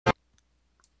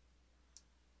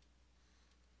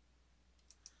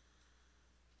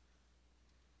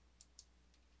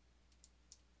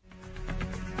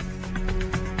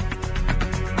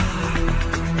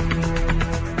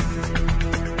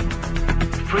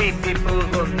We people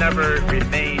will never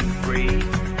remain free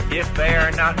if they are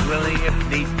not willing, if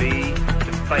need be,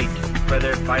 to fight for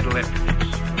their vital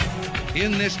interests.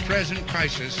 In this present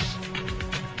crisis,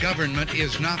 government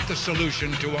is not the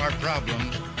solution to our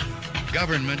problems.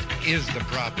 Government is the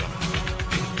problem.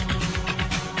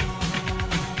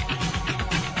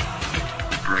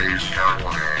 Praise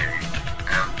Yahweh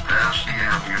and pass the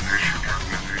ammunition.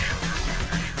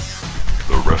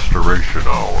 The Restoration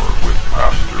Hour with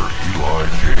Pastor Eli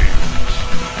James.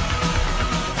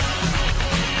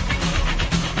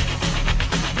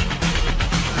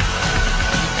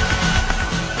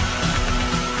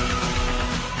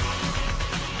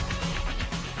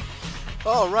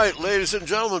 All right, ladies and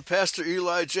gentlemen, Pastor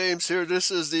Eli James here.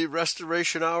 This is the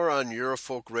Restoration Hour on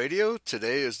Eurofolk Radio.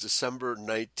 Today is December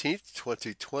 19th,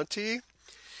 2020.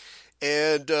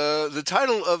 And the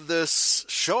title of this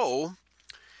show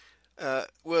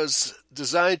was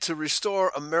designed to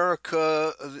restore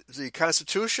America, the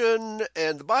Constitution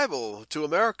and the Bible to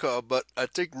America. But I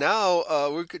think now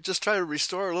we're just trying to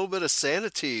restore a little bit of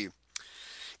sanity.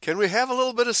 Can we have a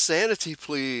little bit of sanity,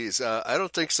 please? I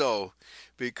don't think so,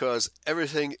 because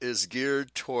everything is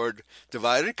geared toward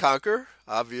divide and conquer.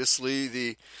 Obviously,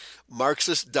 the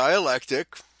Marxist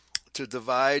dialectic to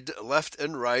divide left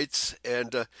and right,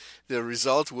 and the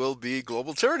result will be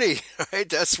global tyranny, right?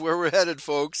 That's where we're headed,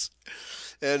 folks,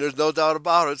 and there's no doubt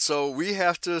about it. So we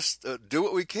have to do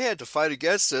what we can to fight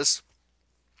against this,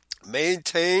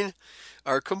 maintain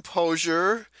our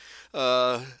composure,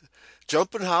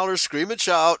 jump and holler, scream and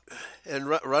shout, and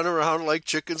run around like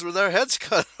chickens with our heads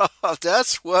cut off.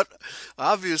 That's what,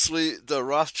 obviously, the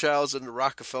Rothschilds and the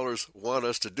Rockefellers want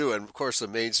us to do. And, of course, the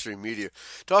mainstream media.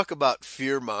 Talk about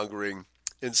fear-mongering,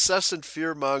 incessant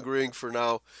fear-mongering for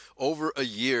now over a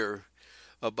year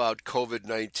about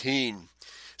COVID-19.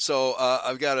 So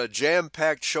I've got a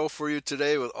jam-packed show for you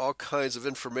today with all kinds of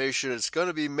information. It's going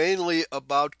to be mainly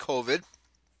about COVID.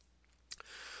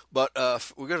 But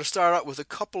we're going to start out with a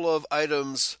couple of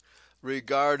items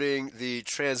regarding the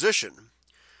transition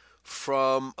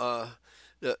from, let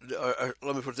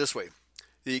me put it this way,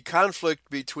 the conflict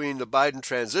between the Biden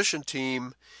transition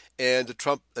team and the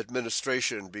Trump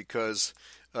administration, because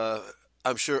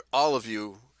I'm sure all of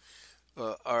you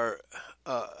are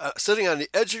sitting on the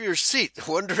edge of your seat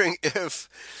wondering if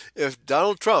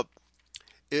Donald Trump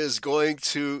is going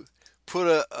to put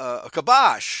a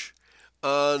kibosh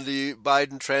on the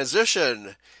Biden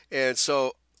transition. And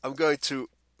so I'm going to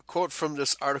quote from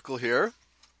this article here.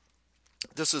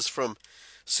 This is from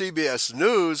CBS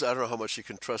News. I don't know how much you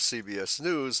can trust CBS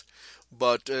News,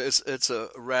 but it's a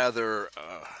rather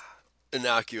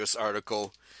innocuous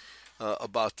article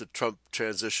about the Trump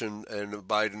transition and the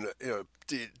Biden,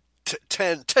 the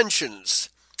tensions.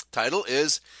 Title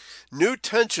is New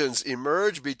Tensions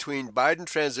Emerge Between Biden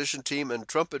Transition Team and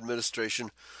Trump Administration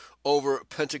over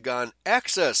Pentagon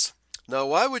Access. Now,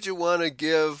 why would you want to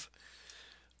give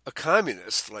a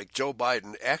communist like Joe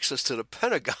Biden access to the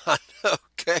Pentagon?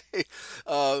 Okay.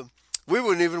 We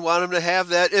wouldn't even want him to have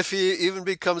that if he even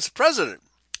becomes president.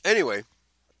 Anyway,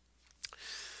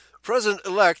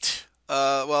 President-elect,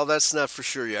 well, that's not for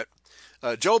sure yet,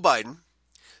 Joe Biden.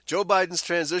 Joe Biden's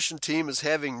transition team is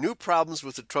having new problems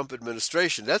with the Trump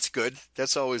administration. That's good.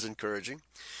 That's always encouraging.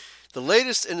 The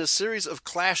latest in a series of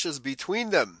clashes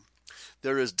between them.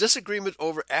 There is disagreement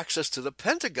over access to the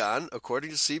Pentagon,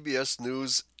 according to CBS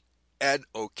News' Ed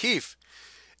O'Keefe.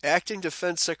 Acting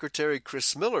Defense Secretary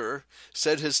Chris Miller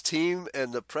said his team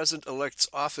and the President-elect's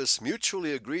office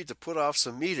mutually agreed to put off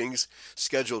some meetings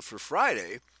scheduled for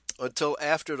Friday until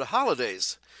after the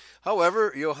holidays.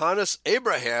 However, Johannes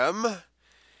Abraham,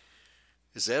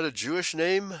 is that a Jewish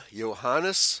name?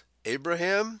 Johannes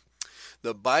Abraham?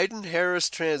 The Biden-Harris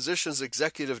Transitions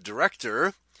Executive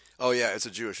Director, oh yeah, it's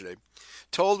a Jewish name,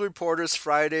 told reporters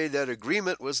Friday that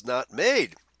agreement was not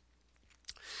made.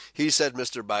 He said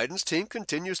Mr. Biden's team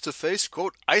continues to face,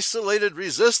 quote, isolated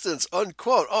resistance,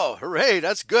 unquote. Oh, hooray,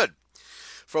 that's good.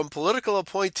 From political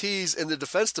appointees in the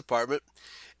Defense Department,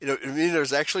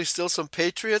 there's actually still some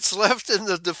patriots left in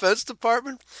the Defense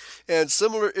Department, and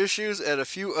similar issues at a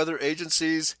few other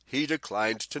agencies he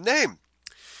declined to name.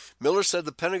 Miller said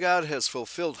the Pentagon has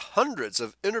fulfilled hundreds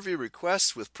of interview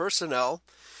requests with personnel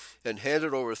and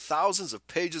handed over thousands of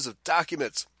pages of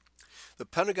documents. The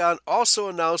Pentagon also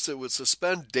announced it would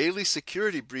suspend daily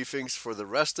security briefings for the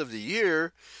rest of the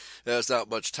year. There's not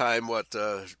much time,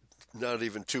 not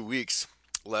even 2 weeks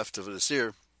left of this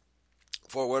year,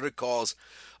 for what it calls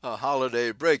a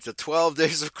holiday break. The 12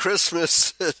 days of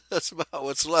Christmas, that's about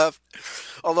what's left.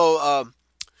 Although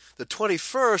The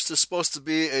 21st is supposed to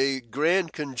be a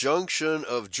grand conjunction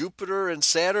of Jupiter and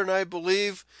Saturn, I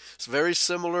believe. It's very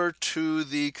similar to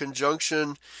the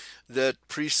conjunction that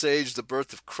presaged the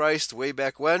birth of Christ way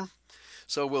back when.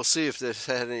 So we'll see if this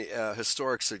had any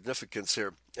historic significance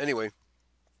here. Anyway,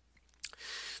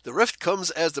 the rift comes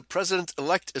as the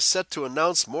president-elect is set to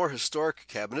announce more historic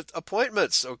cabinet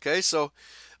appointments. Okay, so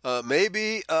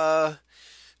maybe he'll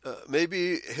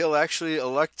actually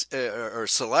elect or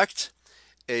select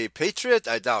a patriot.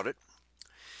 I doubt it.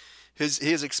 He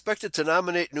is expected to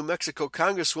nominate New Mexico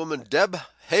Congresswoman Deb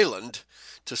Haaland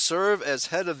to serve as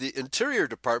head of the Interior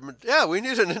Department. Yeah, we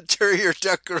need an interior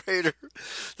decorator.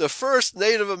 The first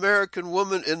Native American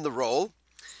woman in the role.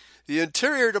 The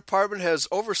Interior Department has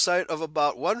oversight of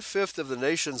about 1/5 of the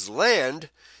nation's land,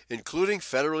 including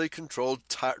federally controlled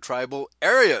tribal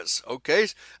areas. Okay,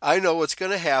 I know what's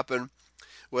going to happen.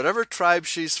 Whatever tribe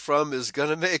she's from is going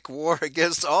to make war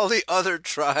against all the other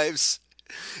tribes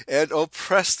and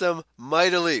oppress them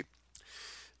mightily.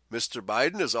 Mr.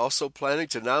 Biden is also planning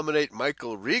to nominate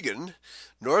Michael Regan,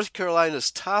 North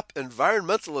Carolina's top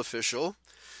environmental official,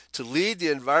 to lead the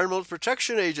Environmental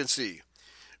Protection Agency.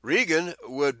 Regan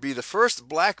would be the first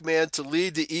black man to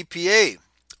lead the EPA.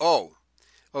 Oh,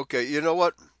 okay, you know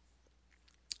what?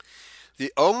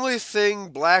 The only thing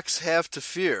blacks have to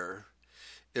fear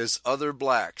is other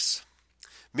blacks.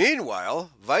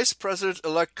 Meanwhile, Vice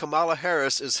President-elect Kamala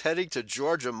Harris is heading to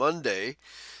Georgia Monday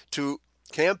to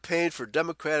campaign for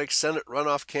Democratic Senate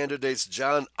runoff candidates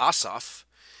John Ossoff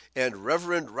and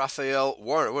Reverend Raphael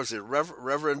Warner. What is it,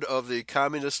 Reverend of the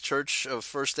Communist Church of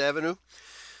First Avenue?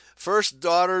 First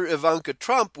daughter Ivanka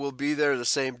Trump will be there the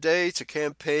same day to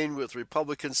campaign with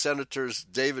Republican Senators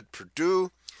David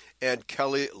Perdue and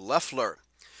Kelly Loeffler.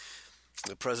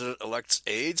 The president-elect's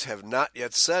aides have not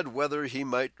yet said whether he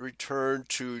might return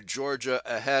to Georgia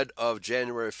ahead of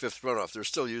January 5th runoff. They're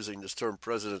still using this term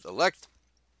president-elect.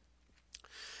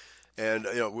 And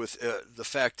with the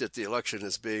fact that the election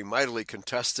is being mightily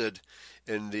contested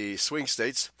in the swing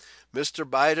states, Mr.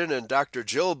 Biden and Dr.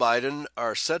 Jill Biden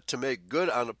are set to make good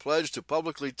on a pledge to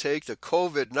publicly take the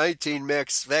COVID-19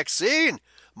 vaccine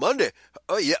Monday.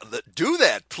 Oh yeah, do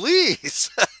that,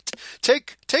 please.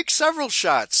 Take several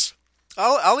shots.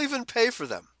 I'll even pay for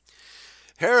them.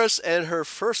 Harris and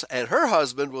her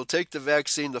husband will take the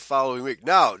vaccine the following week.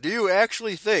 Now, do you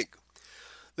actually think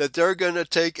that they're going to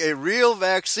take a real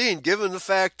vaccine, given the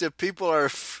fact that people are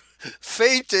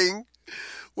fainting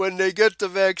when they get the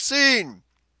vaccine?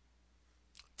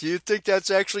 Do you think that's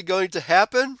actually going to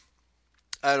happen?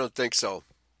 I don't think so.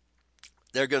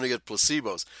 They're going to get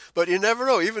placebos. But you never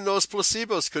know. Even those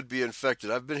placebos could be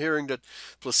infected. I've been hearing that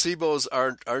placebos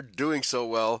aren't doing so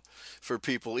well for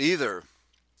people either.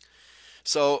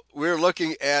 So we're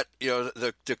looking at,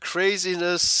 the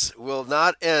craziness will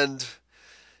not end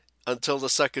until the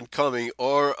second coming,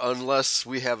 or unless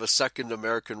we have a second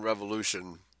American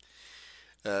Revolution.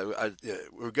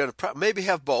 We're going to maybe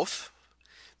have both.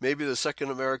 Maybe the second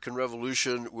American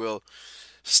Revolution will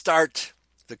start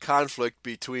the conflict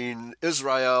between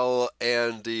Israel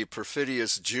and the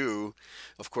perfidious Jew,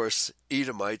 of course,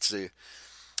 Edomites, the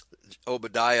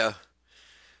Obadiah,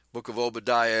 book of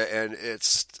Obadiah, and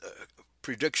its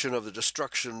prediction of the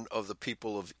destruction of the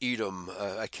people of Edom.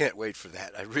 I can't wait for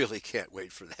that. I really can't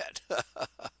wait for that.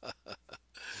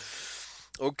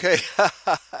 Okay,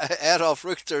 Adolf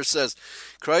Richter says,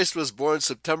 Christ was born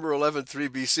September 11, 3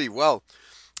 BC. Well,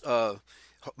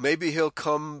 maybe he'll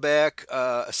come back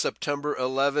September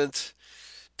 11th,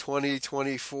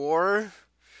 2024.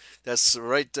 That's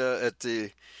right at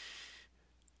the...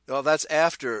 Well, that's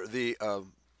after the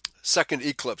second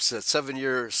eclipse, that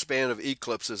 7-year span of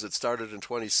eclipses. It started in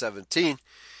 2017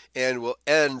 and will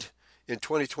end in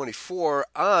 2024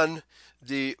 on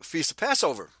the Feast of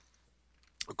Passover.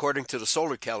 According to the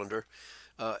solar calendar,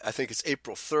 I think it's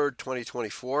April 3rd,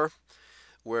 2024,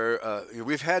 where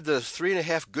we've had the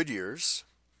 3.5 good years,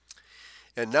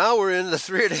 and now we're in the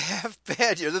 3.5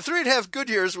 bad years. The 3.5 good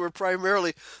years were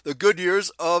primarily the good years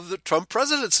of the Trump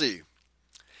presidency.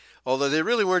 Although they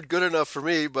really weren't good enough for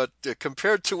me, but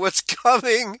compared to what's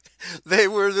coming, they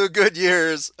were the good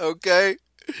years, okay?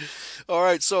 All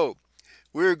right, so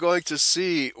we're going to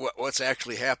see what's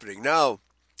actually happening. Now,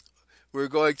 we're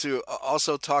going to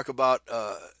also talk about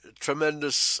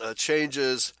tremendous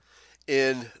changes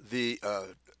in the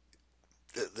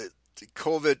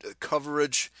COVID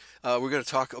coverage. We're going to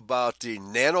talk about the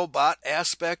nanobot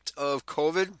aspect of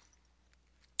COVID.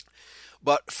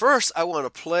 But first, I want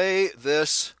to play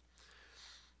this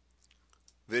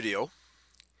video.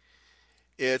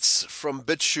 It's from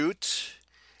BitChute,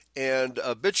 and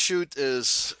BitChute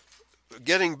is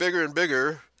getting bigger and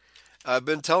bigger I've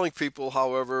been telling people,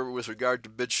 however, with regard to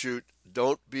BitChute,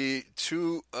 don't be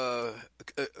too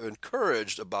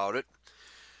encouraged about it,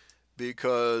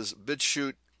 because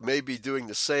BitChute may be doing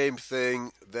the same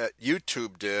thing that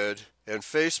YouTube did and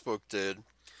Facebook did,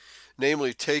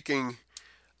 namely taking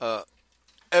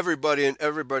everybody and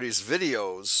everybody's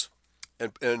videos,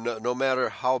 and no matter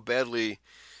how badly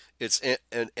it's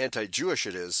and anti-Jewish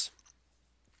it is,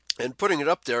 and putting it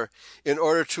up there in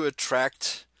order to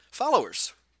attract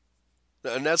followers.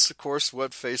 And that's, of course,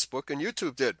 what Facebook and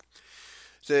YouTube did.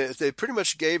 They pretty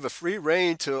much gave a free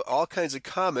rein to all kinds of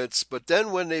comments, but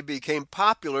then when they became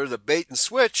popular, the bait and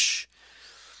switch,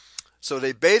 so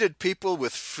they baited people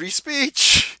with free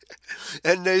speech,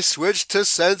 and they switched to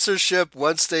censorship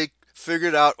once they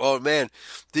figured out, oh man,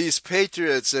 these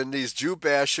patriots and these Jew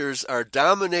bashers are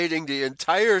dominating the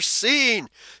entire scene,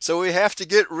 so we have to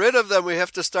get rid of them. We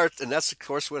have to start, and that's, of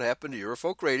course, what happened to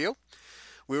Eurofolk Radio.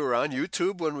 We were on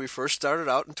YouTube when we first started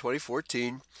out in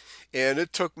 2014, and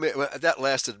it took that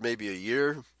lasted maybe a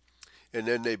year, and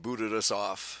then they booted us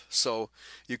off. So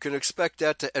you can expect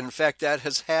that to, in fact, that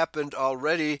has happened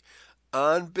already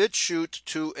on BitChute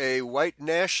to a white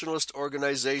nationalist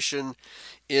organization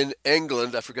in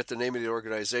England. I forget the name of the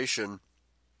organization,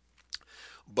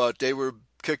 but they were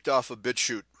kicked off of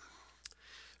BitChute.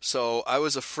 So I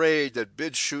was afraid that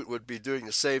BitChute would be doing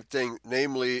the same thing,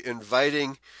 namely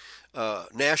inviting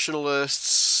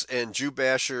nationalists and Jew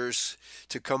bashers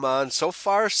to come on. So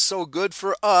far, so good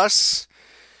for us.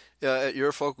 At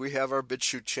Eurofolk, we have our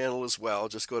BitChute channel as well.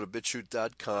 Just go to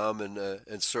bitchute.com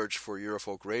and search for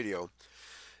Eurofolk Radio,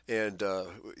 and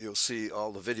you'll see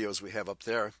all the videos we have up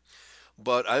there.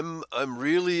 But I'm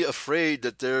really afraid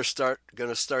that they're going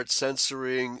to start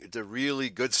censoring the really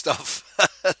good stuff.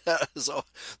 So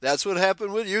that's what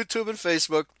happened with YouTube and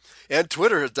Facebook, and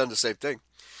Twitter has done the same thing.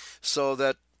 So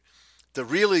that the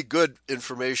really good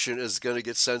information is going to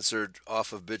get censored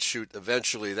off of BitChute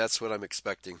eventually. That's what I'm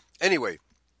expecting. Anyway,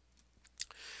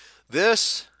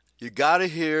 you got to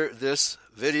hear this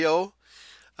video.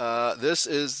 This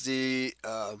is the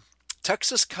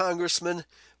Texas Congressman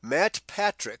Matt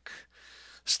Patrick.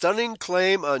 Stunning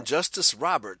claim on Justice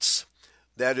Roberts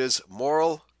that is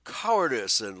moral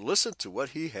cowardice. And listen to what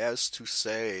he has to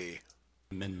say.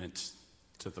 Amendment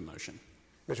to the motion.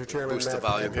 Mr. Chairman, Boost the Matt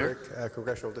volume Patrick,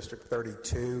 Congressional District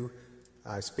 32,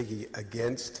 speaking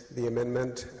against the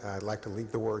amendment. I'd like to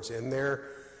leave the words in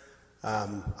there.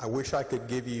 I wish I could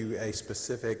give you a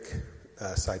specific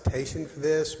citation for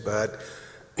this, but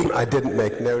I didn't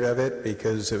make note of it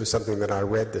because it was something that I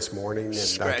read this morning,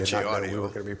 and I did not know we were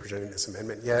going to be presenting this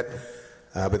amendment yet.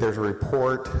 But there's a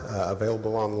report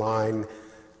available online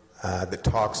that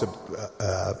talks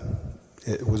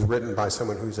it was written by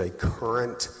someone who's a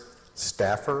current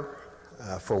staffer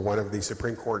for one of the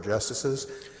Supreme Court justices.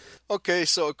 Okay,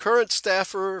 so a current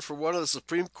staffer for one of the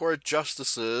Supreme Court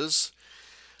justices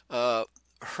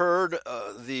heard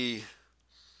the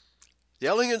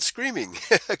yelling and screaming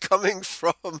coming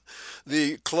from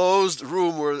the closed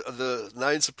room where the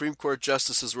 9 Supreme Court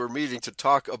justices were meeting to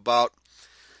talk about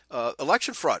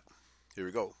election fraud. Here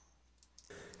we go.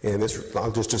 And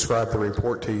I'll just describe the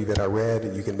report to you that I read,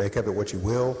 and you can make of it what you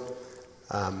will.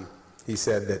 He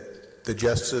said that the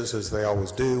justices, as they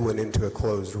always do, went into a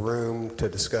closed room to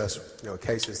discuss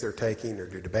cases they're taking or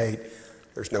do debate.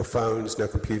 There's no phones, no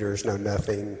computers, no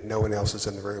nothing. No one else is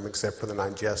in the room except for the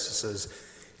 9 justices.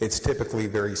 It's typically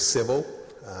very civil.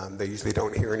 They usually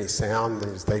don't hear any sound.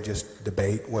 They just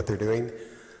debate what they're doing.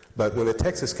 But when the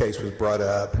Texas case was brought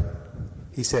up,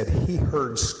 he said he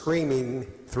heard screaming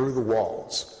through the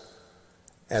walls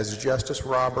as Justice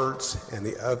Roberts and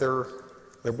the other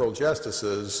liberal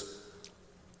justices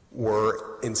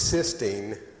were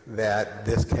insisting that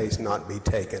this case not be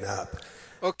taken up.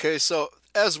 Okay, so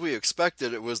as we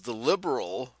expected, it was the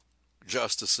liberal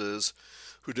justices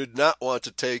who did not want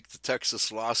to take the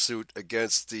Texas lawsuit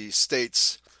against the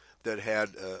states that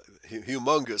had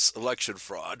humongous election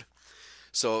fraud.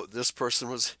 So this person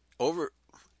was over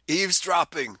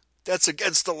eavesdropping. That's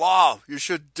against the law. You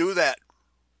should do that.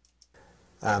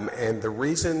 And the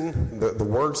reason, the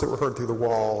words that were heard through the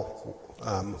wall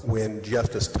when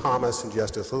Justice Thomas and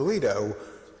Justice Alito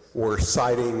were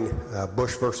citing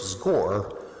Bush versus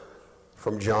Gore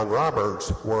from John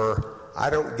Roberts were,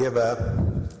 I don't give up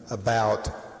about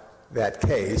that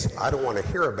case. I don't want to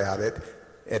hear about it.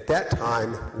 At that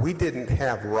time, we didn't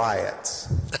have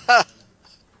riots.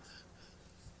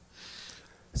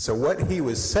 So what he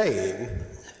was saying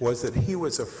was that he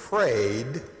was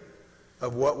afraid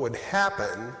of what would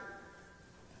happen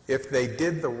if they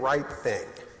did the right thing.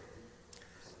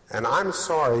 And I'm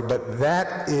sorry, but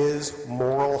that is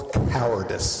moral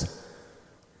cowardice.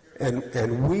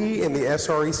 And we in the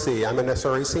SREC, I'm an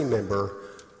SREC member,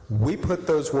 we put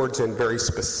those words in very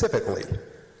specifically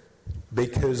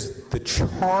because the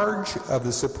charge of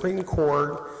the Supreme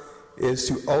Court is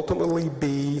to ultimately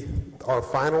be our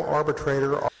final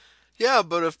arbitrator. Yeah,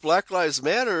 but if Black Lives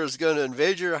Matter is going to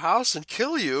invade your house and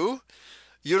kill you,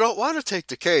 you don't want to take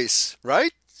the case,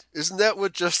 right? Isn't that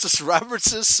what Justice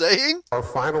Roberts is saying? Our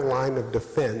final line of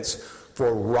defense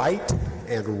for right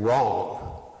and wrong.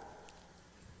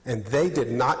 And they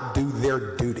did not do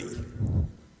their duty.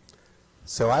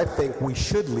 So I think we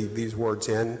should leave these words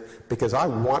in because I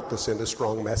want to send a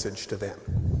strong message to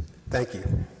them. Thank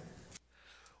you.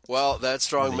 Well, that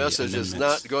strong message is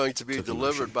not going to be to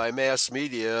delivered by mass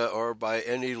media or by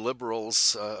any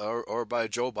liberals or by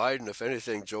Joe Biden. If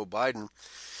anything, Joe Biden,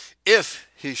 if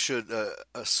he should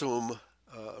assume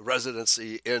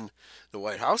residency in the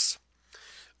White House,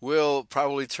 will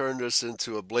probably turn this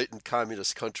into a blatant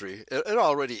communist country. It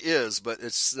already is, but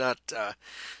it's not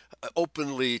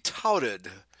openly touted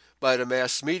by the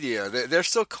mass media. They're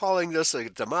still calling this a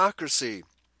democracy.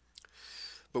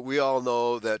 But we all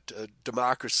know that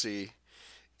democracy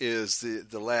is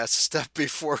the last step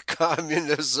before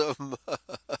communism.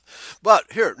 But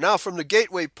here, now from the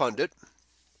Gateway Pundit,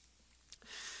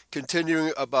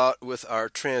 continuing with our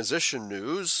transition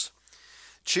news,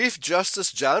 Chief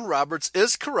Justice John Roberts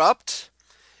is corrupt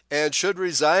and should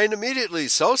resign immediately,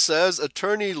 so says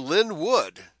attorney Lin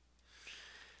Wood.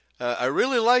 I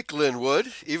really like Lin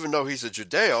Wood, even though he's a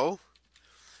Judeo,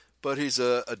 but he's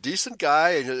a decent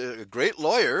guy and a great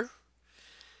lawyer,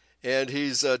 and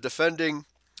he's defending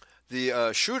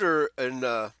the shooter in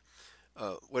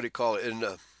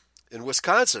in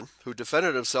Wisconsin, who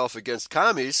defended himself against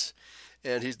commies,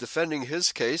 and he's defending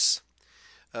his case,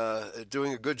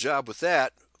 doing a good job with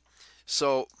that.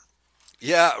 So,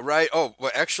 yeah, right. Oh,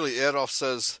 well, actually, Adolf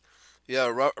says,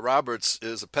 yeah, Roberts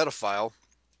is a pedophile.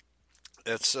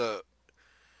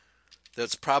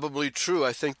 That's probably true.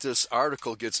 I think this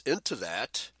article gets into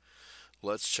that.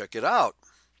 Let's check it out.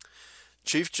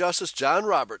 Chief Justice John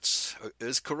Roberts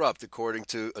is corrupt, according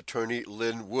to attorney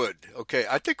Lin Wood. Okay,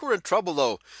 I think we're in trouble,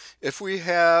 though. If we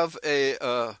have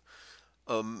a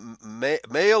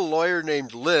male lawyer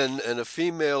named Lynn and a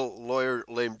female lawyer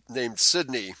named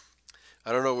Sydney,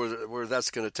 I don't know where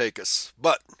that's going to take us.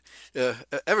 But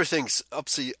everything's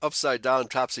upside down,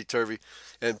 topsy-turvy,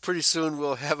 and pretty soon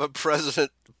we'll have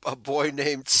a boy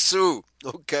named Sue.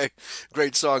 Okay,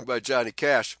 great song by Johnny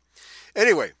Cash.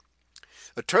 Anyway,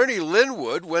 attorney Lin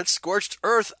Wood went scorched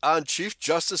earth on Chief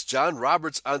Justice John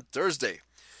Roberts on Thursday.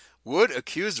 Wood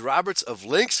accused Roberts of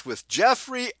links with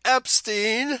Jeffrey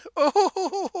Epstein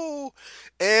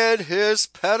and his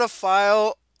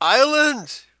pedophile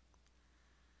island.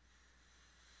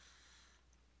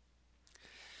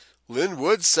 Lin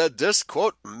Wood said this,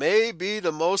 quote, may be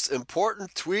the most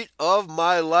important tweet of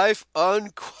my life,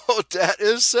 unquote. That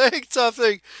is saying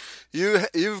something.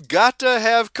 You've got to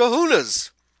have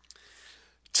kahunas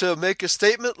to make a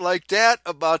statement like that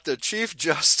about the Chief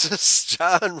Justice,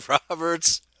 John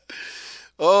Roberts.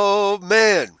 Oh,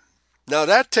 man. Now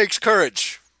that takes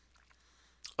courage.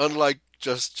 Unlike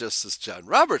Justice John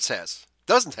Roberts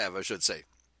doesn't have, I should say.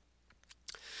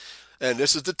 And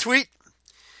this is the tweet.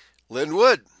 Lin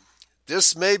Wood.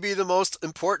 This may be the most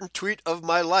important tweet of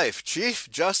my life. Chief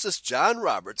Justice John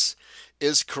Roberts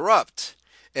is corrupt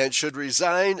and should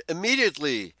resign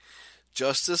immediately.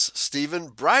 Justice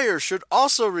Stephen Breyer should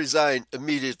also resign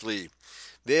immediately.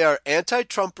 They are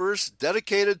anti-Trumpers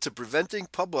dedicated to preventing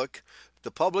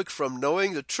the public from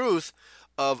knowing the truth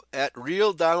at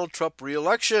real Donald Trump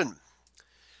re-election.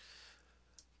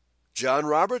 John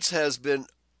Roberts has been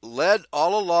led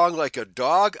all along like a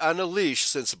dog on a leash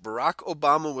since Barack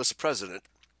Obama was president.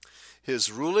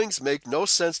 His rulings make no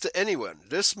sense to anyone.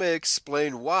 This may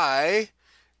explain why,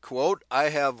 quote, I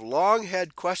have long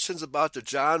had questions about the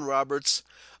John Roberts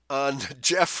on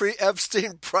Jeffrey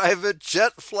Epstein private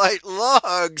jet flight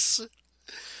logs.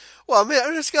 Well,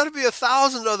 man, there's got to be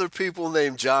 1,000 other people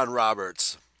named John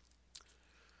Roberts.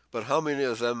 But how many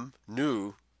of them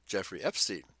knew Jeffrey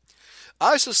Epstein?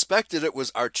 I suspected it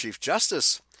was our Chief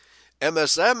Justice.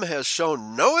 MSM has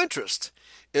shown no interest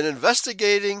in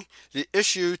investigating the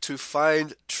issue to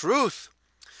find truth.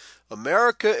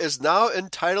 America is now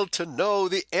entitled to know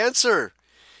the answer.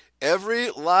 Every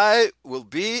lie will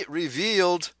be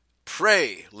revealed.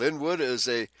 Pray. Lin Wood is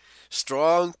a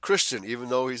strong Christian, even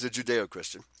though he's a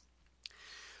Judeo-Christian.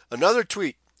 Another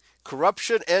tweet.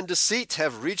 Corruption and deceit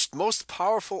have reached most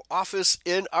powerful office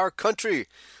in our country,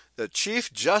 the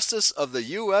Chief Justice of the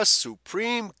U.S.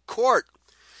 Supreme Court.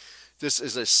 This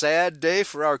is a sad day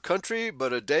for our country,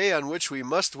 but a day on which we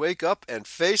must wake up and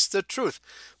face the truth.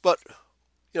 But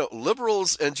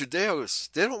liberals and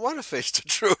Judeos, they don't want to face the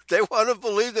truth. They want to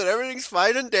believe that everything's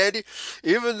fine and dandy,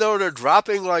 even though they're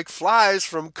dropping like flies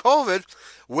from COVID,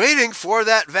 waiting for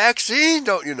that vaccine,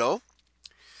 don't you know?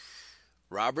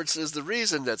 Roberts is the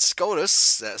reason that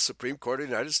SCOTUS, the Supreme Court of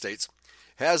the United States,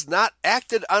 has not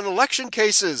acted on election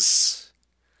cases.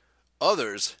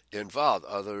 Others involved,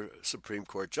 other Supreme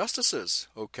Court justices,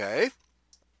 okay?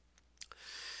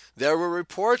 There were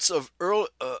reports of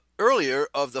earlier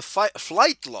of the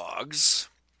flight logs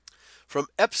from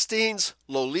Epstein's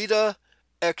Lolita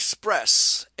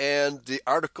Express, and the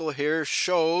article here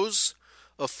shows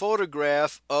a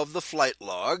photograph of the flight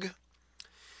log.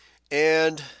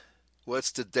 And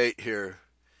what's the date here?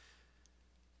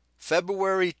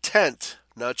 February 10th.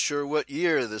 Not sure what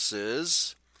year this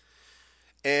is.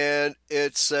 And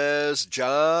it says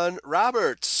John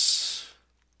Roberts.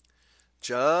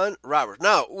 John Roberts.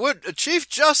 Now, would a Chief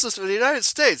Justice of the United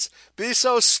States be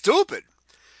so stupid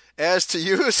as to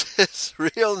use his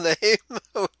real name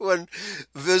when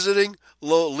visiting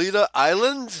Lolita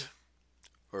Island?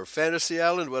 Or Fantasy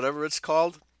Island, whatever it's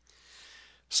called.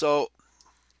 So,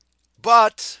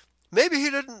 but maybe he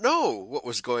didn't know what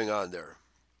was going on there.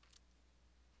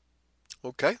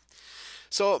 Okay.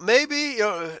 So maybe,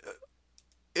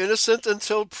 innocent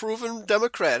until proven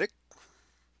democratic.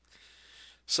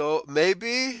 So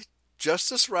maybe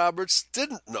Justice Roberts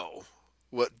didn't know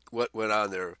what went on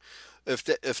there.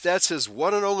 If that's his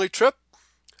one and only trip,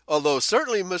 although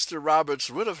certainly Mr. Roberts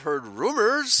would have heard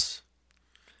rumors,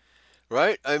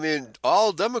 right? I mean,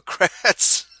 all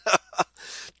Democrats,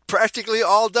 practically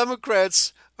all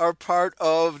Democrats are part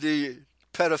of the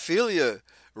pedophilia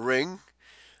ring.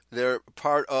 They're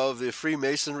part of the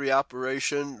Freemasonry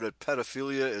operation that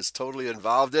pedophilia is totally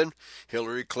involved in.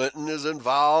 Hillary Clinton is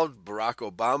involved. Barack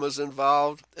Obama is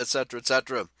involved, etc.,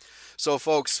 etc. So,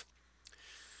 folks,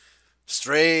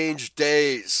 strange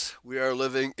days. We are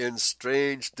living in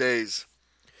strange days.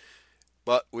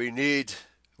 But we need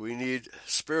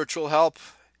spiritual help.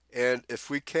 And if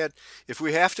we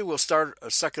have to, we'll start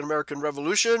a second American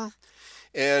Revolution.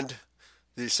 And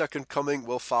the second coming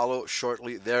will follow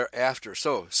shortly thereafter.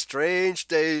 So, strange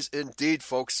days indeed,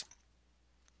 folks.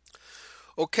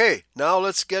 Okay, now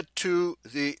let's get to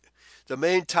the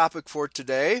main topic for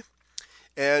today,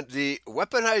 and the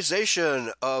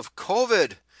weaponization of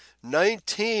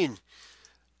COVID-19.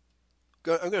 I'm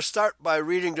going to start by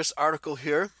reading this article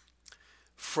here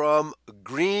from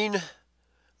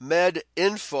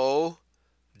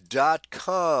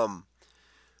greenmedinfo.com.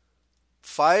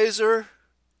 Pfizer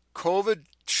COVID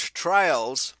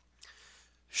trials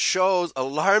shows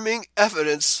alarming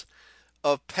evidence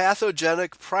of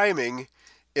pathogenic priming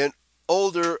in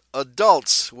older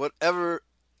adults. Whatever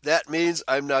that means,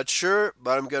 I'm not sure,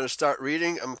 but I'm going to start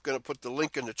reading. I'm going to put the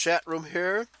link in the chat room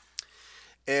here,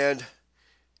 and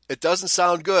it doesn't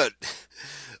sound good.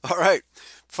 All right.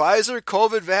 Pfizer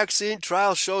COVID vaccine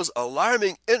trial shows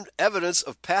alarming evidence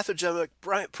of pathogenic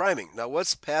priming. Now,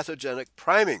 what's pathogenic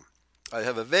priming? I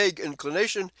have a vague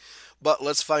inclination, but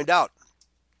let's find out.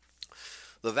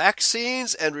 The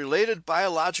Vaccines and Related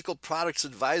Biological Products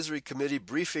Advisory Committee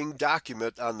briefing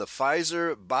document on the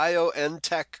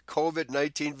Pfizer-BioNTech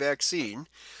COVID-19 vaccine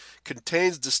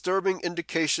contains disturbing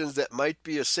indications that might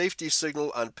be a safety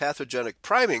signal on pathogenic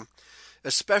priming,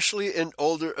 especially in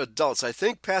older adults. I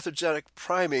think pathogenic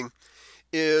priming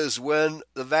is when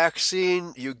the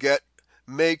vaccine you get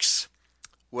makes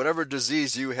whatever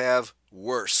disease you have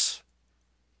worse.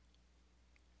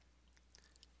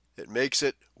 It makes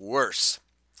it worse.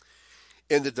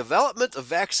 In the development of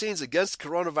vaccines against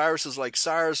coronaviruses like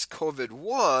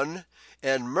SARS-CoV-1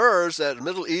 and MERS, that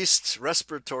Middle East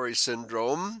respiratory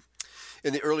syndrome,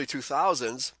 in the early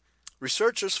 2000s,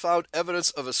 researchers found evidence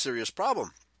of a serious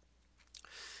problem.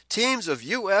 Teams of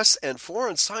U.S. and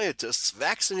foreign scientists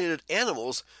vaccinated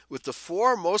animals with the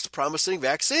 4 most promising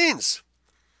vaccines.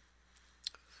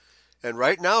 And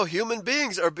right now, human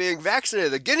beings are being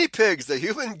vaccinated. The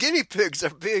human guinea pigs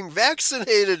are being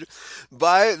vaccinated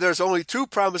there's only 2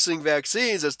 promising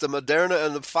vaccines. It's the Moderna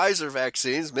and the Pfizer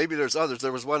vaccines. Maybe there's others.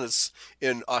 There was one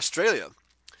in Australia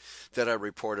that I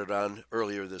reported on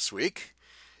earlier this week.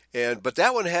 But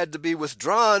that one had to be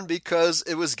withdrawn because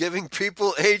it was giving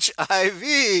people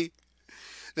HIV.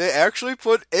 They actually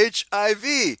put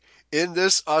HIV in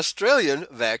this Australian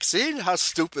vaccine. How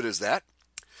stupid is that?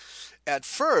 At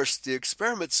first, the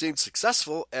experiment seemed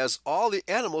successful as all the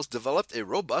animals developed a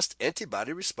robust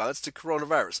antibody response to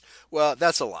coronavirus. Well,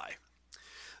 that's a lie.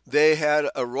 They had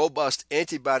a robust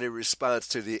antibody response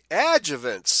to the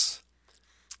adjuvants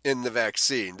in the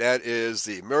vaccine. That is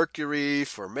the mercury,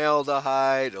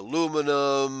 formaldehyde,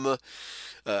 aluminum,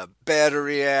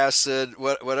 battery acid,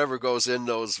 whatever goes in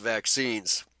those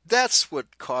vaccines. That's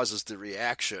what causes the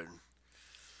reaction.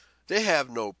 They have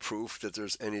no proof that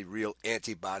there's any real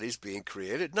antibodies being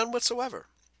created, none whatsoever.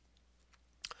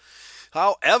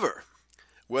 However,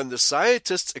 when the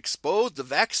scientists exposed the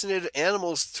vaccinated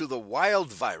animals to the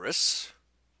wild virus,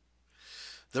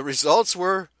 the results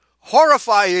were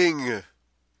horrifying.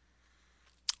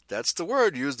 That's the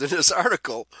word used in this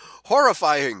article.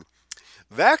 Horrifying.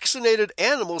 Vaccinated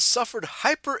animals suffered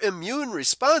hyperimmune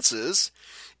responses,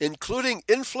 including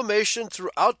inflammation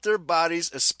throughout their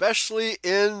bodies, especially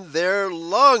in their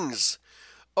lungs.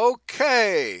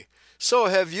 Okay, so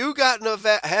have you gotten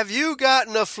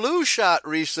a flu shot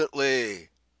recently?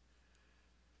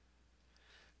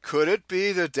 Could it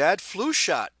be that flu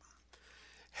shot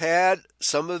had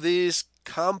some of these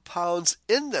compounds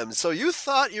in them? So you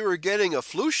thought you were getting a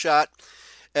flu shot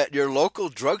at your local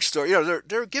drugstore. You know,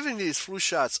 they're giving these flu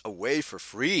shots away for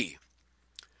free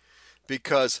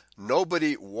because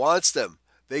nobody wants them.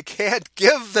 They can't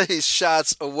give these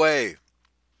shots away.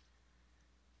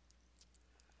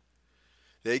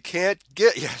 They can't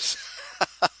get, yes.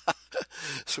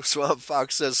 So Swamp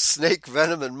Fox says snake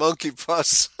venom and monkey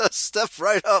pus. Step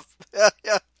right up.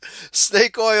 Yeah.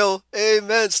 Snake oil.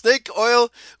 Amen. Snake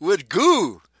oil with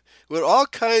goo. With all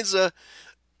kinds of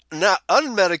not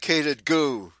unmedicated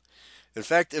goo. In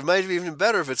fact, it might be even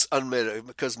better if it's unmedicated,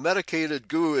 because medicated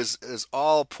goo is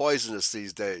all poisonous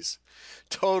these days.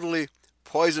 Totally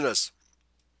poisonous.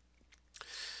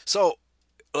 So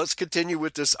let's continue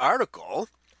with this article.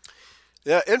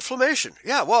 Yeah, inflammation.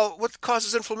 Yeah, well, what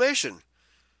causes inflammation?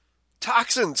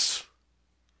 Toxins.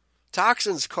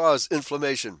 Toxins cause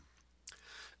inflammation,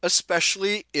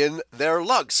 especially in their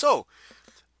lungs. So,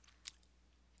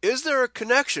 is there a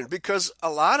connection? Because a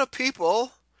lot of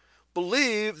people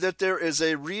believe that there is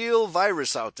a real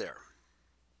virus out there.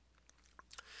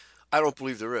 I don't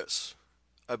believe there is.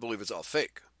 I believe it's all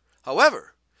fake.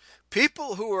 However,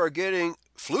 people who are getting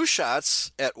flu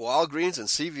shots at Walgreens and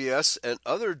CVS and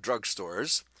other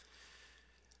drugstores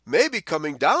may be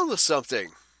coming down with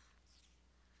something,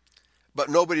 but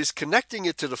nobody's connecting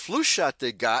it to the flu shot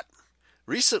they got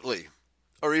recently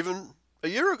or even a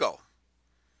year ago.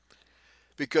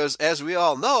 Because as we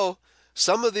all know,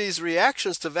 some of these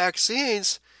reactions to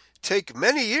vaccines take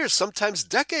many years, sometimes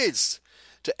decades,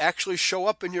 to actually show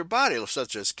up in your body,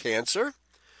 such as cancer,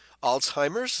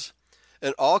 Alzheimer's,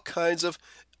 and all kinds of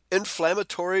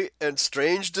inflammatory and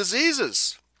strange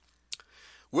diseases,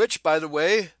 which, by the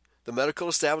way, the medical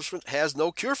establishment has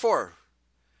no cure for.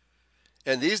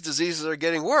 And these diseases are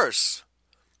getting worse.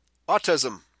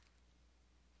 Autism.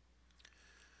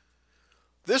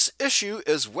 This issue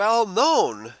is well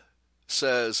known,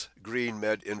 says Green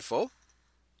Med Info.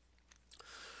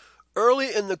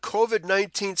 Early in the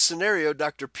COVID-19 scenario,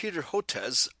 Dr. Peter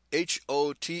Hotez,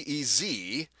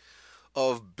 Hotez,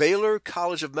 of Baylor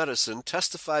College of Medicine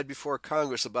testified before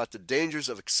Congress about the dangers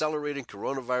of accelerating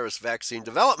coronavirus vaccine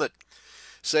development,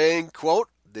 saying, quote,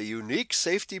 the unique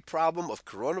safety problem of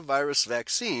coronavirus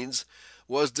vaccines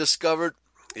was discovered,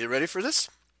 you ready for this?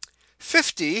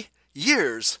 50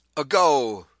 years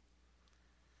ago.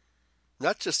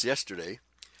 Not just yesterday,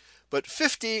 but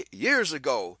 50 years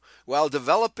ago, while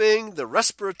developing the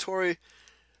respiratory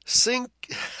syncytial,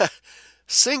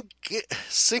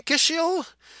 syncytial,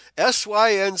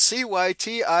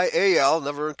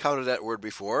 never encountered that word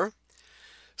before,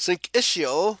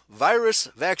 syncytial virus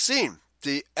vaccine,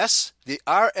 the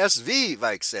RSV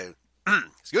vaccine,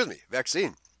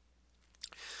 vaccine.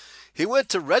 He went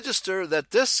to register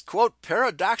that this, quote,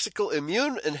 paradoxical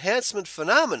immune enhancement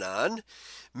phenomenon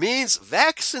means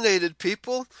vaccinated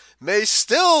people may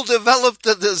still develop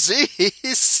the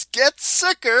disease, get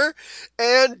sicker,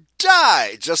 and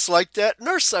die, just like that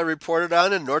nurse I reported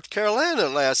on in North Carolina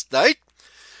last night,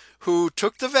 who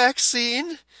took the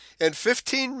vaccine, and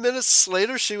 15 minutes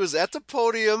later she was at the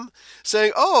podium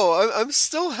saying, oh, I'm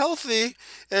still healthy,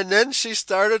 and then she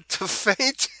started to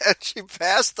faint, and she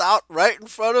passed out right in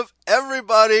front of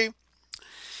everybody.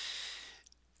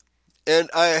 And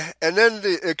then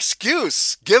the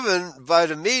excuse given by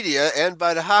the media and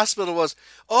by the hospital was,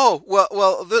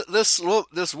 this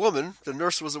woman, the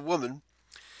nurse was a woman,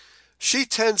 she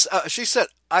said,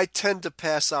 I tend to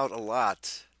pass out a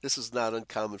lot. This is not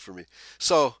uncommon for me.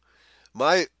 So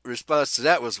my response to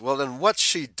that was, well, then what's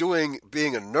she doing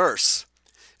being a nurse?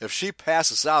 If she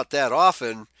passes out that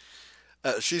often,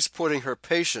 she's putting her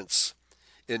patients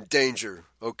in danger,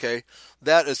 okay?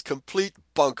 That is complete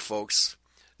bunk, folks.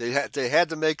 They had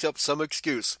to make up some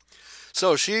excuse.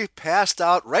 So she passed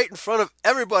out right in front of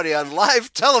everybody on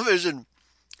live television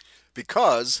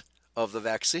because of the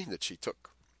vaccine that she took.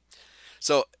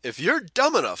 So if you're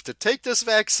dumb enough to take this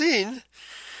vaccine,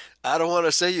 I don't want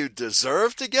to say you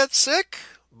deserve to get sick,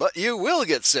 but you will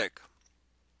get sick.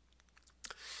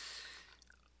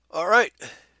 All right.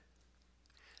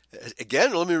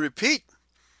 Again, let me repeat.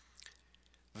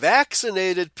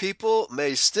 Vaccinated people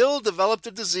may still develop the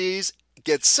disease,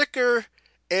 get sicker,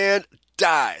 and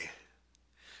die.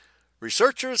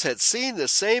 Researchers had seen the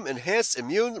same enhanced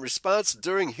immune response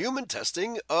during human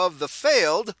testing of the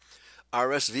failed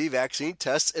RSV vaccine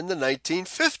tests in the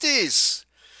 1950s.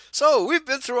 So we've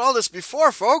been through all this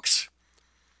before, folks.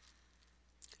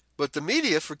 But the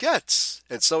media forgets,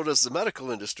 and so does the medical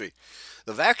industry.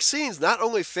 The vaccines not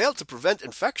only failed to prevent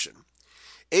infection,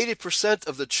 80%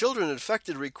 of the children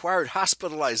infected required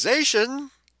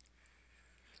hospitalization,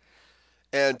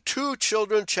 and 2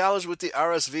 children challenged with the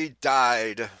RSV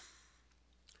died.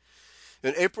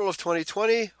 In April of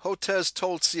 2020, Hotez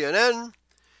told CNN,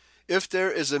 if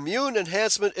there is immune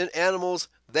enhancement in animals,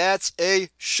 that's a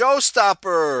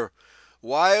showstopper.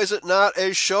 Why is it not a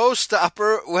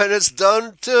showstopper when it's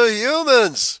done to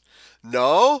humans?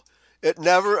 No, it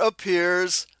never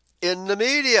appears in the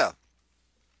media.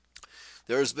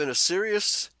 There has been a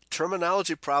serious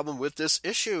terminology problem with this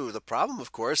issue. The problem,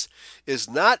 of course, is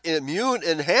not immune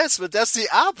enhancement. That's the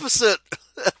opposite.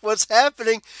 What's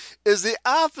happening is the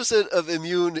opposite of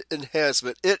immune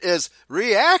enhancement. It is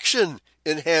reaction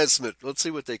enhancement. Let's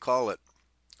see what they call it.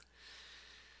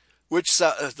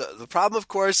 The problem, of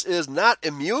course, is not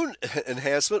immune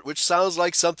enhancement, which sounds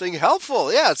like something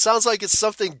helpful. Yeah, it sounds like it's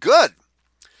something good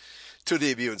to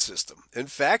the immune system. In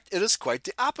fact, it is quite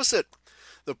the opposite.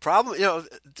 The problem,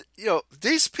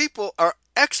 these people are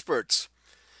experts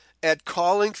at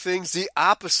calling things the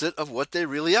opposite of what they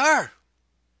really are.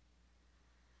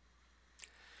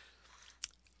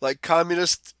 Like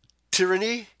communist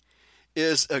tyranny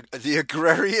is the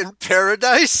agrarian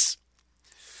paradise,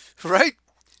 right?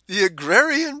 The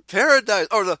agrarian paradise,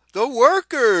 or the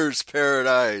workers'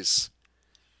 paradise.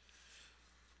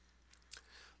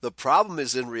 The problem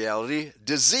is, in reality,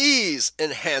 disease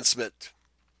enhancement.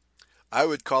 I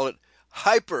would call it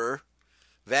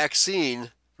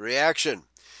hyper-vaccine reaction.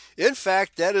 In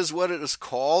fact, that is what it is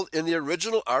called in the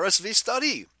original RSV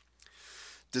study.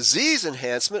 Disease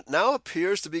enhancement now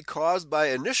appears to be caused by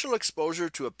initial exposure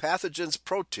to a pathogen's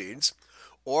proteins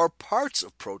or parts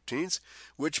of proteins,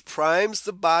 which primes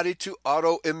the body to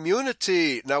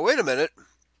autoimmunity. Now, wait a minute.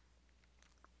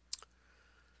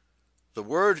 The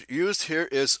word used here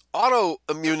is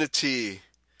autoimmunity.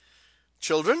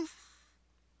 Children,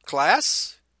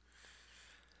 class,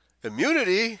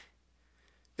 immunity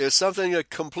is something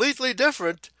completely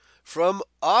different from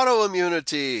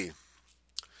autoimmunity.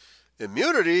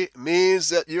 Immunity means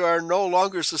that you are no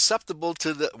longer susceptible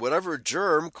to whatever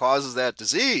germ causes that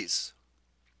disease.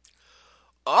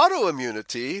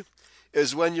 Autoimmunity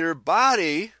is when your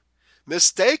body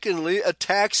mistakenly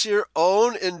attacks your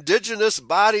own indigenous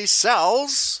body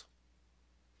cells,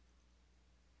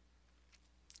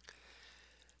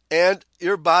 and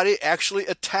your body actually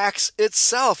attacks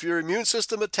itself. Your immune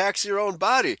system attacks your own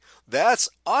body. That's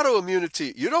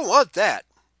autoimmunity. You don't want that.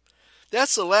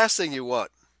 That's the last thing you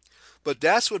want. But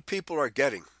that's what people are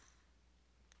getting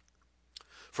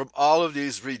from all of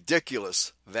these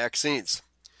ridiculous vaccines.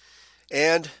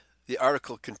 And the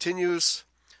article continues.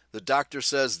 The doctor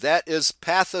says that is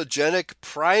pathogenic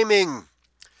priming.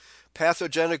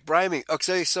 Pathogenic priming.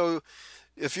 Okay, so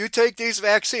if you take these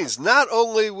vaccines, not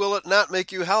only will it not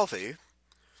make you healthy,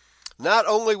 not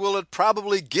only will it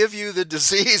probably give you the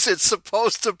disease it's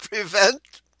supposed to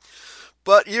prevent,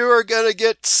 but you are going to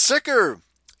get sicker.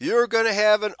 You're going to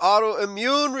have an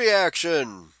autoimmune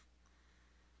reaction.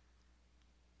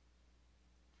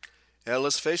 And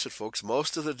let's face it, folks,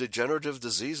 most of the degenerative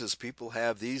diseases people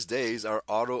have these days are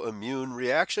autoimmune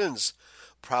reactions,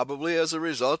 probably as a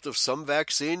result of some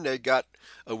vaccine they got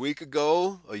a week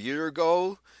ago, a year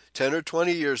ago, 10 or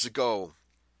 20 years ago.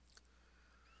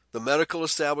 The medical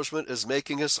establishment is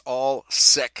making us all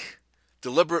sick,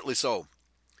 deliberately so.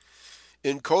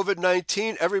 In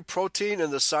COVID-19, every protein in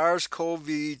the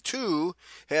SARS-CoV-2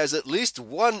 has at least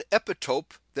one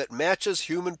epitope that matches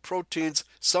human proteins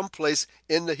someplace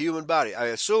in the human body. I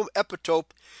assume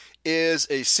epitope is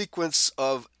a sequence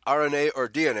of RNA or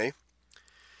DNA.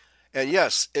 And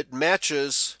yes, it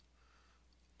matches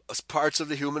parts of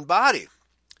the human body.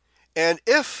 And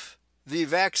if the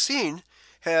vaccine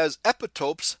has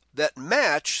epitopes that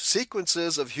match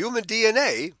sequences of human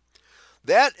DNA,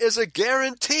 that is a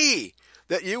guarantee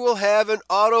that you will have an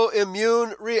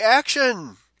autoimmune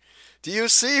reaction. Do you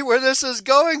see where this is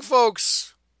going,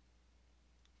 folks?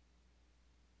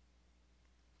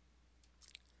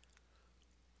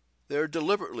 They're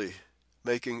deliberately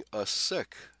making us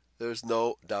sick. There's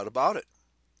no doubt about it.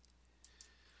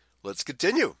 Let's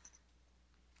continue.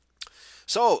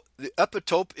 So, the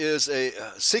epitope is a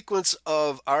sequence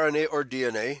of RNA or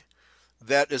DNA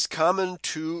that is common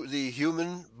to the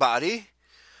human body,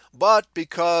 but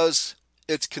because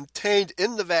it's contained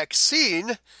in the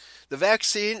vaccine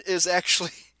is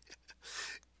actually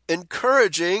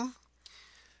encouraging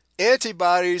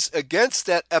antibodies against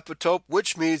that epitope,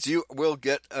 which means you will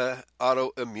get an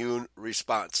autoimmune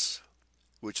response,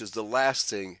 which is the last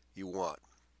thing you want.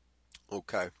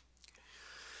 Okay.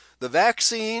 The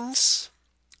Vaccines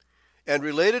and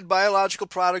Related Biological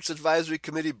Products Advisory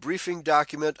Committee briefing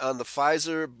document on the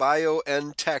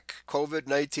Pfizer-BioNTech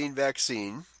COVID-19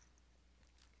 vaccine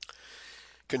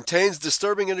contains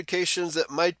disturbing indications that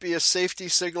might be a safety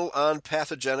signal on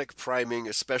pathogenic priming,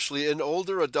 especially in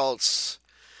older adults.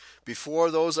 Before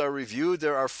those are reviewed,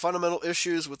 there are fundamental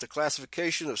issues with the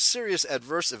classification of serious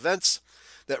adverse events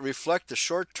that reflect the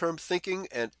short-term thinking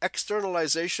and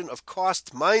externalization of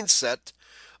cost mindset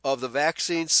of the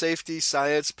vaccine safety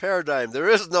science paradigm. There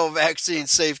is no vaccine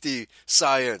safety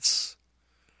science.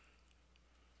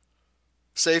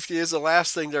 Safety is the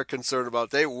last thing they're concerned about.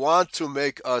 They want to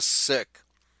make us sick.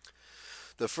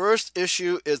 The first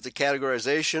issue is the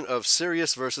categorization of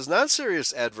serious versus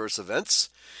non-serious adverse events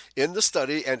in the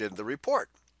study and in the report.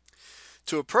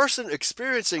 To a person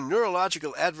experiencing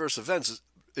neurological adverse events,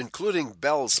 including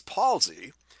Bell's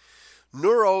palsy,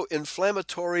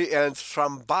 neuroinflammatory and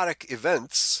thrombotic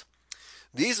events,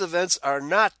 these events are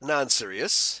not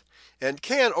non-serious and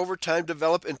can over time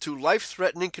develop into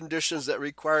life-threatening conditions that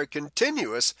require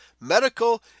continuous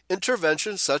medical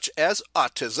intervention such as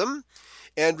autism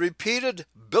and repeated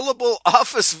billable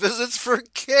office visits for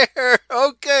care.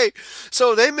 Okay,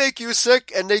 so they make you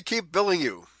sick and they keep billing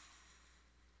you.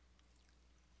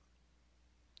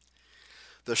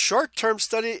 The short-term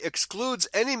study excludes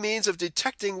any means of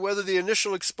detecting whether the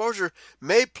initial exposure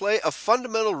may play a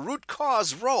fundamental root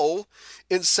cause role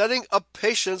in setting up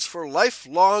patients for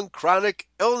lifelong chronic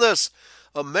illness.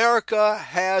 America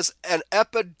has an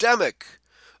epidemic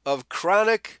of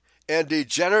chronic and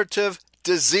degenerative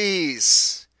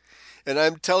disease. And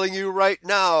I'm telling you right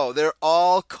now, they're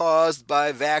all caused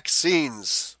by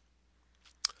vaccines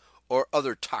or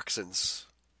other toxins,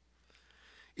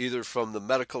 either from the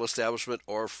medical establishment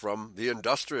or from the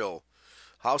industrial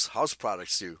house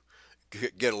products you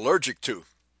get allergic to.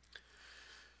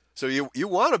 So you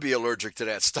want to be allergic to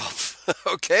that stuff,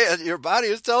 okay? And your body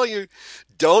is telling you,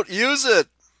 don't use it,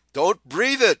 don't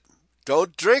breathe it,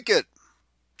 don't drink it.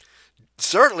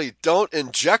 Certainly don't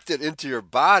inject it into your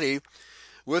body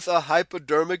with a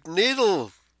hypodermic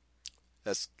needle.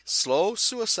 That's slow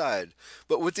suicide.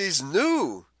 But with these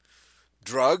new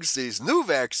drugs, these new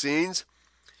vaccines,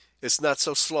 it's not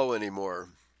so slow anymore.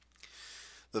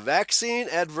 The vaccine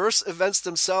adverse events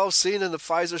themselves seen in the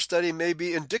Pfizer study may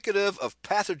be indicative of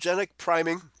pathogenic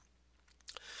priming,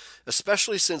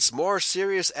 especially since more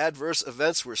serious adverse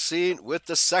events were seen with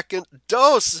the second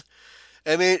dose.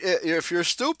 I mean, if you're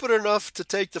stupid enough to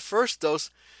take the first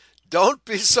dose, don't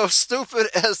be so stupid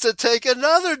as to take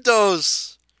another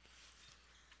dose.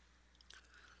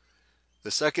 The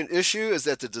second issue is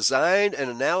that the design and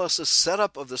analysis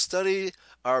setup of the study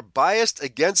are biased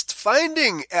against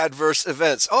finding adverse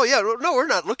events. Oh, yeah, no, we're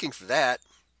not looking for that.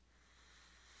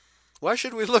 Why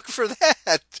should we look for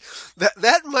that?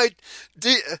 That might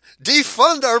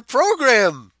defund our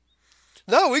program.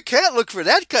 No, we can't look for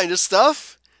that kind of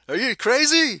stuff. Are you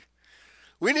crazy?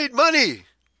 We need money.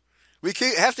 We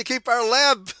have to keep our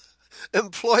lab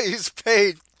employees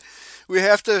paid. We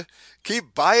have to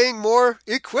keep buying more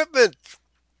equipment.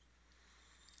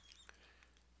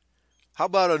 How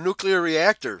about a nuclear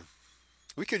reactor?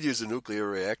 We could use a nuclear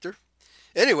reactor.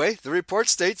 Anyway, the report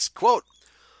states, quote,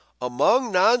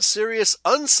 among non-serious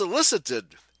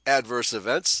unsolicited adverse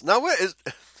events. Now,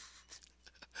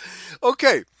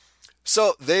 okay,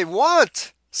 so they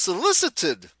want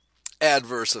solicited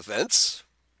adverse events,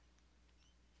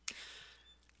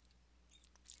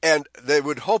 and they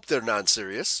would hope they're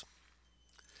non-serious,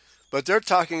 but they're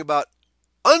talking about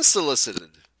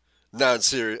unsolicited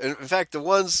non-serious. In fact, the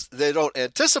ones they don't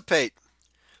anticipate,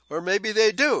 or maybe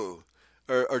they do,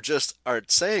 or just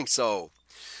aren't saying so.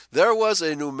 There was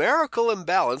a numerical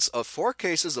imbalance of 4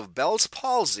 cases of Bell's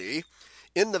palsy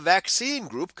in the vaccine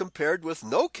group compared with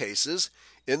no cases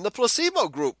in the placebo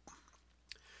group.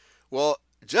 Well,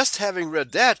 just having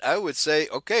read that, I would say,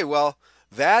 okay, well,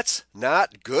 that's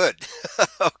not good.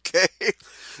 Okay?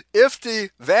 If the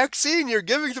vaccine you're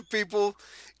giving to people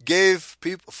gave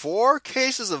people 4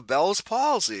 cases of Bell's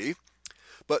palsy,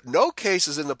 but no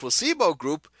cases in the placebo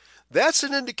group, that's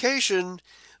an indication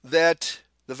that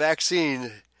the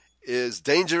vaccine is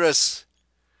dangerous.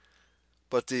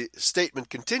 But the statement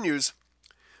continues,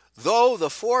 though the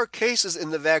 4 cases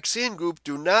in the vaccine group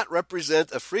do not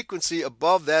represent a frequency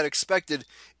above that expected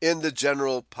in the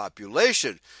general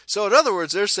population. So in other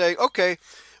words, they're saying, okay,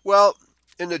 well,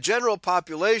 in the general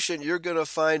population, you're going to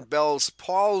find Bell's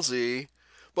palsy,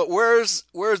 but where's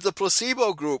the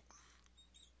placebo group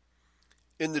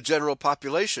in the general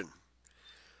population?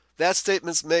 That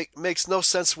statement makes no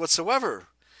sense whatsoever.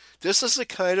 This is the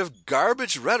kind of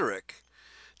garbage rhetoric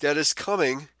that is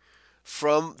coming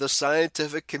from the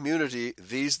scientific community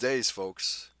these days,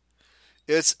 folks.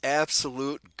 It's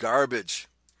absolute garbage.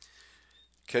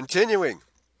 Continuing.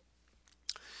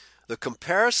 The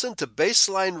comparison to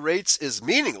baseline rates is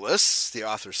meaningless, the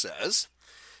author says,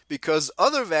 because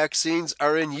other vaccines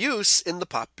are in use in the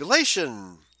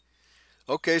population.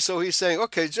 Okay, so he's saying,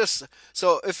 okay,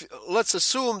 let's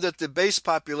assume that the base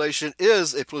population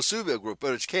is a placebo group,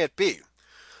 but it can't be.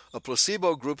 A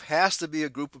placebo group has to be a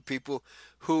group of people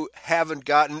who haven't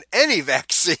gotten any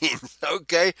vaccine.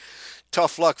 Okay,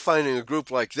 tough luck finding a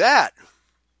group like that.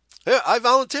 Yeah, I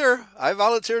volunteer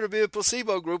to be a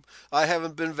placebo group. I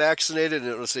haven't been vaccinated in,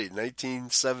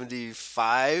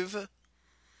 1975,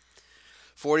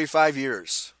 45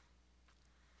 years.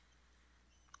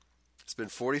 It's been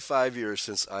 45 years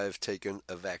since I've taken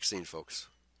a vaccine, folks.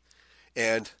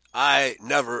 And I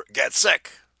never get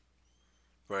sick.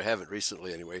 Or I haven't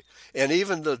recently anyway. And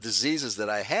even the diseases that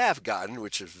I have gotten,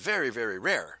 which is very, very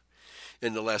rare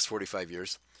in the last 45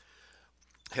 years,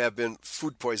 have been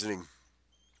food poisoning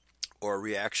or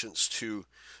reactions to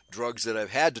drugs that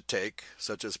I've had to take,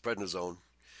 such as prednisone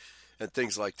and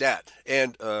things like that.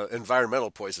 And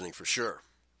environmental poisoning for sure,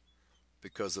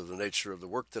 because of the nature of the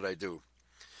work that I do.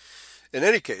 In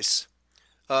any case,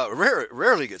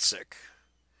 rarely get sick.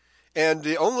 And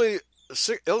the only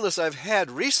illness I've had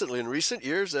recently, in recent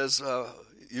years, as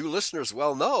you listeners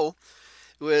well know,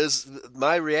 was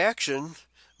my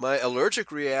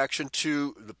allergic reaction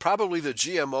to probably the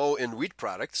GMO in wheat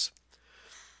products,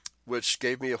 which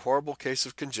gave me a horrible case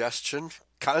of congestion,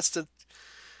 constant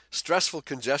stressful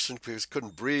congestion because I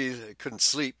couldn't breathe, I couldn't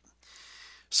sleep.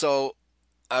 So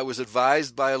I was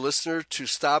advised by a listener to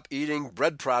stop eating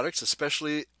bread products,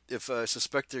 especially if I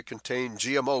suspect they contain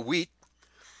GMO wheat.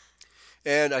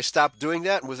 And I stopped doing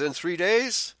that, and within 3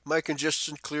 days, my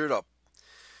congestion cleared up.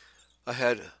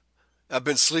 I've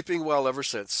been sleeping well ever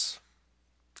since.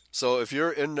 So if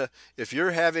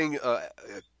you're having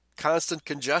constant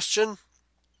congestion,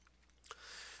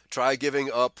 try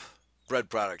giving up bread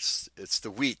products. It's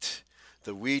the wheat.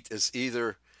 The wheat is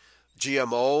either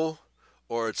GMO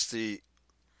or it's the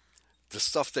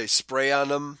stuff they spray on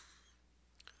them,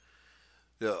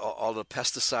 all the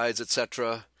pesticides,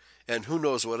 etc. And who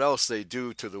knows what else they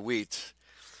do to the wheat.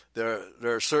 There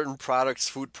are certain products,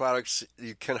 food products,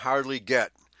 you can hardly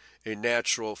get a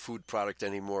natural food product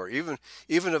anymore. Even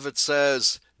if it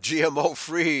says GMO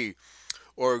free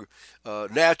or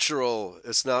natural,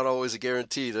 it's not always a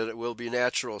guarantee that it will be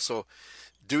natural. So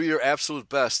do your absolute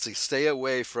best to stay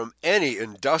away from any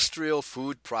industrial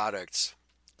food products.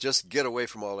 Just get away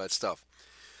from all that stuff.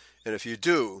 And if you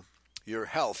do, your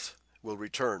health will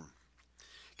return.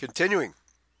 Continuing.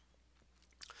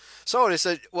 So they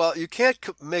said, well, you can't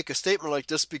make a statement like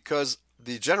this because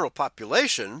the general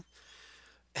population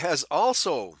has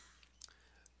also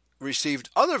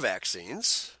received other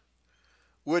vaccines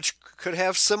which could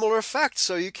have similar effects.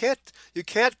 So you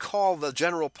can't call the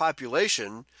general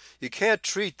population, you can't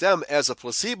treat them as a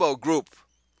placebo group.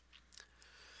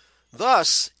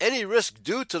 Thus, any risk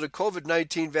due to the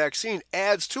COVID-19 vaccine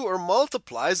adds to or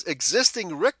multiplies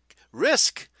existing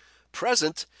risk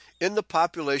present in the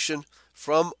population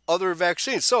from other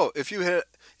vaccines. So if you're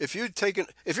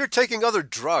taking other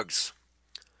drugs,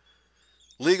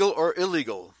 legal or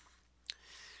illegal,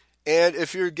 and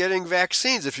if you're getting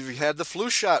vaccines, if you've had the flu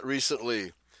shot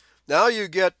recently, now you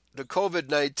get the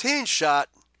COVID-19 shot,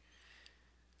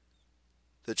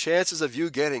 the chances of you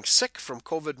getting sick from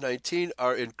COVID-19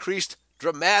 are increased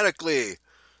dramatically.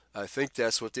 I think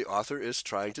that's what the author is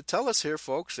trying to tell us here,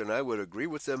 folks, and I would agree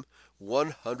with them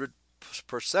 100%.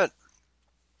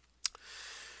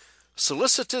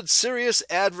 Solicited serious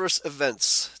adverse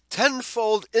events,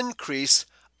 tenfold increase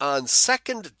on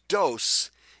second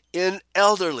dose in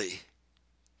elderly.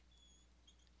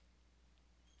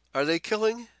 Are they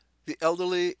killing the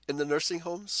elderly in the nursing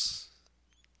homes?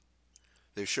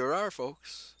 They sure are,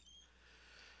 folks.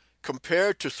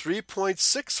 Compared to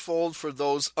 3.6-fold for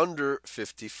those under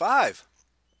 55.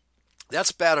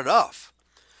 That's bad enough.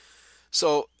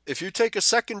 So if you take a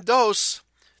second dose,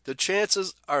 the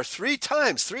chances are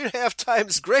 3.5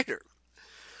 times greater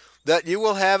that you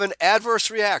will have an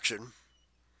adverse reaction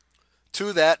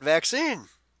to that vaccine.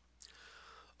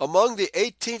 Among the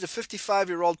 18 to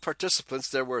 55-year-old participants,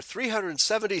 there were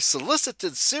 370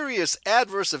 solicited serious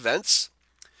adverse events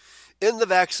in the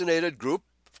vaccinated group.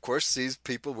 Of course, these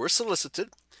people were solicited,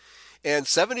 and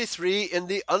 73 in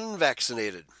the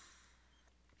unvaccinated.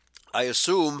 I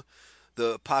assume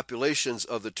the populations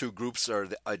of the two groups are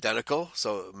identical,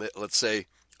 so let's say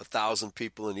 1,000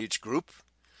 people in each group.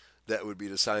 That would be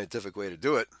the scientific way to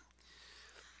do it.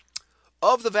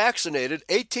 Of the vaccinated,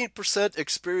 18%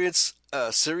 experience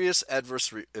serious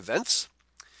adverse events.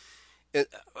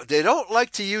 They don't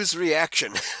like to use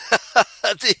reaction.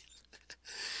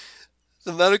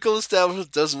 The medical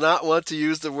establishment does not want to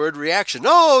use the word reaction.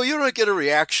 No, you don't get a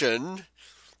reaction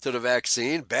to the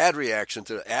vaccine, bad reaction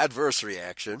to the adverse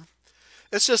reaction.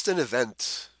 It's just an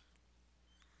event.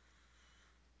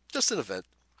 Just an event.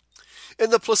 In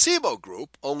the placebo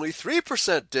group, only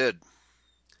 3% did,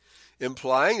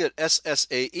 implying that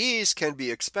SSAEs can be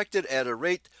expected at a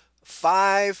rate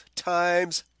 5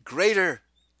 times greater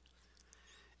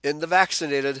in the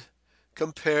vaccinated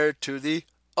compared to the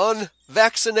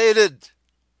unvaccinated.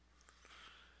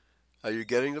 Are you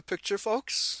getting the picture,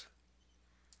 folks?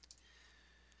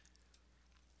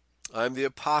 I'm the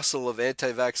apostle of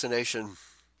anti-vaccination.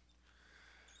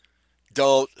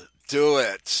 Don't do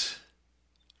it.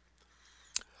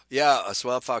 Yeah, a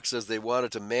Swamp Fox says they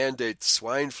wanted to mandate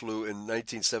swine flu in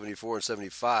 1974 and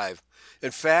 75.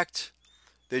 In fact,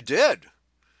 they did.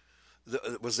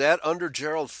 Was that under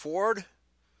Gerald Ford?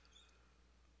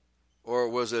 Or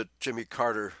was it Jimmy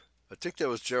Carter? I think that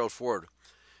was Gerald Ford.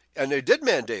 And they did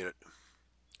mandate it.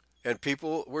 And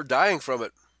people were dying from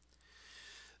it.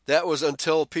 That was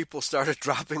until people started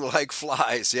dropping like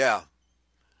flies, yeah.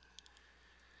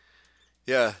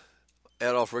 Yeah.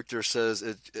 Adolf Richter says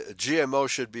GMO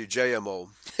should be JMO.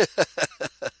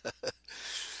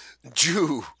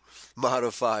 Jew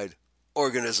modified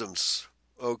organisms.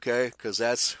 Okay, because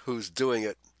that's who's doing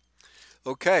it.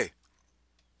 Okay.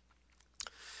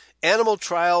 Animal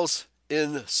trials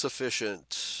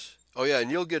insufficient. Oh yeah, and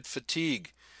you'll get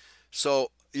fatigue. So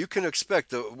you can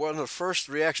expect one of the first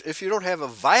reactions, if you don't have a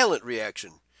violent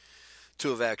reaction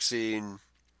to a vaccine,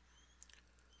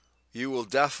 you will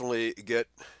definitely get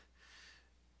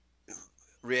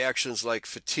reactions like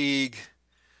fatigue,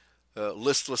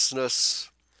 listlessness,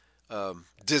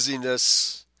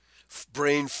 dizziness,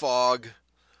 brain fog,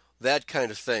 that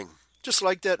kind of thing. Just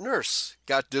like that nurse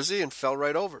got dizzy and fell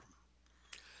right over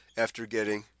after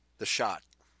getting the shot.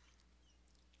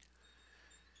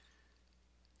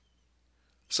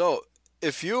 So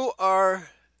if you are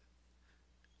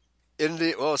in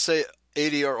the, well, say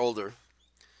 80 or older,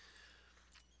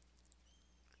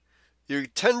 you're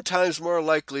 10 times more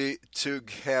likely to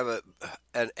have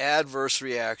an adverse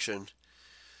reaction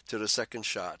to the second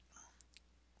shot.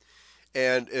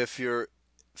 And if you're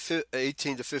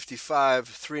 18 to 55,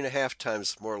 3.5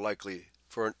 times more likely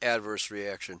for an adverse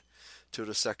reaction to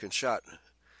the second shot.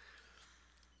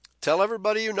 Tell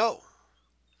everybody you know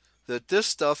that this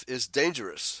stuff is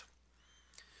dangerous.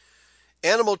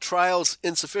 Animal trials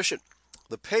insufficient.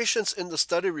 The patients in the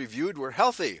study reviewed were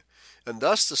healthy, and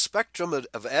thus the spectrum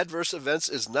of adverse events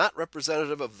is not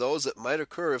representative of those that might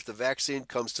occur if the vaccine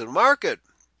comes to the market.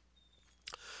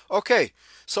 Okay,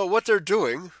 so what they're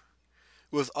doing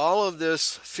with all of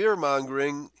this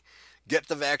fear-mongering, get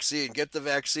the vaccine, get the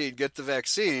vaccine, get the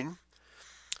vaccine,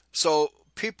 so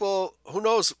people, who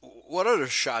knows what other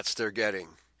shots they're getting,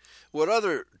 what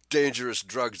other dangerous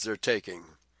drugs they're taking.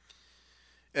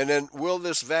 And then will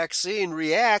this vaccine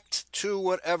react to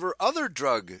whatever other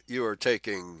drug you are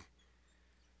taking?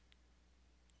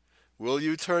 Will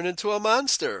you turn into a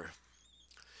monster?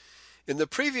 In the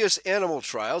previous animal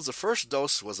trials, the first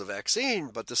dose was a vaccine,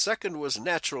 but the second was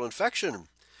natural infection,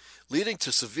 leading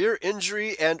to severe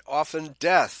injury and often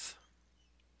death.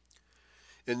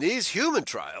 In these human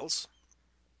trials,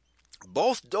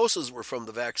 both doses were from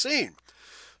the vaccine.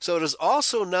 So it is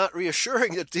also not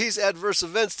reassuring that these adverse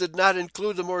events did not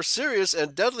include the more serious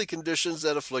and deadly conditions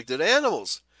that afflicted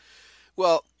animals.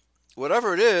 Well,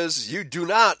 whatever it is, you do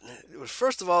not,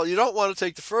 first of all, you don't want to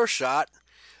take the first shot,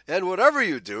 and whatever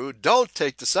you do, don't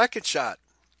take the second shot.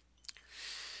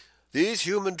 These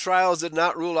human trials did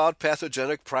not rule out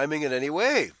pathogenic priming in any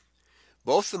way.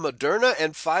 Both the Moderna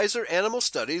and Pfizer animal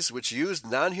studies, which used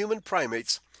non-human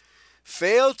primates,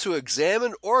 failed to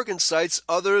examine organ sites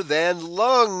other than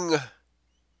lung.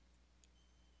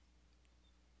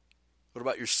 What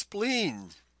about your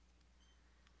spleen?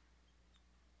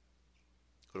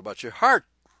 What about your heart?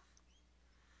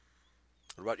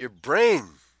 What about your brain?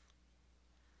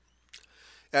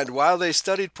 And while they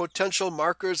studied potential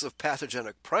markers of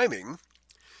pathogenic priming,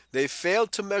 they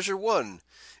failed to measure one,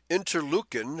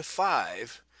 interleukin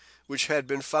 5, which had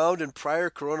been found in prior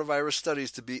coronavirus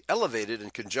studies to be elevated in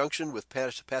conjunction with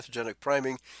pathogenic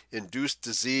priming induced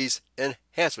disease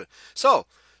enhancement. So,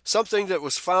 something that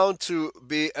was found to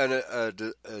be a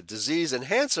disease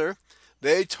enhancer,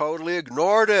 they totally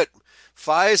ignored it.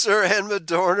 Pfizer and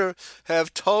Moderna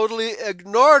have totally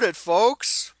ignored it,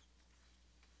 folks.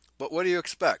 But what do you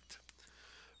expect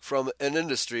from an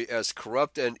industry as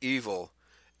corrupt and evil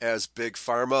as Big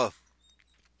Pharma?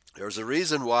 There's a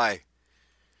reason why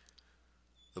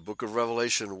the book of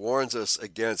Revelation warns us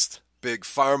against Big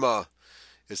Pharma.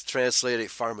 It's translated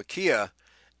pharmakia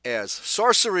as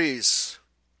sorceries.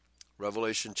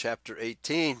 Revelation chapter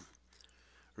 18.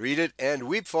 Read it and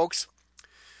weep, folks.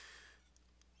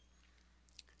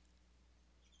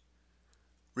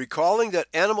 Recalling that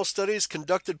animal studies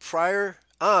conducted prior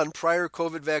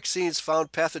COVID vaccines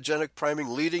found pathogenic priming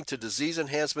leading to disease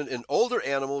enhancement in older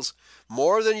animals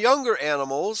more than younger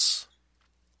animals.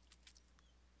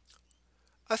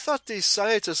 I thought these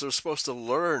scientists were supposed to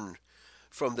learn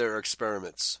from their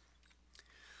experiments.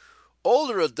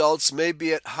 Older adults may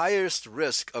be at highest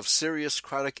risk of serious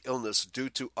chronic illness due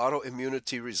to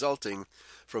autoimmunity resulting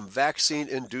from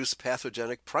vaccine-induced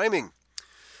pathogenic priming.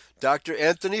 Dr.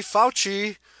 Anthony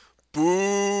Fauci,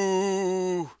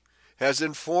 boo, has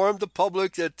informed the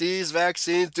public that these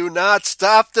vaccines do not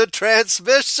stop the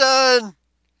transmission.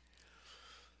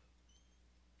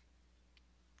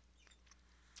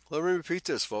 Let me repeat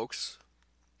this, folks.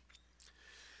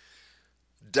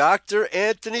 Dr.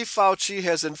 Anthony Fauci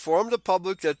has informed the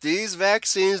public that these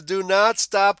vaccines do not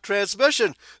stop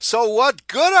transmission. So what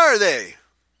good are they?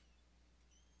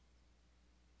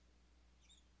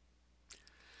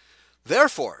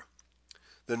 Therefore,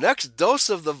 the next dose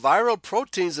of the viral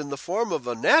proteins in the form of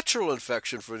a natural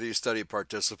infection for these study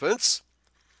participants,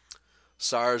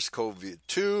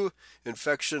 SARS-CoV-2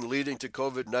 infection leading to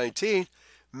COVID-19,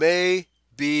 may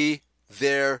be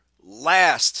their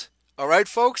last. All right,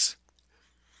 folks?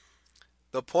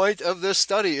 The point of this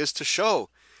study is to show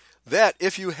that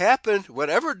if you happen,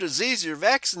 whatever disease you're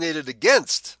vaccinated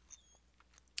against,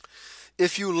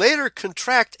 if you later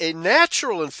contract a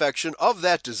natural infection of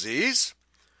that disease,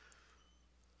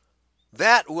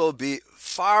 that will be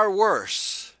far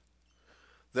worse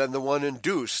than the one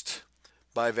induced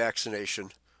by vaccination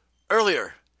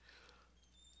earlier.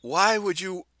 Why would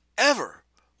you ever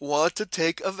want to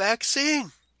take a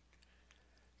vaccine?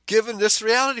 Given this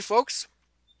reality, folks,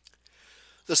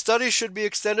 the study should be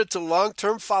extended to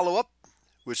long-term follow-up,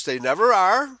 which they never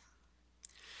are,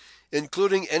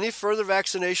 including any further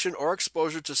vaccination or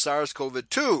exposure to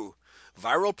SARS-CoV-2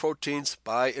 viral proteins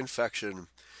by infection.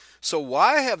 So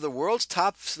why have the world's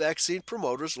top vaccine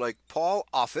promoters like Paul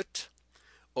Offit,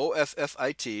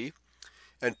 O-F-F-I-T,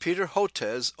 and Peter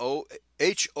Hotez,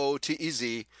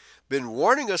 O-H-O-T-E-Z, been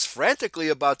warning us frantically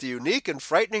about the unique and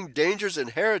frightening dangers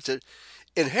inherent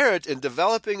in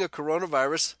developing a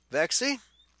coronavirus vaccine?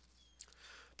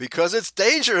 Because it's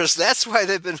dangerous. That's why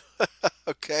they've been...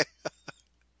 okay.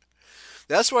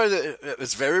 That's why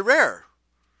it's very rare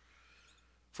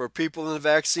for people in the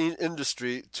vaccine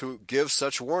industry to give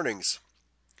such warnings.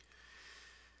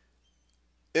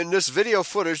 In this video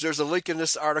footage, there's a link in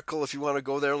this article if you want to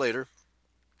go there later,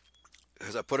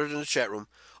 because I put it in the chat room.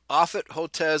 Offit,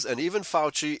 Hotez, and even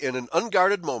Fauci, in an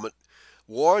unguarded moment,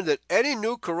 warned that any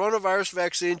new coronavirus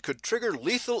vaccine could trigger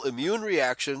lethal immune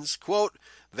reactions, quote,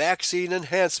 vaccine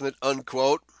enhancement,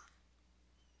 unquote.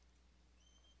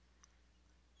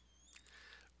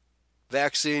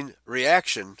 Vaccine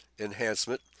reaction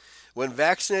enhancement. When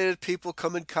vaccinated people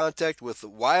come in contact with the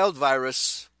wild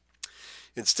virus,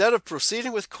 instead of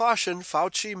proceeding with caution,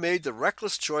 Fauci made the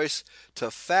reckless choice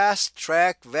to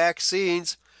fast-track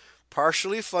vaccines,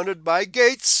 partially funded by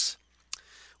Gates,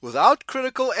 without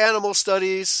critical animal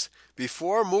studies,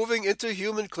 before moving into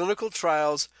human clinical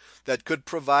trials that could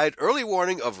provide early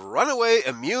warning of runaway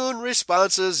immune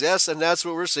responses. Yes, and that's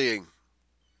what we're seeing.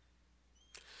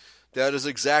 That is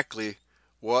exactly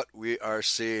what we are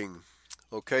seeing.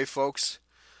 Okay, folks?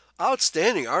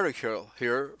 Outstanding article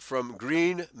here from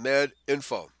Green Med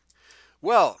Info.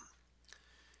 Well,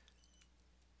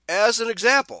 as an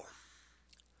example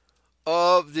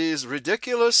of these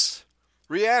ridiculous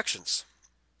reactions,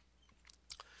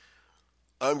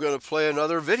 I'm going to play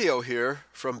another video here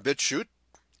from BitChute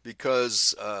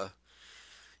because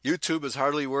YouTube is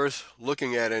hardly worth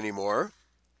looking at anymore.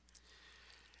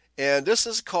 And this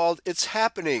is called It's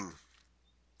Happening.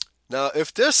 Now,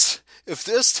 if this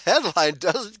headline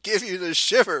doesn't give you the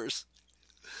shivers,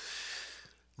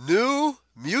 new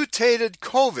mutated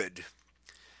COVID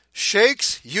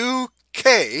Shakes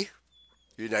UK,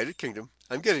 United Kingdom,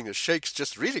 I'm getting the shakes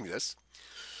just reading this,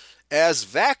 as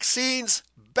vaccines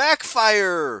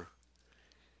backfire.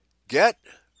 Get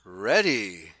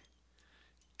ready.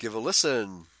 Give a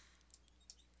listen.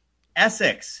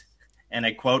 Essex, and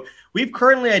I quote, "We've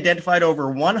currently identified over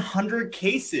 100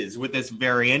 cases with this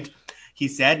variant," he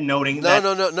said, noting that...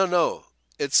 No.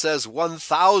 It says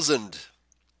 1,000.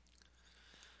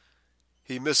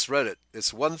 He misread it.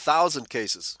 It's 1,000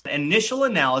 cases. Initial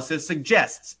analysis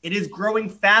suggests it is growing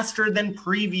faster than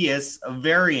previous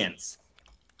variants.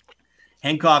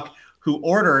 Hancock, who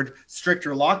ordered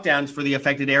stricter lockdowns for the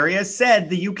affected areas, said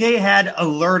the UK had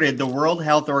alerted the World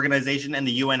Health Organization, and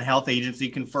the UN Health Agency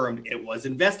confirmed it was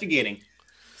investigating.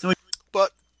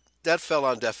 But that fell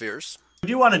on deaf ears. I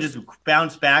do want to just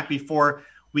bounce back before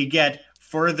we get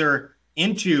further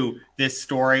into this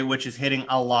story, which is hitting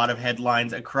a lot of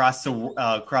headlines across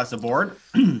the board.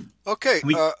 Okay,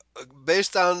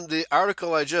 based on the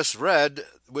article I just read,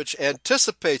 which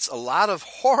anticipates a lot of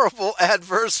horrible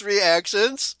adverse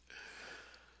reactions,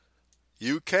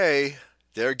 UK,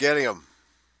 they're getting them.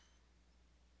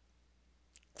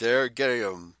 They're getting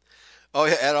them. Oh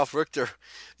yeah, Adolf Richter.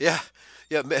 Yeah.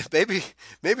 Maybe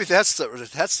that's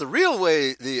the real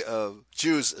way the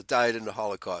Jews died in the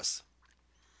Holocaust,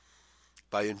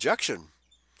 by injection.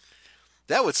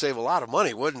 That would save a lot of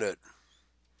money, wouldn't it?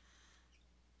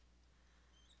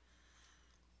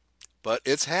 But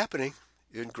it's happening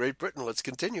in Great Britain. Let's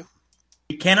continue.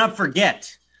 We cannot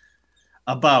forget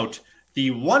about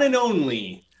the one and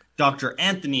only Dr.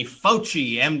 Anthony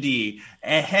Fauci, MD,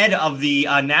 head of the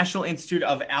National Institute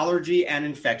of Allergy and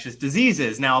Infectious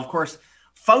Diseases. Now, of course,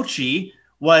 Fauci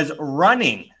was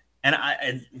running,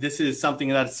 and this is something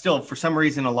that still, for some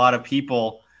reason, a lot of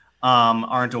people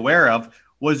aren't aware of,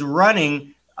 was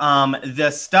running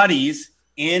the studies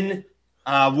in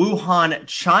Wuhan,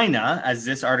 China, as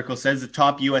this article says. The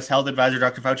top U.S. health advisor,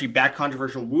 Dr. Fauci, backed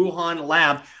controversial Wuhan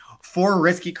lab for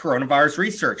risky coronavirus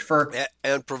research.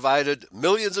 And provided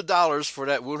millions of dollars for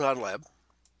that Wuhan lab.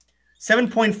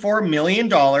 $7.4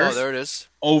 million. Oh, there it is.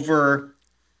 Over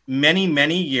many,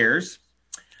 many years.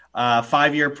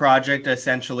 5-year project,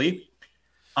 essentially.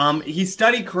 He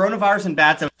studied coronavirus in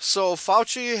bats. So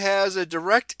Fauci has a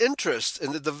direct interest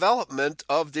in the development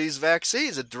of these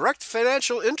vaccines, a direct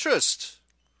financial interest.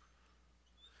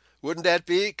 Wouldn't that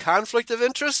be conflict of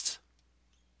interest?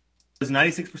 It was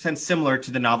 96% similar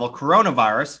to the novel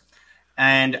coronavirus,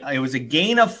 and it was a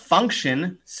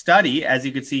gain-of-function study, as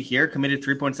you can see here, committed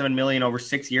 $3.7 million over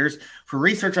 6 years for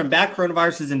research on bat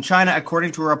coronaviruses in China,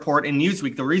 according to a report in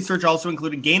Newsweek. The research also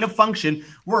included gain-of-function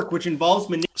work, which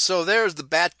involves... So there's the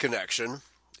bat connection.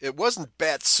 It wasn't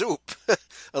bat soup,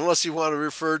 unless you want to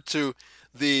refer to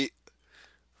the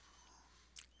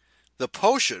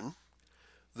potion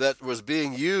that was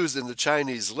being used in the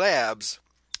Chinese labs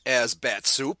as bat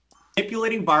soup.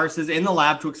 Manipulating viruses in the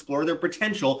lab to explore their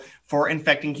potential for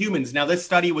infecting humans. Now, this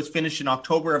study was finished in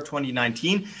October of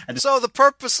 2019. So the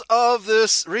purpose of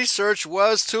this research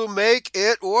was to make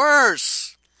it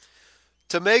worse.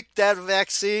 To make that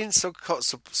vaccine,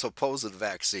 supposed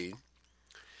vaccine,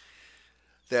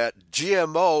 that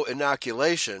GMO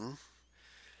inoculation,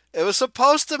 it was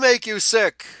supposed to make you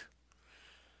sick.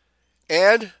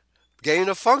 And gain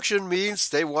of function means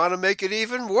they want to make it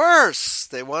even worse.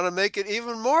 They want to make it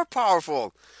even more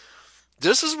powerful.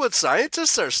 This is what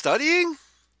scientists are studying?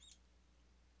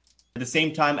 At the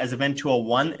same time as Event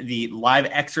 201, the live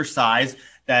exercise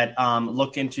that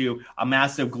looked into a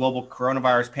massive global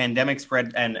coronavirus pandemic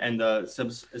spread and the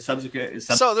subsequent...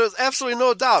 So there's absolutely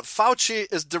no doubt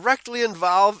Fauci is directly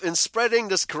involved in spreading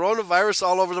this coronavirus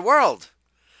all over the world,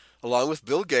 along with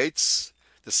Bill Gates,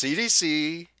 the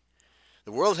CDC,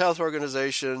 the World Health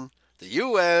Organization, the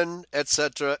UN,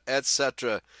 etc.,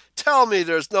 etc. Tell me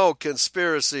there's no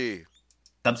conspiracy.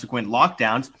 Subsequent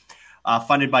lockdowns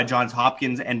funded by Johns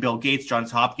Hopkins and Bill Gates.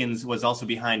 Johns Hopkins was also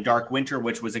behind Dark Winter,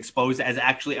 which was exposed as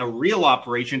actually a real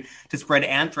operation to spread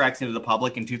anthrax into the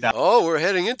public in 2000. Oh, we're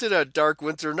heading into that Dark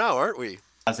Winter now, aren't we?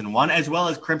 2001, as well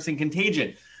as Crimson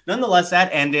Contagion. Nonetheless,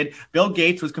 that ended. Bill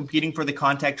Gates was competing for the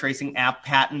contact tracing app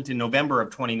patent in November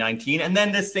of 2019, and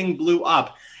then this thing blew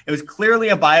up. It was clearly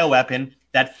a bioweapon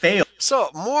that failed. So,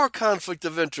 more conflict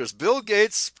of interest. Bill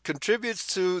Gates contributes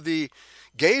to the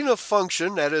gain of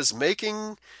function, that is,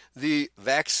 making the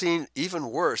vaccine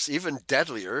even worse, even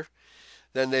deadlier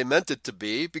than they meant it to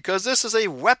be, because this is a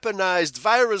weaponized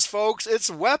virus, folks.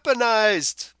 It's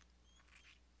weaponized.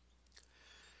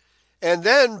 And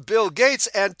then Bill Gates,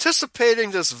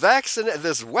 anticipating this vaccine,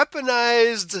 this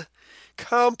weaponized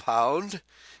compound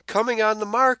coming on the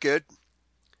market,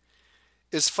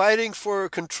 is fighting for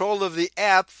control of the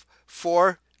app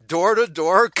for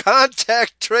door-to-door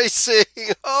contact tracing.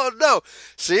 Oh, no.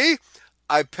 See?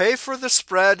 I pay for the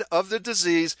spread of the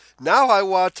disease. Now I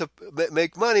want to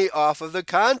make money off of the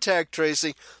contact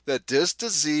tracing that this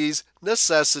disease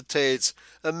necessitates.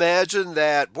 Imagine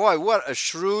that. Boy, what a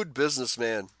shrewd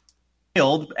businessman.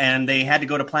 And they had to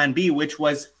go to plan B, which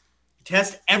was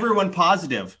test everyone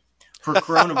positive for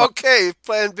coronavirus. Okay,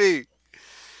 plan B.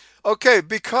 Okay,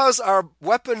 because our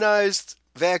weaponized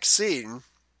vaccine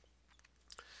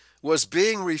was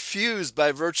being refused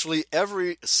by virtually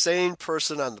every sane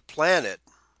person on the planet.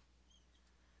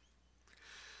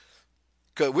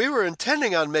 Because we were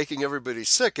intending on making everybody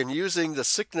sick and using the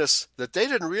sickness that they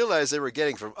didn't realize they were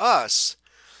getting from us,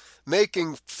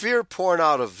 making fear porn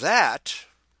out of that.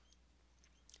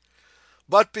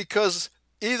 But because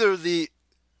either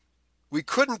we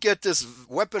couldn't get this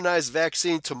weaponized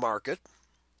vaccine to market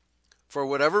for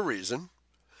whatever reason,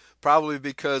 probably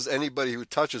because anybody who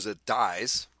touches it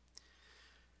dies.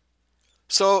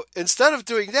 So instead of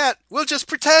doing that, we'll just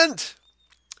pretend.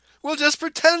 We'll just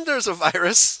pretend there's a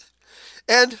virus,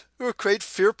 and we'll create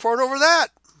fear porn over that.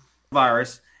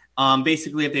 Virus.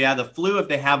 Basically, if they have the flu, if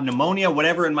they have pneumonia,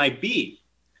 whatever it might be,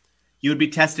 you would be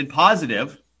tested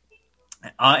positive.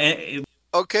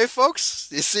 Okay, folks,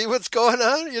 you see what's going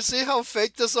on? You see how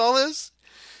fake this all is?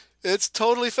 It's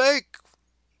totally fake.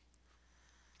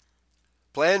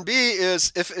 Plan B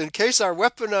is if in case our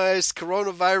weaponized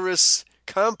coronavirus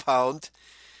compound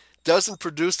doesn't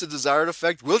produce the desired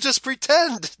effect, we'll just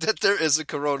pretend that there is a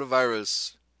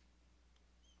coronavirus.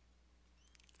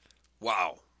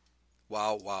 Wow.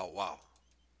 Wow, wow, wow.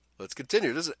 Let's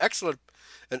continue. This is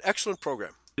an excellent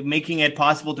program. Making it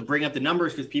possible to bring up the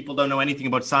numbers because people don't know anything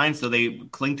about science, so they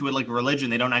cling to it like a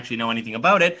religion. They don't actually know anything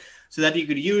about it, so that you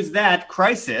could use that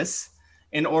crisis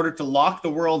in order to lock the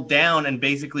world down and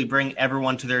basically bring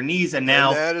everyone to their knees. And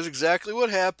now that is exactly what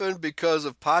happened because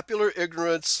of popular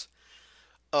ignorance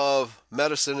of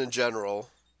medicine in general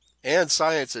and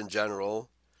science in general,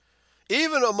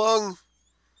 even among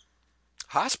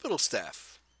hospital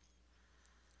staff.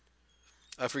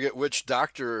 I forget which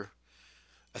doctor,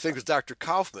 I think it was Dr.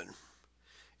 Kaufman,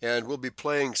 and we'll be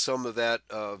playing some of that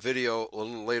video a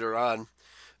little later on.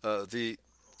 The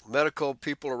medical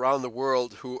people around the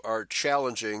world who are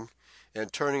challenging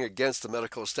and turning against the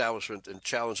medical establishment and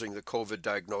challenging the COVID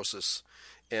diagnosis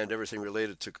and everything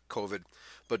related to COVID.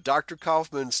 But Dr.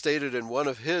 Kaufman stated in one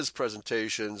of his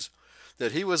presentations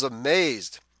that he was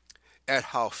amazed at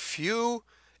how few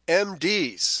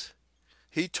MDs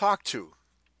he talked to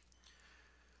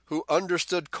who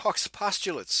understood Koch's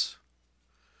postulates.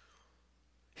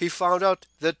 He found out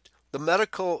that the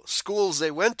medical schools they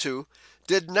went to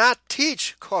did not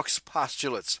teach Koch's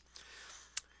postulates.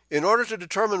 In order to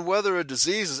determine whether a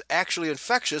disease is actually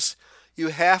infectious,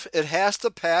 it has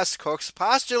to pass Koch's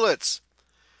postulates.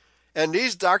 And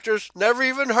these doctors never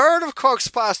even heard of Koch's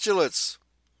postulates.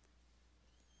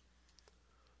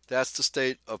 That's the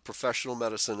state of professional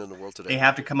medicine in the world today. They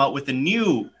have to come out with a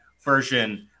new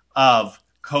version of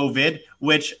COVID,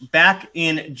 which back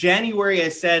in January I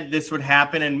said this would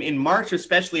happen, and in March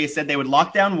especially I said they would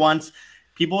lock down once,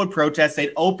 people would protest,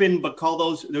 they'd open, but call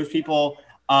those people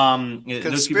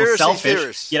selfish.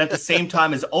 Theorists. Yet at the same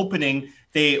time as opening,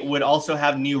 they would also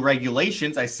have new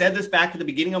regulations. I said this back at the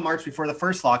beginning of March before the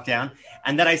first lockdown,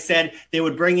 and then I said they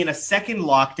would bring in a second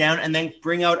lockdown and then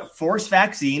bring out forced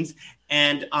vaccines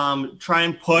and try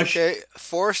and push. Okay,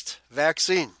 forced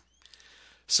vaccine.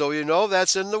 So you know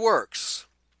that's in the works.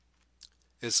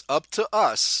 It's up to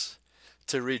us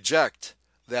to reject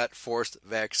that forced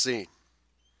vaccine.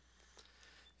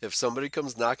 If somebody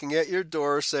comes knocking at your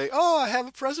door saying, "Oh, I have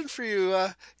a present for you.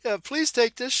 Please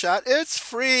take this shot. It's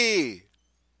free."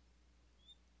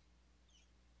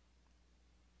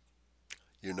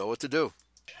 You know what to do.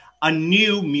 A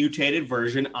new mutated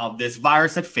version of this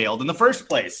virus that failed in the first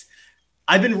place.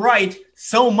 I've been right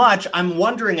so much, I'm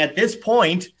wondering at this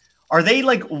point, are they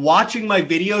like watching my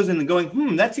videos and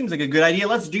going, that seems like a good idea.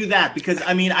 Let's do that. Because,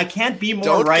 I mean, I can't be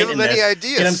more right in this.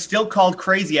 Ideas. And I'm still called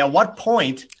crazy. At what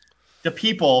point do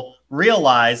people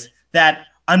realize that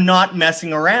I'm not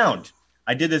messing around?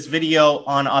 I did this video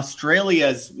on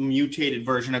Australia's mutated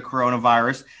version of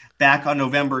coronavirus back on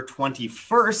November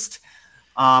 21st,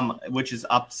 which is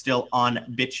up still on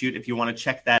BitChute if you want to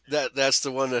check that. That's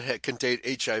the one that contained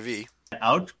HIV.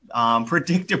 Out.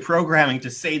 Predictive programming, to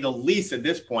say the least at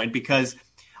this point, because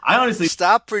I honestly...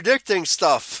 Stop predicting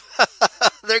stuff.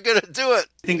 They're going to do it.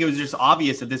 I think it was just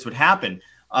obvious that this would happen.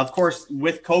 Of course,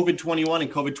 with COVID-21 and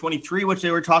COVID-23, which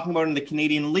they were talking about in the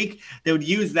Canadian leak, they would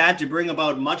use that to bring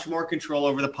about much more control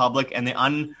over the public and the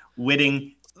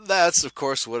unwitting that's, of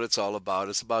course, what it's all about.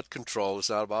 It's about control. It's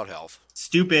not about health.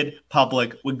 Stupid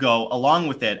public would go along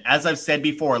with it. As I've said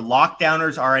before,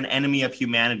 lockdowners are an enemy of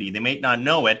humanity. They may not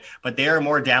know it, but they are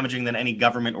more damaging than any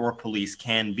government or police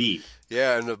can be.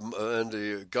 Yeah, and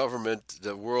the government,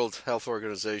 the World Health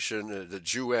Organization, the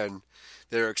UN,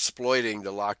 they're exploiting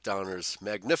the lockdowners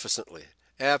magnificently.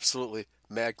 Absolutely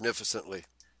magnificently.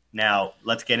 Now,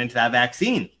 let's get into that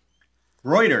vaccine.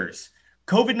 Reuters.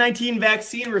 COVID-19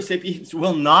 vaccine recipients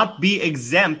will not be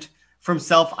exempt from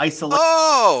self-isolation.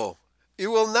 Oh,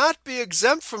 you will not be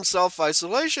exempt from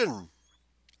self-isolation.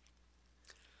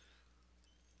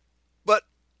 But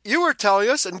you were telling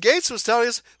us, and Gates was telling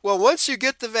us, well, once you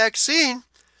get the vaccine,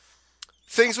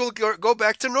 things will go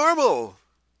back to normal.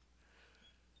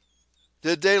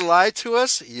 Did they lie to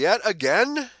us yet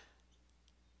again?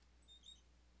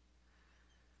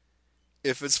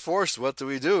 If it's forced, what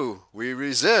do? We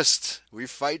resist. We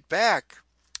fight back.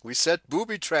 We set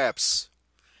booby traps.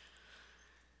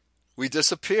 We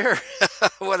disappear.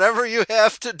 Whatever you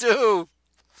have to do.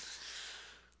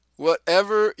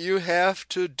 Whatever you have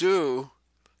to do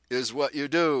is what you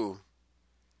do.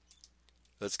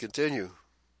 Let's continue.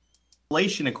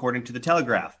 According to the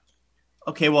Telegraph.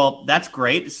 Okay, well, that's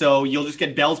great. So you'll just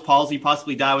get Bell's palsy,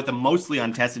 possibly die with a mostly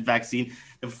untested vaccine.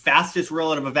 The fastest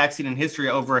rollout of a vaccine in history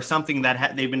over something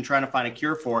that they've been trying to find a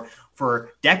cure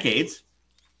for decades.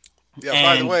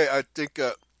 Yeah, by the way, I think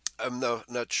I'm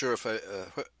not sure if I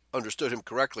understood him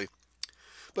correctly.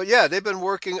 But yeah, they've been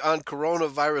working on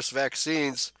coronavirus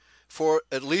vaccines for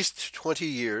at least 20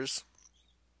 years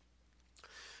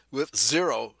with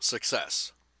zero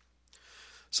success.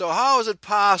 So how is it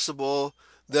possible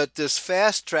that this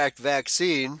fast-track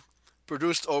vaccine,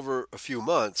 produced over a few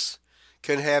months,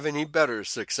 can have any better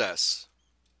success?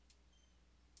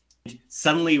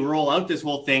 Suddenly roll out this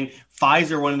whole thing.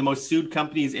 Pfizer, one of the most sued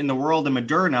companies in the world, and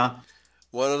Moderna,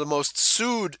 one of the most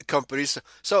sued companies.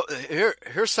 So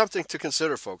here's something to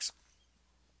consider, folks.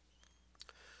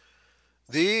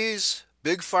 These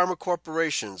big pharma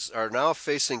corporations are now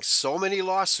facing so many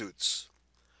lawsuits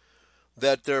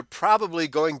that they're probably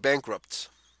going bankrupt.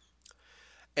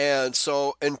 And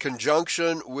so in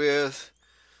conjunction with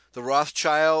the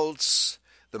Rothschilds,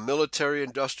 the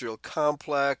military-industrial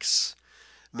complex,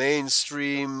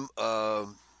 mainstream,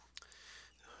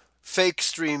 fake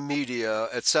stream media,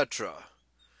 etc.,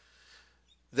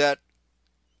 that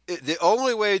the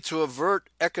only way to avert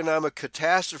economic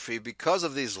catastrophe because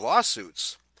of these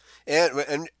lawsuits,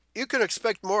 and you can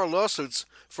expect more lawsuits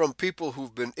from people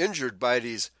who've been injured by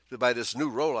this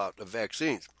new rollout of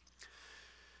vaccines.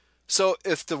 So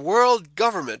if the world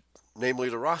government, namely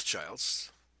the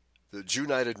Rothschilds, the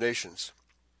United Nations,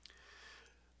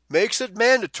 makes it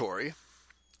mandatory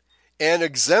and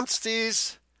exempts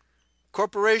these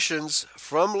corporations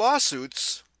from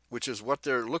lawsuits, which is what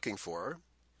they're looking for,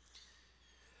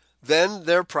 then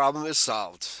their problem is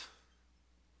solved.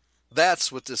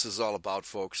 That's what this is all about,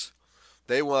 folks.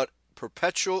 They want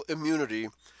perpetual immunity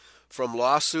from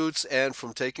lawsuits and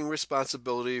from taking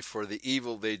responsibility for the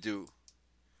evil they do.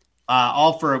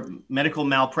 All for medical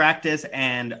malpractice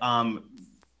and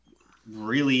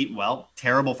really,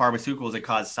 terrible pharmaceuticals that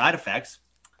cause side effects.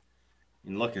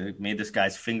 And look, it made this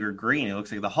guy's finger green. It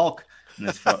looks like the Hulk in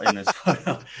this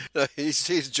photo.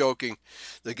 He's joking.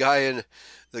 The guy in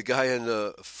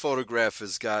the photograph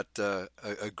has got a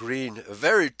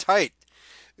very tight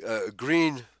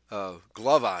green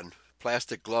glove on,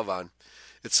 plastic glove on.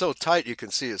 It's so tight you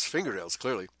can see his fingernails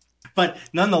clearly. But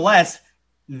nonetheless,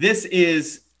 this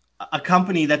is a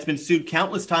company that's been sued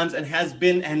countless times and has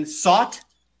been and sought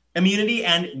immunity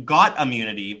and got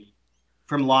immunity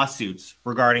from lawsuits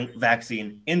regarding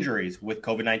vaccine injuries with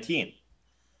COVID-19.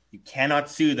 You cannot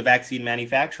sue the vaccine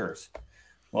manufacturers.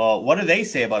 Well, what do they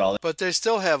say about all this? But they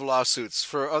still have lawsuits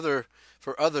for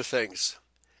other things,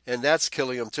 and that's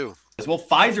killing them too. Well,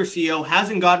 Pfizer CEO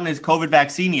hasn't gotten his COVID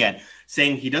vaccine yet,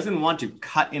 saying he doesn't want to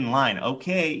cut in line.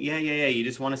 Okay, yeah. You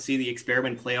just want to see the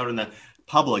experiment play out in the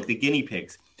public, the guinea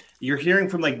pigs. You're hearing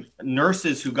from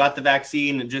nurses who got the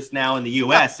vaccine just now in the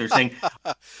U.S. They're saying,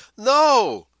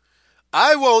 "No,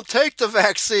 I won't take the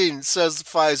vaccine," says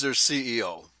Pfizer's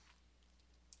CEO.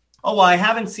 Oh, well, I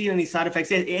haven't seen any side effects.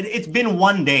 It's been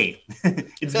one day.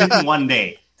 It's been one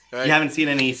day. Right. You haven't seen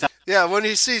any side. Yeah, when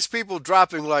he sees people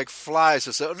dropping like flies,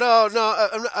 he'll say, no,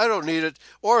 I don't need it.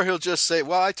 Or he'll just say,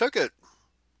 well, I took it.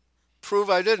 Prove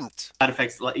I didn't. Side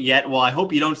effects yet. Well, I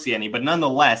hope you don't see any. But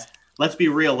nonetheless, let's be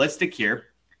realistic here.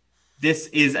 This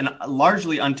is a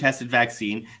largely untested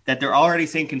vaccine that they're already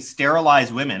saying can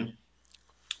sterilize women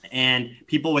and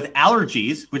people with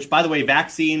allergies, which, by the way,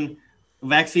 vaccines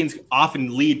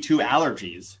often lead to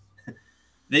allergies.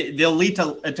 They'll lead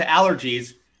to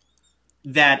allergies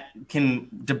that can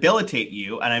debilitate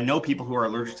you. And I know people who are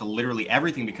allergic to literally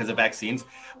everything because of vaccines,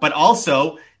 but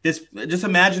also this, just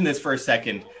imagine this for a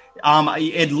second.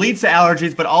 It leads to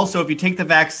allergies, but also if you take the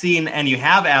vaccine and you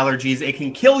have allergies, it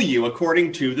can kill you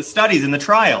according to the studies and the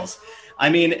trials. I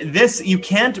mean, this, you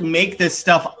can't make this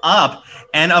stuff up.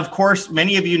 And of course,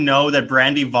 many of you know that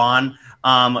Brandy Vaughn,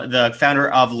 the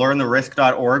founder of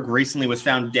LearnTheRisk.org, recently was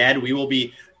found dead. We will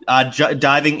be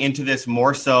diving into this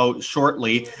more so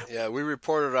shortly. Yeah, we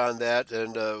reported on that,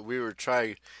 and we were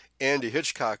trying. Andy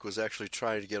Hitchcock was actually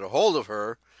trying to get a hold of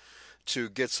her to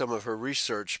get some of her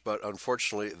research, but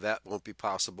unfortunately, that won't be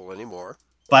possible anymore.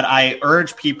 But I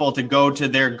urge people to go to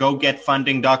their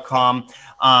gogetfunding.com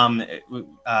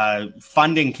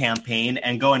funding campaign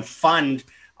and go and fund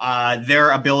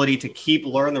their ability to keep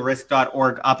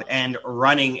LearnTheRisk.org up and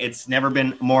running. It's never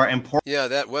been more important. Yeah,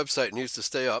 that website needs to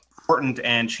stay up.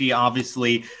 And she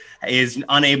obviously is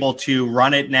unable to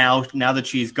run it now that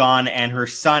she's gone, and her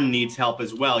son needs help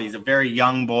as well. He's a very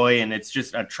young boy, and it's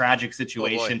just a tragic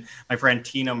situation. My friend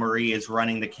Tina Marie is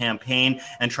running the campaign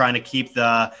and trying to keep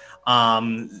the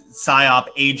PSYOP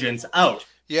agents out.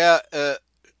 Yeah,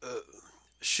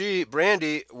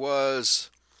 Brandy was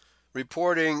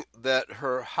reporting that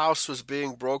her house was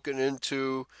being broken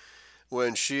into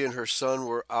when she and her son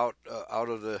were out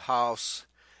of the house,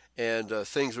 and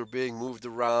things were being moved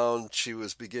around. She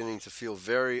was beginning to feel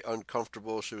very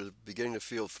uncomfortable. She was beginning to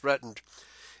feel threatened,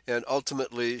 and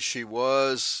ultimately she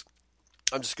was,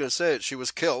 I'm just going to say it, she was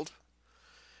killed,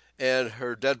 and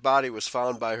her dead body was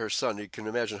found by her son. You can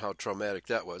imagine how traumatic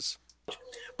that was.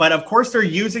 But of course, they're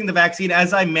using the vaccine,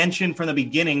 as I mentioned from the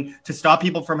beginning, to stop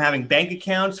people from having bank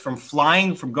accounts, from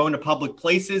flying, from going to public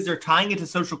places. They're tying it to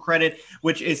social credit,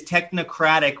 which is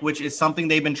technocratic, which is something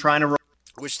they've been trying to...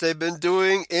 Which they've been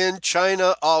doing in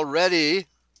China already.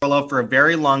 For a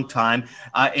very long time.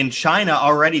 In China,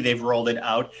 already they've rolled it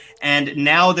out. And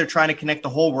now they're trying to connect the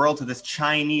whole world to this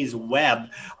Chinese web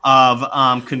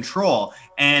of control.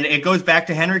 And it goes back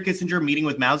to Henry Kissinger meeting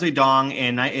with Mao Zedong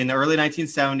in the early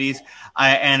 1970s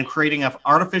and creating an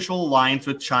artificial alliance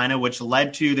with China, which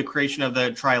led to the creation of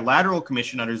the Trilateral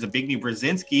Commission under Zbigniew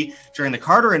Brzezinski during the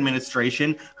Carter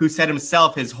administration, who said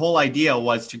himself his whole idea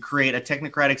was to create a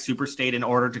technocratic superstate in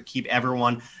order to keep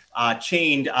everyone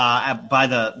chained by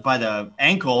the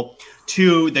ankle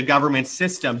to the government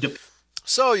system.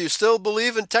 So you still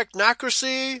believe in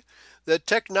technocracy? That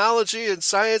technology and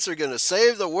science are going to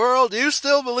save the world? Do you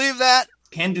still believe that?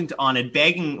 Dependent on it,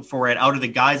 begging for it under the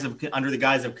guise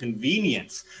of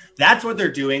convenience. That's what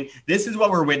they're doing. This is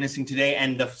what we're witnessing today.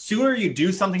 And the sooner you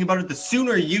do something about it, the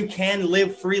sooner you can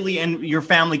live freely and your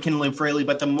family can live freely.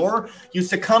 But the more you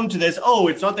succumb to this, oh,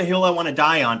 it's not the hill I want to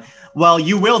die on. Well,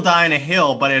 you will die on a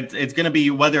hill, but it's going to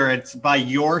be whether it's by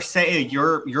your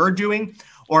doing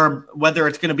or whether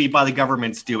it's going to be by the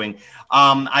government's doing.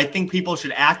 I think people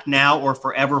should act now or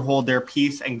forever hold their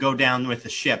peace and go down with the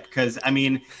ship. Because, I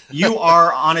mean, you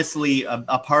are honestly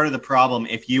a part of the problem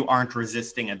if you aren't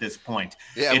resisting at this point.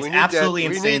 Yeah, it's absolutely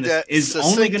insane. This is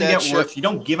only going to get worse. You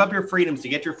don't give up your freedoms to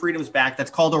get your freedoms back.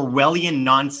 That's called Orwellian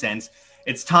nonsense.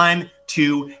 It's time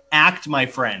to act, my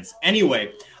friends.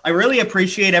 Anyway, I really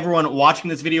appreciate everyone watching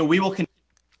this video. We will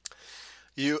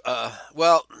continue.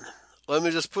 Well, let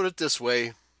me just put it this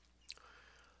way.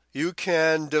 You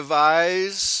can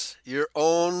devise your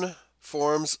own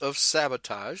forms of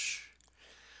sabotage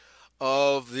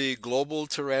of the global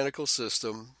tyrannical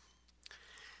system.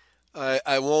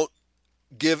 I won't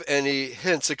give any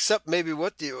hints except maybe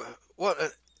make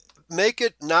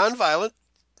it nonviolent.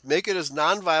 Make it as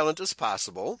nonviolent as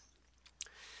possible.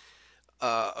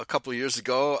 A couple of years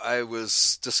ago, I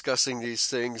was discussing these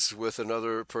things with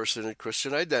another person in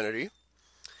Christian Identity,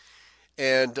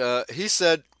 and he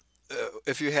said,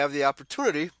 if you have the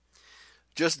opportunity,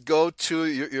 just go to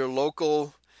your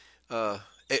local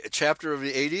chapter of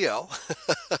the ADL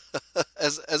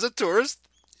as a tourist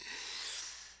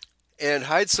and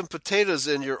hide some potatoes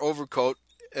in your overcoat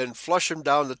and flush them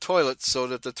down the toilet so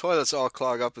that the toilets all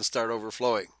clog up and start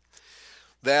overflowing.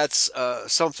 That's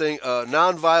something,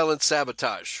 nonviolent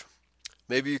sabotage.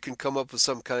 Maybe you can come up with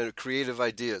some kind of creative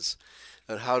ideas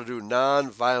on how to do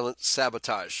nonviolent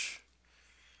sabotage.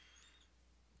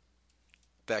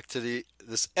 Back to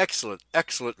this excellent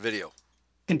video.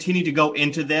 Continue to go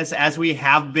into this as we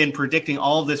have been predicting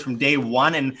all of this from day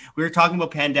one. And we were talking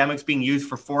about pandemics being used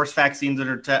for forced vaccines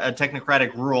under a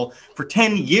technocratic rule for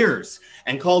 10 years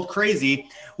and called crazy.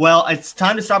 Well, it's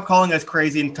time to stop calling us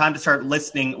crazy and time to start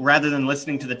listening rather than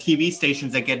listening to the TV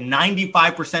stations that get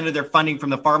 95% of their funding from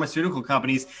the pharmaceutical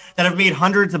companies that have made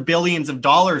hundreds of billions of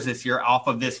dollars this year off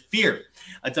of this fear.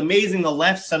 It's amazing the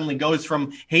left suddenly goes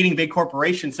from hating big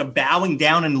corporations to bowing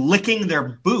down and licking their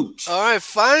boot. All right,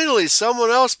 finally, someone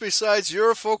else besides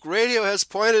Eurofolk Radio has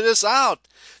pointed this out,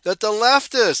 that the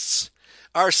leftists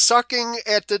are sucking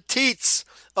at the teats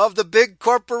of the big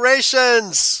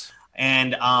corporations.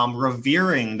 And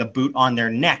revering the boot on their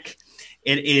neck.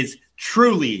 It is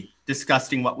truly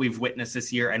disgusting what we've witnessed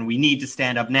this year, and we need to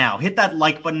stand up now. Hit that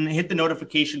like button, hit the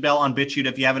notification bell on BitChute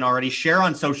if you haven't already, share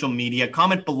on social media,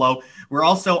 comment below. We're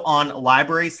also on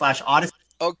library/Odyssey.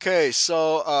 Okay,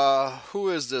 so who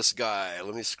is this guy?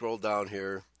 Let me scroll down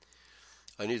here.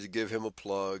 I need to give him a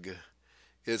plug.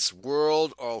 It's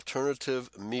World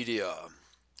Alternative Media.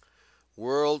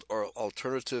 World or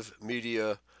Alternative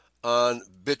Media on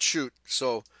BitChute.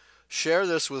 So share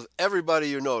this with everybody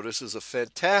you know. This is a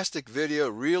fantastic video.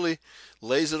 Really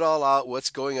lays it all out, what's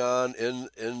going on in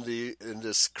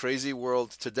this crazy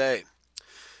world today.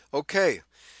 Okay,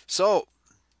 so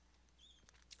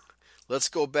let's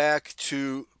go back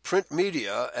to print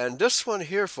media. And this one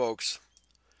here, folks,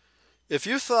 if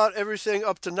you thought everything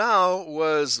up to now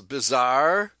was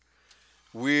bizarre,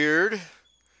 weird,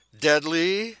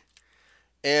 deadly,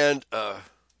 and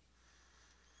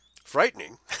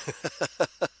frightening.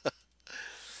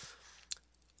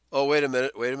 Oh, wait a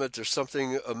minute. There's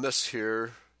something amiss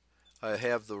here. I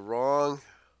have the wrong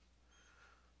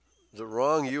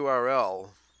URL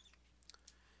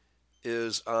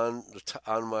is on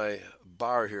my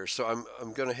bar here. So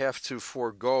I'm going to have to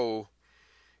forego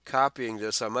copying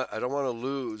this. I don't want to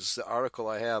lose the article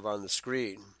I have on the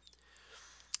screen,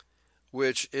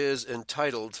 which is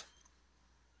entitled,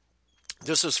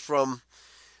 this is from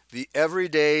the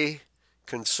Everyday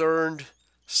Concerned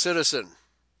Citizen.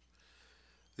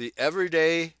 The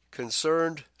Everyday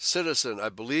Concerned Citizen. I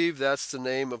believe that's the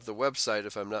name of the website,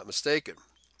 if I'm not mistaken.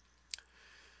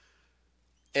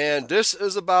 And this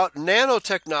is about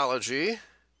nanotechnology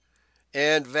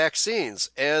and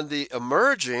vaccines and the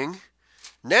emerging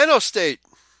nanostate.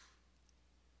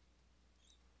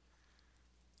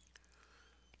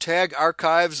 Tag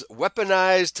archives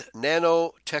weaponized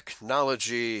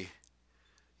nanotechnology.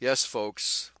 Yes,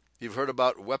 folks, you've heard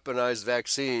about weaponized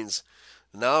vaccines.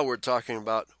 Now we're talking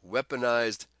about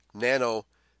weaponized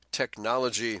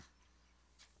nanotechnology.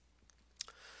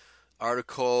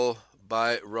 Article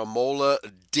by Ramola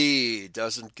D.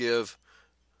 Doesn't give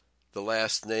the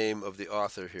last name of the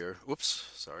author here. Whoops,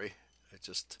 sorry. I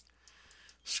just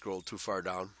scrolled too far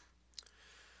down.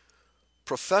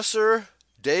 Professor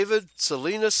David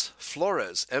Salinas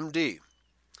Flores, MD.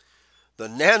 The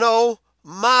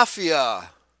Nanomafia.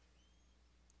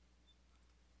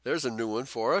 There's a new one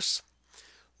for us.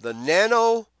 The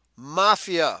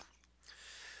Nanomafia.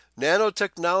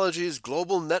 Nanotechnology's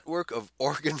global network of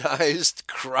organized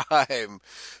crime.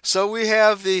 So we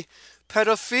have the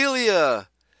pedophilia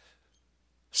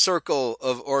circle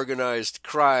of organized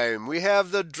crime. We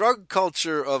have the drug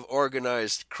culture of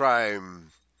organized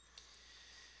crime.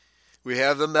 We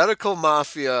have the medical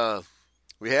mafia.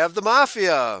 We have the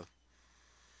mafia.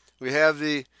 We have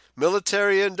the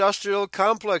military-industrial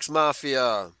complex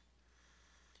mafia.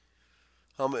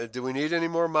 Do we need any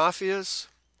more mafias?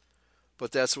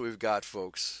 But that's what we've got,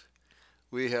 folks.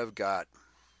 We have got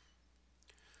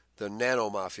the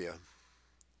Nanomafia.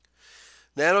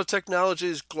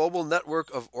 Nanotechnology's global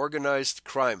network of organized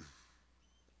crime.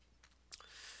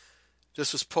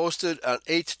 This was posted on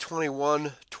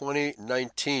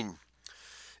 8/21/2019.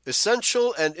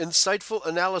 Essential and insightful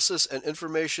analysis and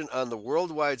information on the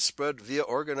worldwide spread via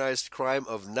organized crime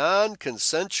of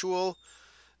non-consensual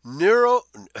neuro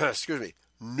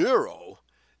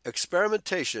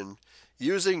experimentation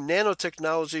using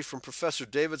nanotechnology from Professor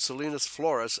David Salinas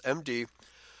Flores, MD,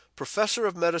 Professor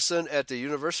of Medicine at the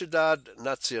Universidad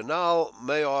Nacional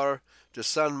Mayor de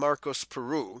San Marcos,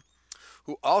 Peru,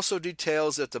 who also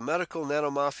details that the medical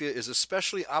nanomafia is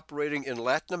especially operating in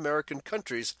Latin American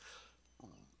countries,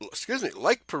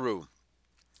 like Peru.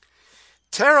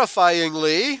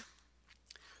 Terrifyingly,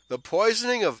 the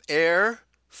poisoning of air,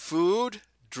 food,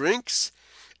 drinks,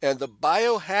 and the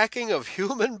biohacking of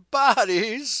human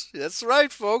bodies. That's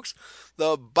right, folks.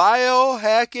 The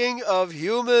biohacking of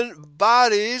human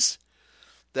bodies.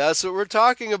 That's what we're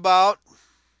talking about.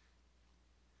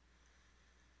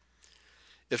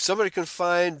 If somebody can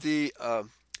find the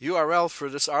URL for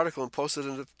this article and post it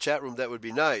in the chat room, that would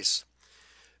be nice.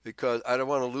 Because I don't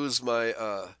want to lose my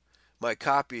my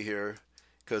copy here.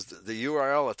 Because the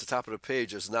URL at the top of the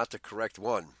page is not the correct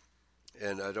one.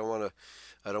 And I don't want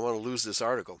to lose this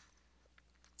article.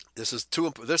 This is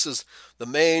the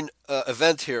main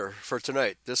event here for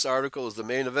tonight. This article is the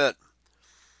main event.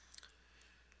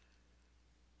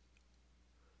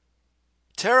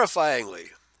 Terrifyingly,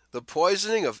 the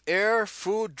poisoning of air,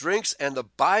 food, drinks, and the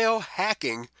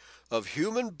biohacking of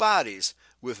human bodies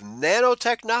with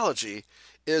nanotechnology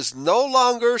is no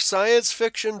longer science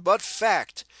fiction but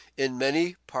fact in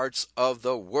many parts of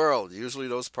the world, usually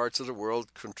those parts of the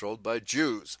world controlled by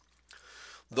Jews.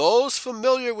 Those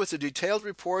familiar with the detailed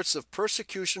reports of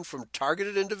persecution from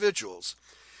targeted individuals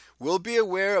will be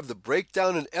aware of the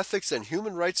breakdown in ethics and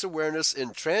human rights awareness in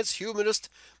transhumanist,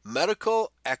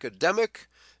 medical, academic,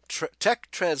 tech,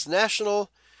 transnational,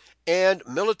 and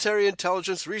military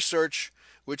intelligence research,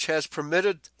 which has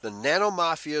permitted the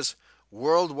nanomafias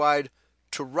worldwide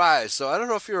to rise. So I don't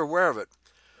know if you're aware of it,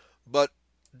 but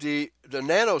the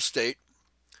nanostate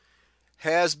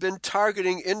has been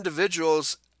targeting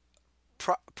individuals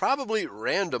probably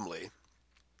randomly.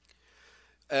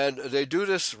 And they do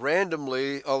this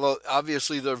randomly, although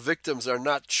obviously their victims are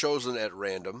not chosen at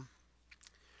random.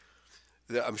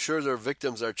 I'm sure their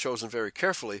victims are chosen very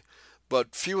carefully,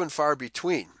 but few and far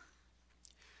between,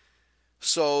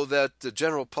 so that the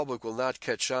general public will not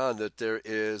catch on that there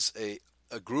is a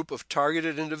group of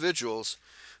targeted individuals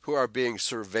who are being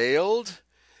surveilled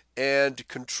and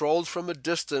controlled from a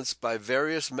distance by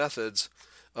various methods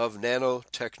of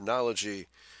nanotechnology.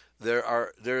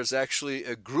 There's actually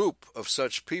a group of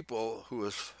such people who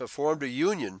have formed a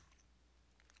union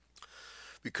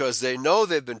because they know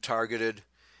they've been targeted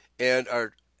and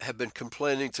have been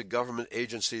complaining to government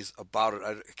agencies about it.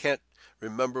 I can't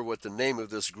remember what the name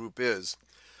of this group is,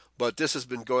 but this has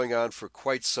been going on for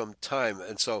quite some time,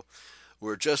 and so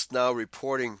we're just now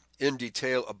reporting in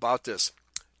detail about this.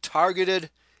 Targeted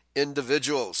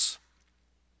individuals.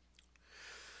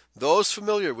 Those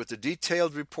familiar with the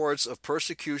detailed reports of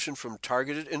persecution from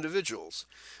targeted individuals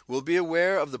will be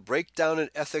aware of the breakdown in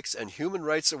ethics and human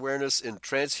rights awareness in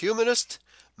transhumanist,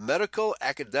 medical,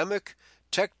 academic,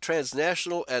 tech,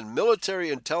 transnational, and military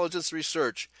intelligence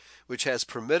research, which has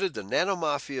permitted the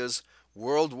nanomafias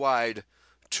worldwide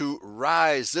to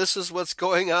rise. This is what's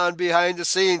going on behind the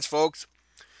scenes, folks.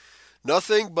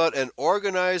 Nothing but an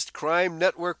organized crime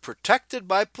network protected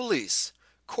by police,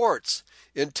 courts,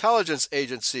 intelligence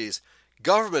agencies,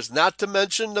 governments, not to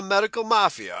mention the medical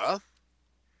mafia.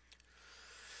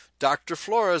 Dr.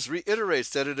 Flores reiterates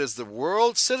that it is the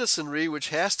world citizenry which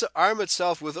has to arm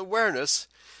itself with awareness,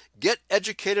 get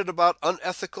educated about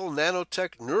unethical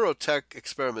nanotech, neurotech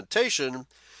experimentation.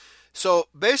 So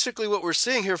basically what we're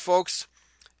seeing here, folks,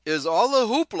 is all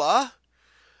the hoopla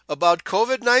about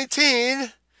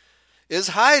COVID-19 is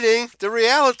hiding the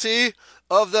reality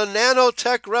of the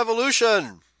nanotech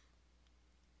revolution.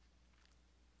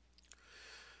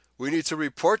 We need to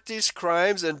report these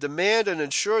crimes and demand and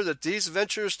ensure that these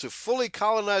ventures to fully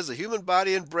colonize the human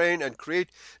body and brain and create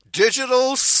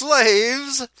digital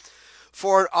slaves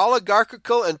for an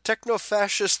oligarchical and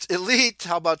techno-fascist elite,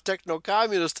 how about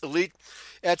techno-communist elite,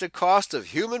 at the cost of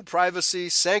human privacy,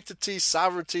 sanctity,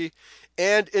 sovereignty,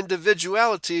 and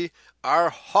individuality are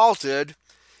halted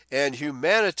and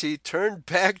humanity turned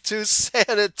back to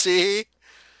sanity.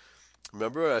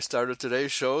 Remember, I started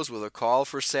today's shows with a call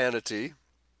for sanity.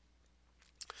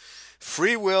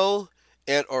 Free will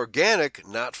and organic,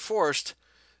 not forced,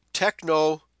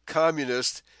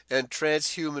 techno-communist and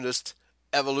transhumanist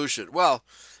evolution. Well,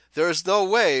 there is no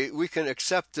way we can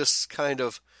accept this kind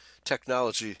of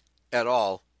technology at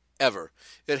all, ever.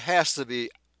 It has to be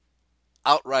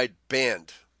outright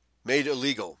banned, made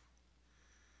illegal.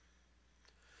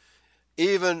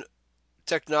 Even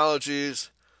technologies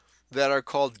that are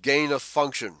called gain of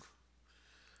function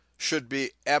should be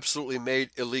absolutely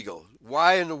made illegal.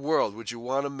 Why in the world would you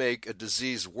want to make a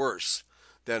disease worse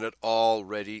than it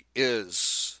already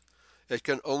is? It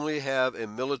can only have a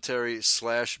military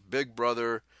 / big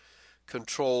brother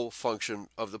control function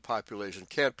of the population.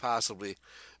 Can't possibly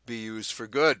be used for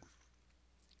good.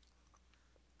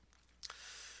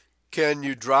 Can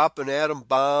you drop an atom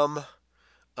bomb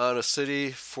on a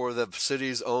city for the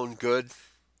city's own good?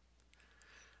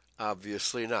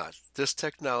 Obviously not. This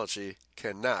technology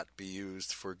cannot be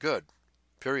used for good.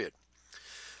 Period.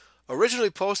 Originally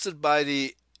posted by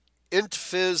the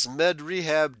IntPhys Med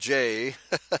Rehab J,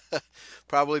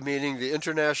 probably meaning the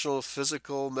International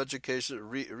Physical Medication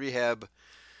Rehab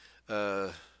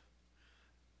J,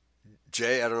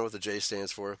 I don't know what the J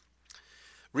stands for.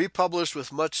 Republished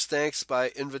with much thanks by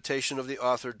invitation of the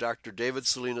author, Dr. David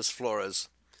Salinas Flores,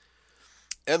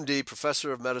 MD,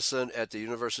 Professor of Medicine at the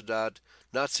Universidad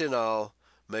Nacional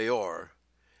Mayor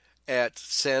at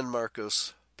San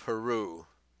Marcos, Peru.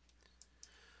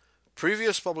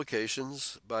 Previous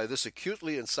publications by this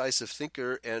acutely incisive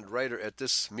thinker and writer at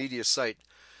this media site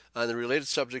on the related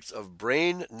subjects of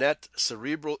brain, net,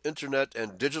 cerebral, internet,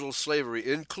 and digital slavery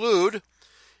include,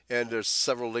 and there's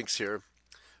several links here,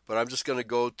 but I'm just going to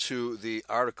go to the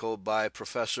article by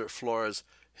Professor Flores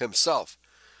himself.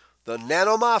 The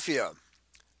Nanomafia,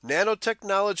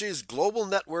 Nanotechnology's Global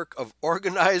Network of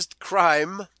Organized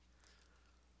Crime,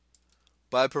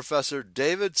 by Professor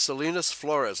David Salinas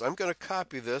Flores. I'm going to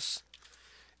copy this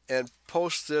and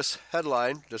post this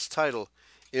headline, this title,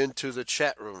 into the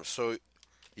chat room so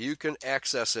you can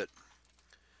access it.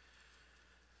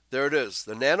 There it is.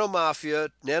 The Nanomafia,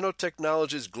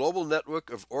 Nanotechnology's Global Network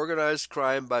of Organized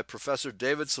Crime by Professor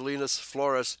David Salinas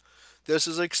Flores. This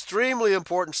is extremely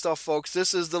important stuff, folks.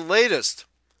 This is the latest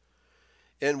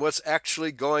in what's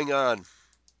actually going on.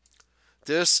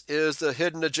 This is the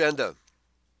hidden agenda.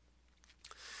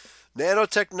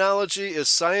 Nanotechnology is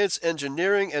science,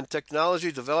 engineering, and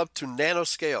technology developed to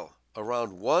nanoscale,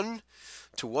 around 1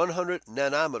 to 100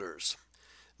 nanometers.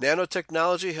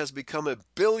 Nanotechnology has become a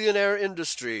billionaire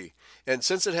industry, and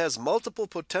since it has multiple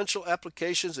potential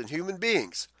applications in human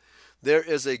beings, there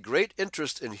is a great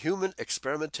interest in human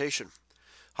experimentation.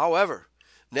 However,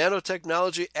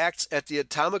 nanotechnology acts at the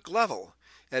atomic level,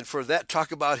 and for that,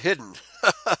 talk about hidden.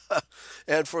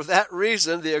 And for that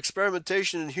reason, the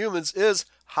experimentation in humans is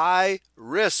high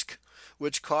risk,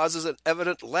 which causes an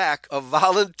evident lack of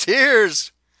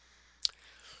volunteers.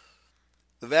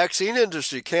 The vaccine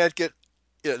industry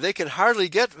they can hardly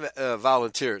get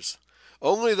volunteers.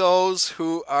 Only those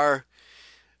who are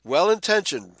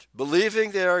well-intentioned, believing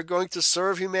they are going to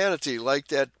serve humanity, like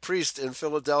that priest in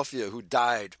Philadelphia who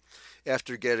died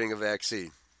after getting a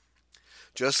vaccine.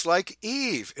 Just like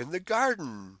Eve in the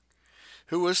garden,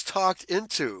 who was talked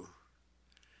into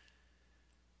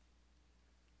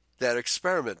that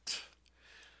experiment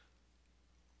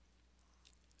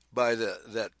by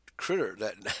that critter,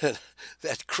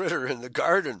 that critter in the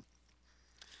garden.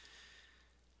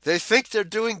 They think they're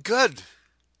doing good.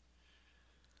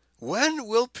 When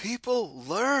will people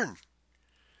learn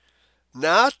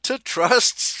not to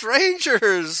trust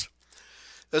strangers,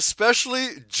 especially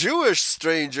Jewish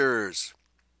strangers?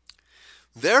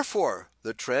 Therefore,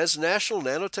 the transnational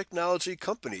nanotechnology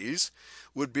companies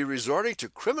would be resorting to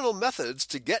criminal methods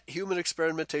to get human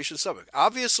experimentation subject.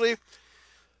 Obviously,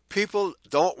 people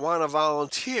don't want to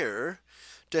volunteer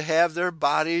to have their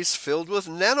bodies filled with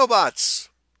nanobots.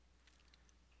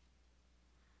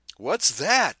 What's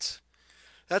that?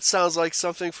 That sounds like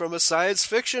something from a science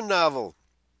fiction novel.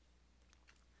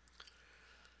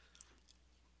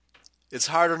 It's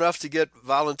hard enough to get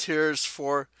volunteers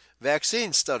for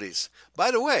vaccine studies. By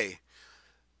the way,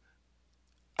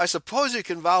 I suppose you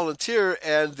can volunteer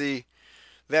and the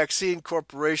vaccine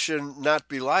corporation not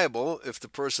be liable if the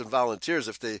person volunteers,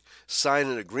 if they sign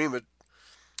an agreement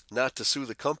not to sue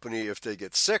the company if they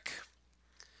get sick.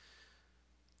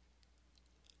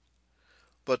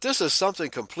 But this is something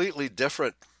completely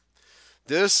different.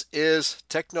 This is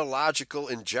technological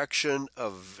injection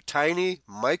of tiny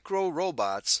micro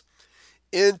robots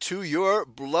into your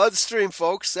bloodstream,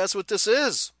 folks. That's what this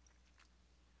is.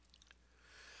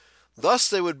 Thus,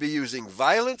 they would be using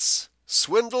violence,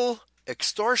 swindle,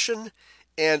 extortion,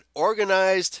 and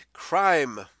organized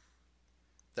crime.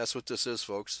 That's what this is,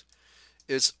 folks.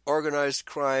 It's organized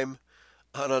crime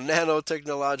on a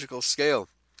nanotechnological scale.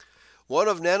 One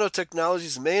of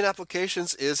nanotechnology's main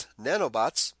applications is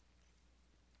nanobots,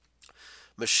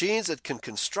 machines that can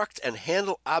construct and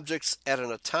handle objects at an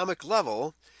atomic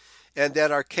level and that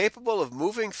are capable of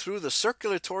moving through the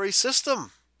circulatory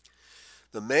system.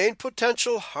 The main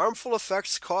potential harmful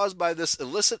effects caused by this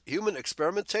illicit human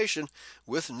experimentation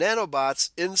with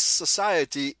nanobots in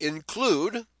society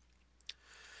include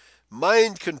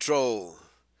mind control,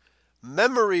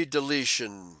 memory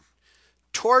deletion,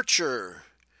 torture,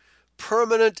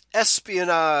 permanent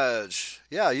espionage.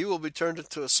 Yeah, you will be turned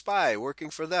into a spy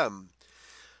working for them.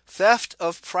 Theft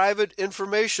of private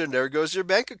information. There goes your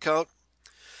bank account.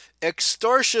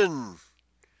 Extortion.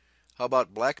 How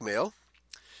about blackmail?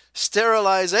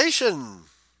 Sterilization.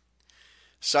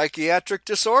 Psychiatric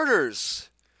disorders.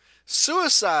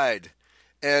 Suicide.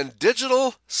 And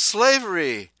digital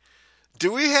slavery.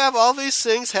 Do we have all these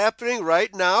things happening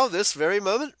right now, this very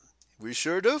moment? We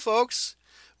sure do, folks.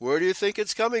 Where do you think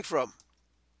it's coming from?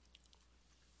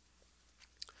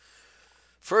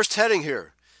 First heading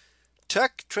here.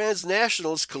 Tech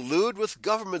transnationals collude with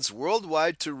governments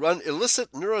worldwide to run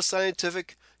illicit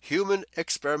neuroscientific human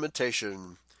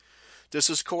experimentation.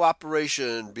 This is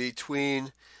cooperation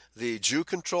between the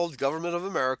Jew-controlled government of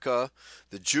America,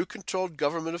 the Jew-controlled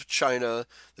government of China,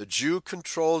 the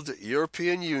Jew-controlled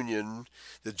European Union,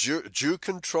 the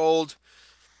Jew-controlled,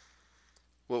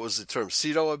 what was the term,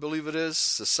 CETO, I believe it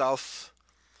is, the South,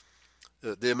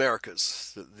 the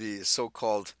Americas, the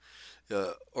so-called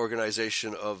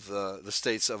organization of the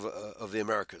states of the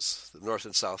Americas, the North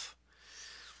and South.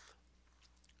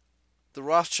 The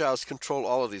Rothschilds control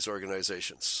all of these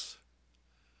organizations.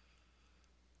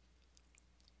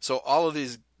 So all of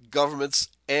these governments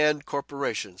and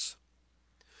corporations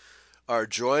are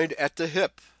joined at the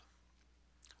hip,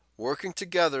 working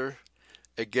together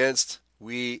against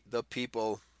we the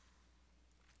people.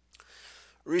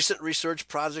 Recent research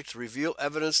projects reveal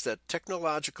evidence that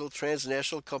technological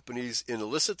transnational companies in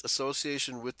illicit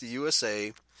association with the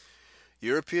USA,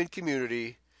 European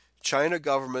Community, China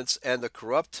governments, and the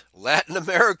corrupt Latin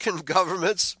American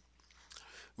governments,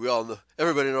 we all know,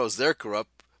 everybody knows they're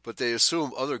corrupt, but they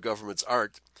assume other governments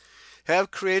aren't,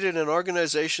 have created an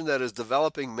organization that is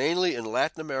developing mainly in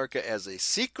Latin America as a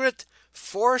secret,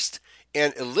 forced,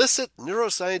 and illicit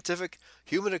neuroscientific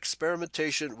human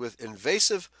experimentation with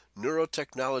invasive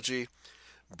neurotechnology,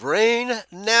 brain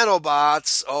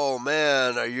nanobots, oh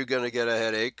man, are you going to get a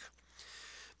headache,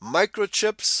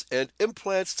 microchips, and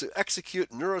implants to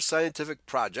execute neuroscientific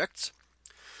projects,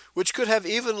 which could have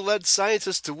even led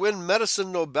scientists to win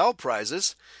medicine Nobel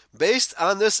Prizes based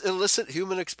on this illicit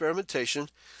human experimentation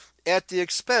at the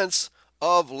expense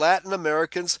of Latin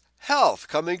Americans' health,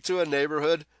 coming to a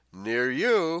neighborhood near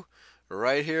you,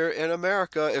 right here in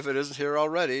America. If it isn't here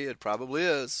already, it probably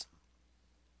is.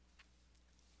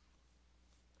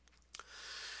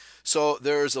 So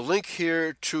there's a link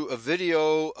here to a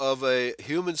video of a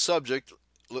human subject,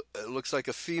 it looks like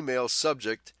a female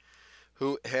subject,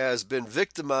 who has been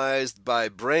victimized by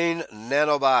brain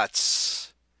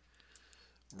nanobots.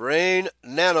 Brain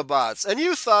nanobots. And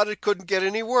you thought it couldn't get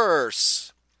any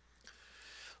worse.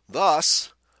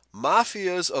 Thus,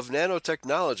 mafias of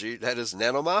nanotechnology, that is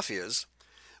nanomafias,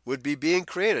 would be being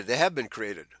created. They have been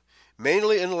created.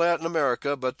 Mainly in Latin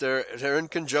America, but they're in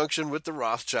conjunction with the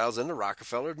Rothschilds and the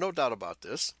Rockefeller, no doubt about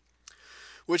this,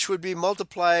 which would be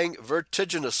multiplying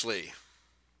vertiginously.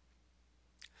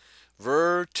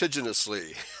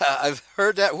 Vertiginously. I've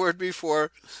heard that word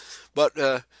before,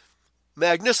 but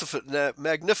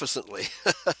magnificently.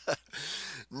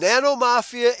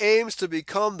 Nanomafia aims to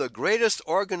become the greatest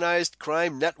organized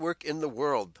crime network in the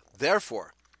world.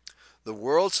 Therefore, the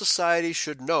world society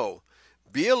should know,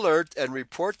 be alert, and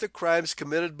report the crimes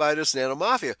committed by this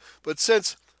nanomafia. But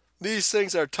since these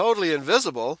things are totally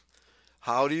invisible,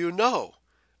 how do you know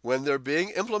when they're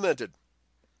being implemented?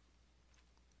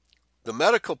 The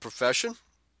medical profession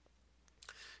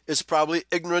is probably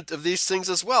ignorant of these things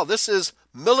as well. This is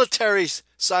military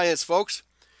science, folks.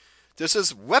 This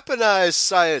is weaponized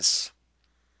science.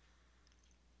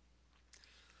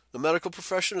 The medical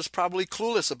profession is probably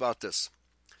clueless about this.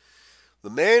 The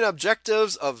main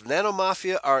objectives of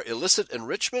nanomafia are illicit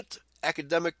enrichment,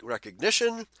 academic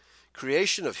recognition,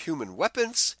 creation of human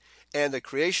weapons, and the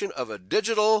creation of a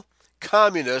digital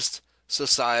communist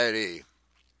society.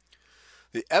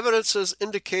 The evidences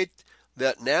indicate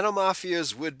that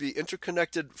nanomafias would be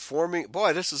interconnected, forming...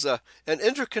 Boy, this is an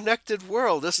interconnected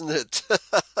world, isn't it?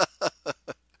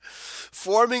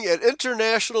 Forming an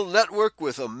international network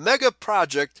with a mega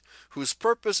project whose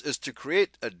purpose is to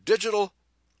create a digital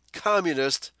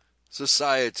communist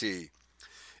society,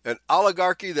 an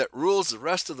oligarchy that rules the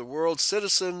rest of the world's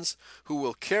citizens, who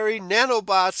will carry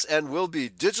nanobots and will be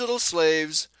digital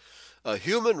slaves, a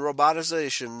human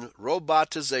robotization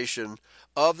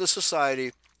of the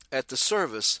society at the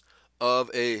service of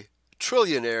a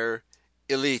trillionaire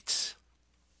elite.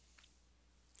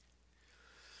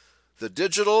 The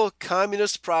digital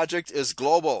communist project is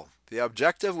global. The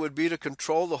objective would be to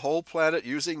control the whole planet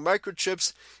using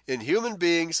microchips in human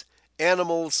beings,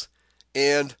 animals,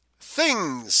 and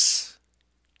things.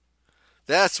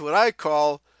 That's what I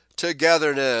call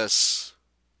togetherness.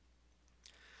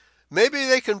 Maybe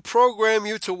they can program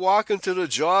you to walk into the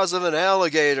jaws of an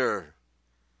alligator.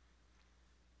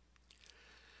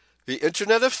 The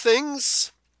Internet of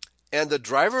Things and the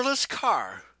driverless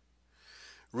car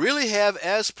really have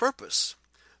as purpose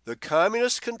the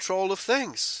communist control of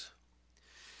things.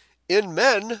 In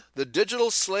men, the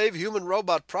digital slave human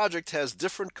robot project has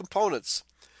different components: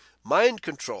 mind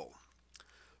control,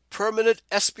 permanent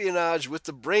espionage with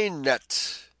the brain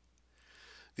net,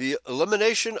 the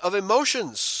elimination of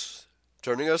emotions,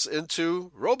 turning us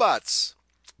into robots,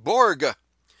 Borg,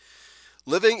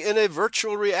 living in a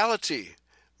virtual reality,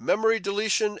 memory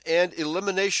deletion, and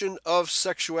elimination of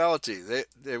sexuality.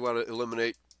 They want to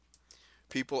eliminate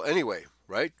people anyway,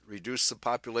 right? Reduce the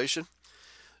population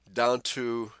down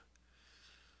to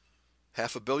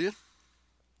 500 million.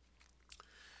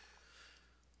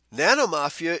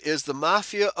 Nanomafia is the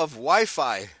mafia of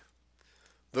Wi-Fi,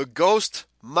 the ghost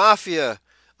mafia.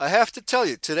 I have to tell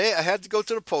you, today I had to go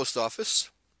to the post office,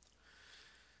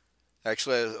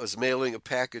 Actually, I was mailing a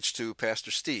package to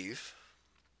Pastor Steve,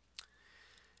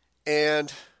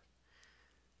 and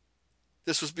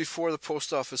this was before the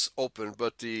post office opened,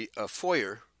 but the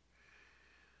foyer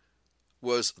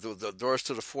was, the doors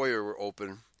to the foyer were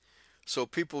open, so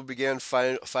people began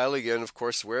filing in, of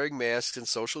course, wearing masks and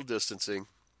social distancing.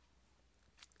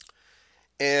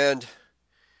 And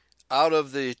out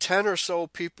of the 10 or so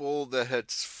people that had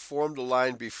formed a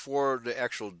line before the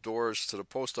actual doors to the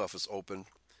post office opened,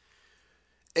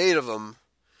 8 of them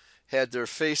had their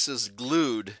faces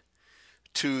glued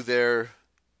to their,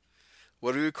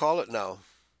 what do we call it now?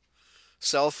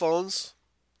 Cell phones,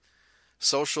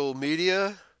 social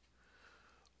media,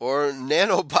 or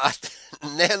nanobot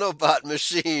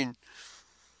machine.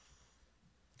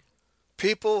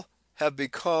 People have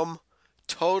become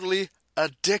totally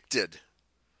addicted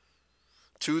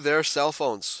to their cell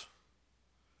phones.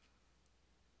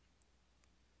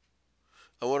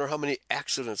 I wonder how many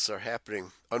accidents are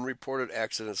happening, unreported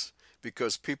accidents,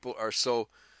 because people are so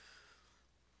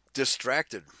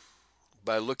distracted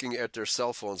by looking at their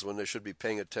cell phones when they should be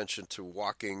paying attention to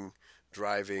walking,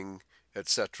 driving,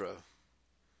 etc.,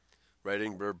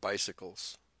 riding their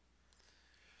bicycles.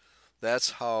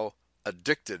 That's how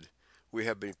addicted we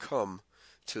have become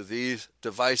to these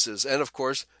devices. And of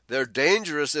course, they're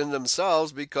dangerous in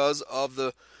themselves because of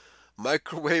the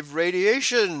microwave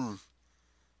radiation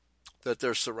that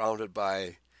they're surrounded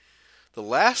by. The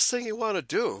last thing you want to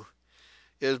do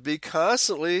is be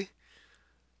constantly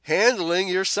handling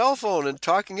your cell phone and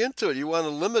talking into it. You want to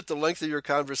limit the length of your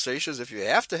conversations. If you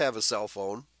have to have a cell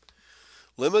phone,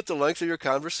 limit the length of your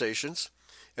conversations.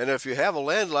 And if you have a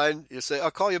landline, you say,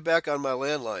 I'll call you back on my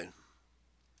landline.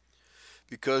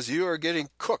 Because you are getting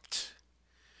cooked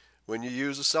when you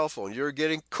use a cell phone. You're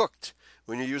getting cooked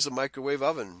when you use a microwave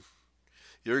oven.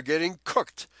 You're getting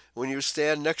cooked when you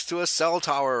stand next to a cell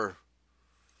tower.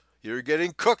 You're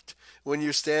getting cooked when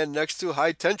you stand next to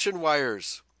high tension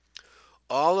wires.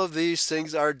 All of these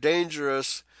things are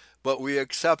dangerous, but we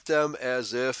accept them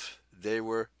as if they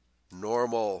were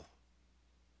normal.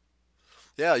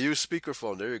 Yeah, use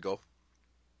speakerphone. There you go.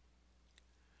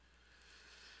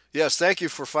 Yes, thank you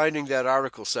for finding that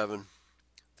article, 7.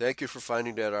 Thank you for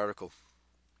finding that article.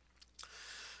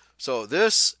 So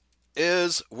this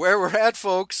is where we're at,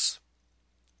 folks.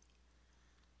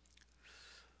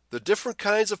 The different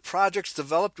kinds of projects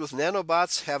developed with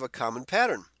nanobots have a common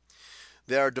pattern.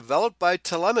 They are developed by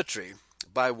telemetry,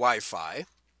 by Wi-Fi.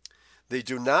 They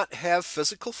do not have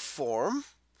physical form,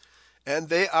 and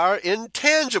they are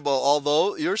intangible,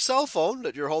 although your cell phone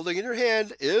that you're holding in your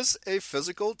hand is a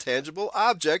physical, tangible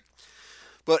object,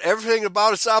 but everything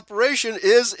about its operation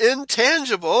is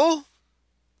intangible.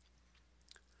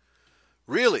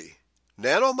 Really,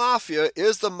 Nanomafia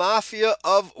is the mafia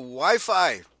of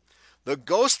Wi-Fi, the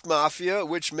ghost mafia,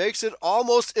 which makes it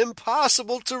almost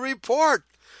impossible to report.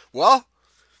 Well,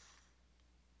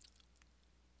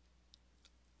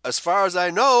 as far as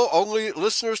I know, only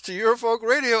listeners to Eurofolk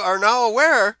Radio are now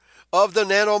aware of the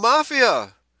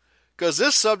Nanomafia, because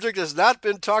this subject has not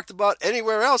been talked about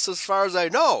anywhere else as far as I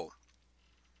know.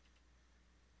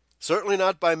 Certainly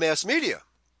not by mass media.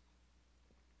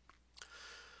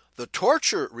 The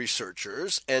torture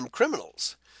researchers and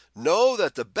criminals know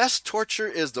that the best torture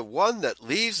is the one that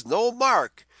leaves no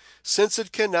mark, since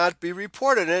it cannot be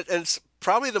reported. And it's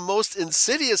probably the most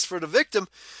insidious for the victim,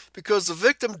 because the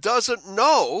victim doesn't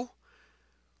know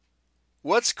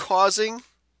what's causing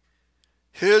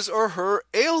his or her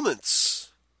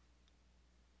ailments.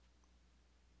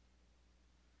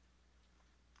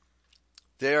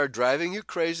 They are driving you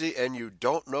crazy and you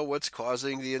don't know what's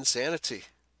causing the insanity.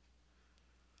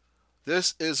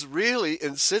 This is really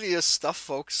insidious stuff,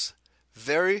 folks.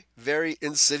 Very, very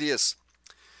insidious.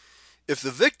 If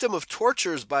the victim of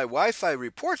tortures by Wi-Fi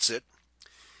reports it,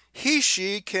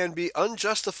 she can be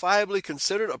unjustifiably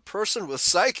considered a person with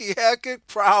psychiatric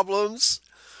problems,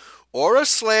 or a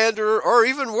slanderer, or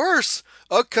even worse,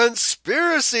 a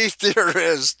conspiracy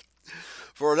theorist.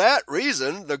 For that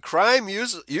reason, the crime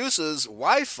uses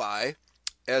Wi-Fi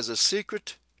as a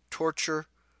secret torture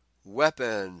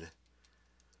weapon.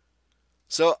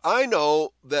 So I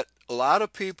know that a lot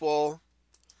of people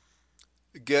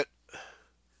get,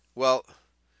 well,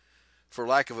 for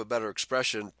lack of a better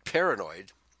expression,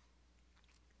 paranoid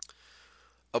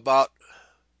about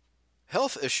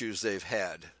health issues they've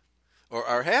had or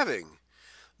are having.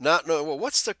 Not knowing, well,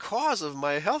 what's the cause of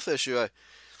my health issue?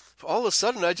 All of a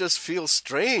sudden, I just feel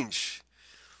strange.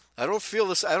 I don't feel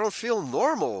this. I don't feel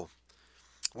normal.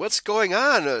 What's going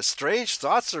on? Strange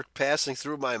thoughts are passing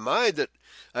through my mind that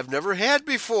I've never had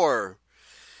before.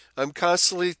 I'm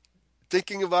constantly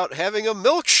thinking about having a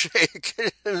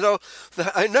milkshake.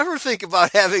 I never think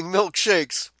about having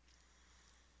milkshakes.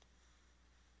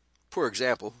 Poor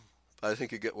example. I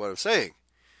think you get what I'm saying.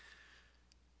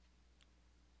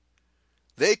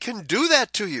 They can do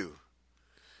that to you.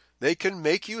 They can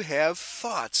make you have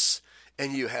thoughts,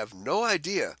 and you have no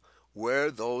idea where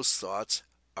those thoughts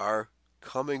are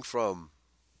coming from.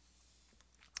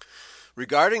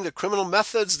 Regarding the criminal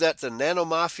methods that the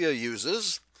Nanomafia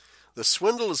uses, the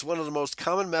swindle is one of the most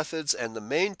common methods, and the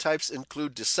main types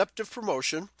include deceptive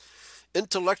promotion,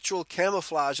 intellectual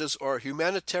camouflages, or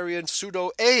humanitarian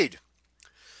pseudo-aid.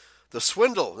 The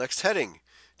swindle, next heading,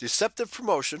 deceptive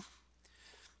promotion.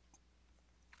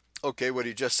 Okay, what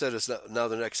he just said is now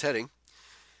the next heading.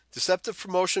 Deceptive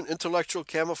promotion, intellectual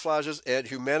camouflages, and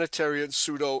humanitarian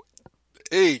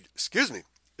pseudo-aid,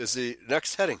 is the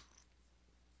next heading.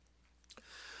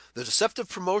 The deceptive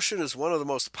promotion is one of the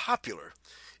most popular.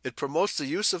 It promotes the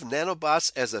use of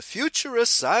nanobots as a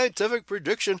futurist scientific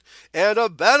prediction and a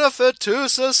benefit to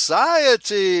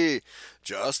society,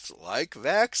 just like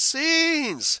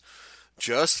vaccines,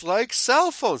 just like cell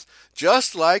phones,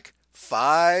 just like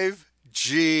 5G.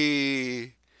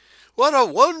 What a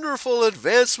wonderful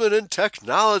advancement in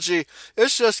technology.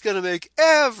 It's just going to make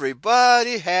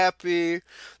everybody happy.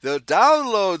 The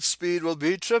download speed will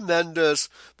be tremendous,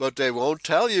 but they won't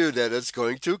tell you that it's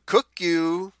going to cook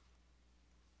you.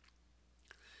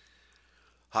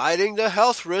 Hiding the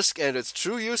health risk and its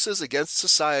true uses against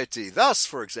society. Thus,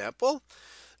 for example,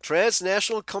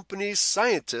 transnational companies'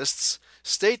 scientists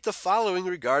state the following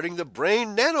regarding the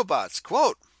brain nanobots.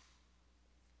 Quote,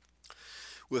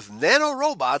 with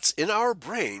nanorobots in our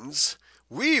brains,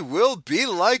 we will be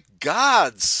like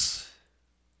gods.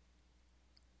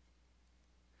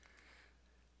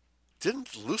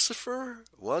 Didn't Lucifer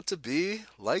want to be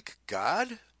like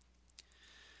God?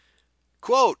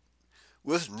 Quote,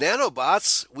 with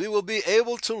nanobots, we will be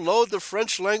able to load the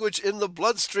French language in the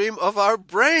bloodstream of our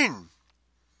brain.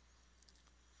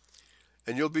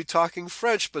 And you'll be talking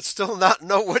French, but still not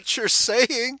know what you're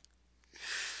saying.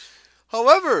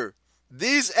 However,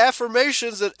 these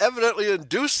affirmations that evidently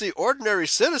induce the ordinary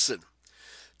citizen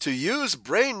to use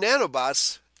brain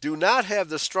nanobots do not have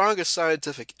the strongest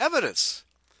scientific evidence.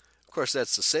 Of course,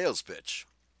 that's the sales pitch.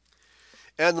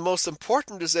 And the most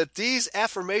important is that these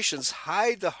affirmations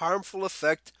hide the harmful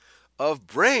effect of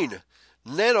brain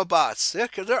nanobots.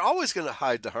 They're always going to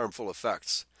hide the harmful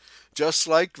effects. Just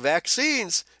like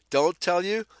vaccines don't tell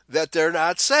you that they're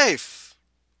not safe.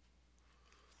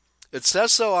 It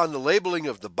says so on the labeling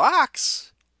of the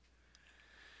box,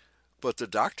 but the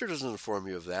doctor doesn't inform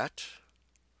you of that.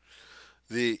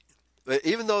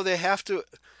 Even though they have to,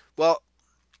 well,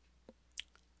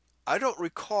 I don't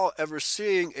recall ever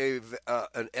seeing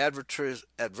an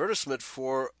advertisement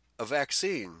for a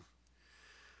vaccine.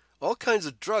 All kinds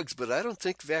of drugs, but I don't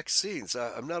think vaccines.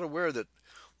 I'm not aware that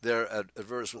there are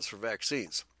advertisements for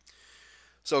vaccines.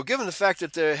 So given the fact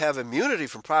that they have immunity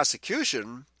from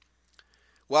prosecution,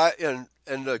 why and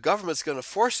the government's going to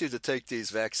force you to take these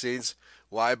vaccines,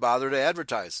 why bother to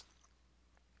advertise?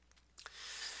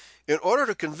 In order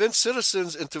to convince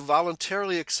citizens into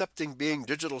voluntarily accepting being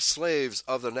digital slaves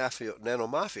of the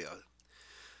nanomafia,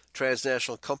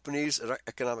 transnational companies,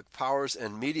 economic powers,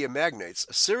 and media magnates,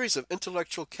 a series of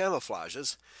intellectual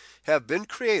camouflages have been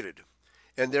created,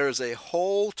 and there is a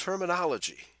whole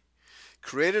terminology,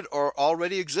 created or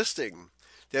already existing,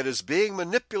 that is being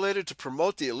manipulated to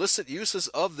promote the illicit uses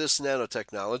of this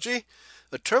nanotechnology,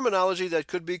 a terminology that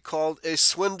could be called a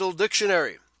swindle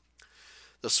dictionary.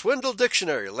 The swindle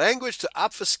dictionary, language to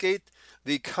obfuscate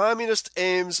the communist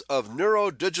aims of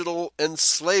neurodigital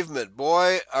enslavement.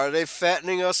 Boy, are they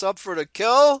fattening us up for the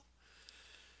kill?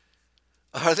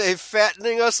 Are they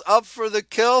fattening us up for the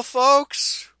kill,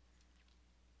 folks?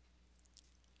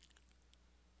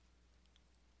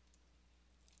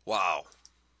 Wow.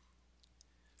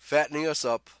 Fattening us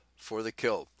up for the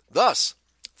kill. Thus,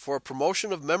 for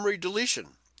promotion of memory deletion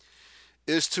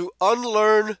is to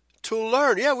unlearn to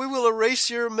learn. Yeah, we will erase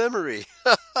your memory.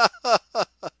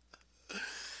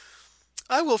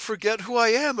 I will forget who I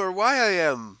am or why I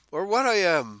am or what I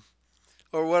am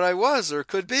or what I was or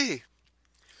could be.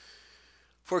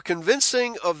 For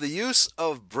convincing of the use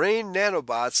of brain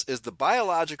nanobots is the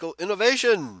biological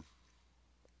innovation.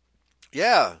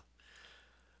 Yeah.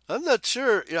 I'm not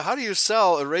sure. How do you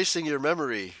sell erasing your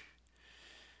memory?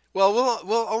 Well,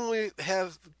 we'll only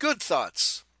have good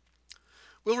thoughts.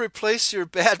 We'll replace your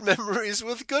bad memories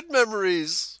with good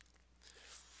memories.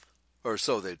 Or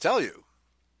so they tell you.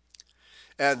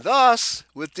 And thus,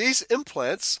 with these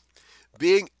implants,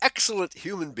 being excellent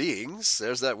human beings,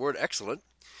 there's that word excellent,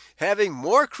 having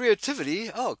more creativity,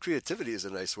 creativity is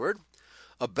a nice word,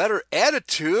 a better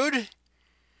attitude.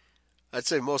 I'd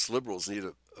say most liberals need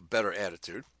a better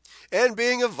attitude. And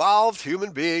being evolved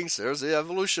human beings, there's the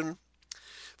evolution,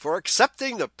 for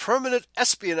accepting the permanent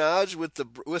espionage with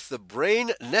the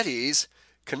brain netties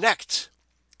connect.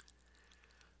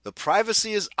 The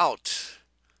privacy is out.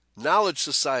 Knowledge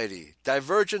society,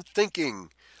 divergent thinking,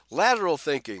 lateral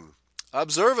thinking,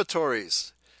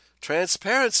 observatories,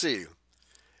 transparency.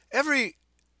 Every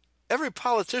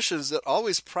politician that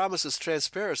always promises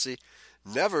transparency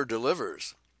never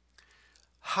delivers.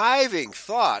 Hiving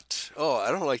thought. Oh,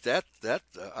 I don't like that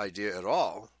idea at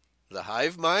all. The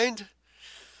hive mind.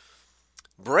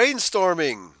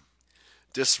 Brainstorming.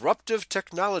 Disruptive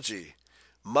technology.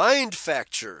 Mind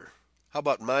facture. How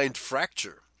about mind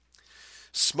fracture?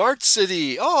 Smart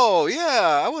city. Oh,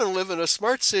 yeah, I want to live in a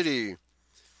smart city.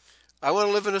 I want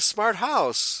to live in a smart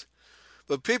house.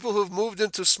 But people who've moved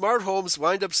into smart homes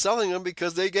wind up selling them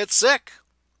because they get sick.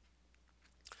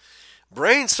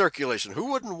 Brain circulation.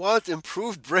 Who wouldn't want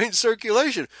improved brain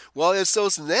circulation? Well, it's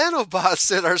those nanobots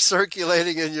that are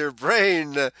circulating in your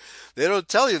brain. They don't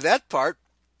tell you that part.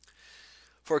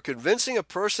 For convincing a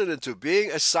person into being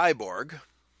a cyborg,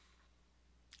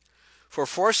 for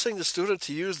forcing the student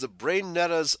to use the brain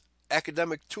neta's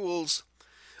academic tools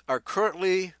are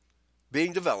currently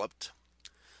being developed.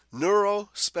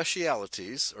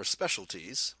 Neurospecialties or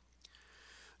specialties.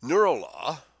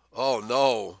 Neurolaw. Oh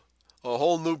no. A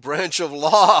whole new branch of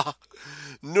law.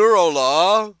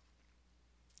 Neurolaw.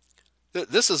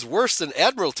 This is worse than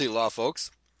admiralty law,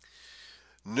 folks.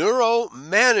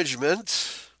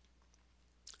 Neuromanagement.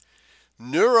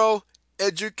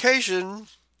 Neuroeducation.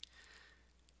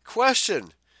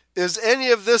 Question. Is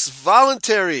any of this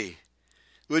voluntary?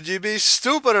 Would you be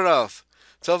stupid enough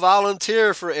to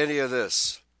volunteer for any of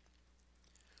this?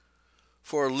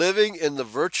 For living in the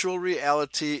virtual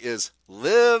reality is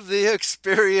live the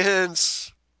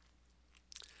experience.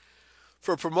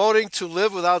 For promoting to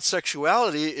live without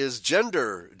sexuality is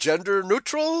gender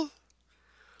neutral.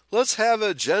 Let's have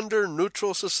a gender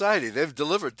neutral society. They've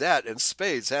delivered that in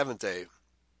spades, haven't they?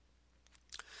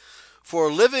 For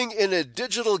living in a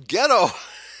digital ghetto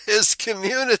is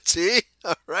community.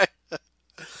 All right.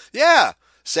 Yeah,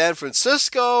 San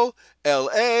Francisco,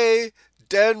 L.A.,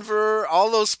 Denver, all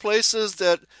those places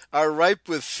that are ripe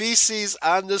with feces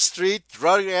on the street,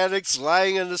 drug addicts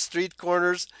lying in the street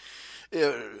corners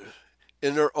in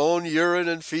their own urine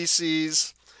and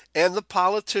feces, and the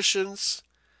politicians,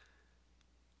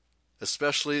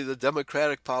 especially the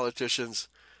Democratic politicians,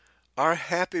 are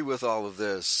happy with all of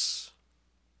this.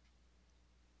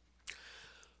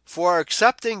 For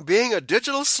accepting being a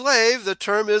digital slave, the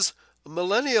term is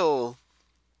millennial.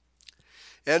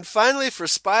 And finally, for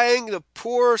spying the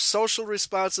poor social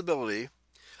responsibility,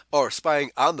 or spying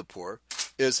on the poor,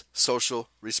 is social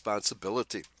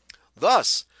responsibility.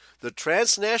 Thus, the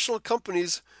transnational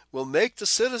companies will make the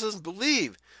citizens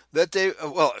believe that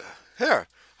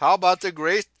how about the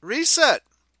Great Reset?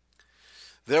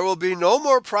 There will be no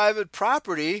more private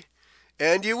property,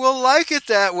 and you will like it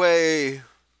that way.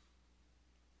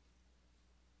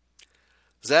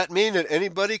 Does that mean that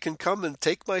anybody can come and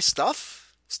take my stuff?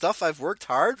 Stuff I've worked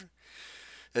hard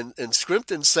and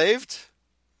scrimped and saved,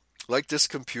 like this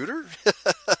computer?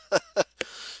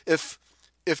 If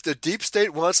the deep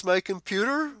state wants my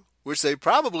computer, which they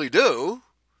probably do,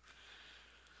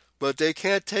 but they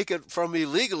can't take it from me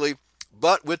legally,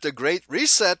 but with the Great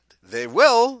Reset, they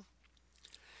will.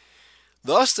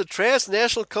 Thus, the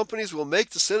transnational companies will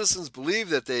make the citizens believe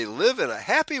that they live in a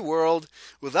happy world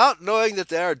without knowing that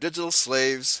they are digital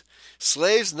slaves.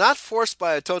 Slaves not forced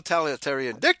by a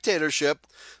totalitarian dictatorship,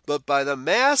 but by the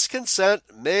mass consent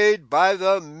made by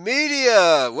the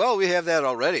media. Well, we have that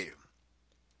already.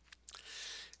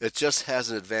 It just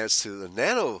hasn't advanced to the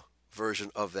nano version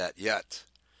of that yet.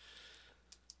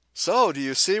 So, do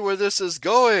you see where this is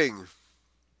going?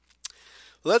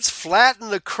 Let's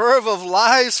flatten the curve of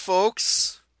lies,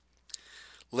 folks.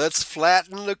 Let's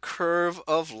flatten the curve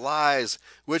of lies,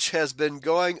 which has been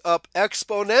going up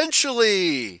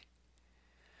exponentially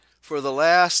for the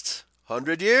last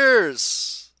 100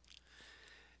 years.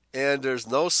 And there's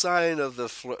no sign of the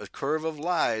curve of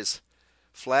lies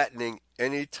flattening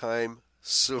anytime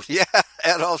soon. Yeah,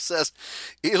 Adolf says,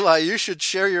 Eli, you should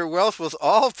share your wealth with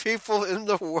all people in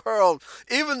the world,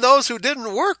 even those who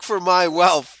didn't work for my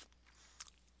wealth.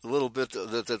 A little bit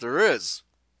that there is.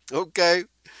 Okay,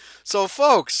 so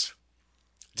folks,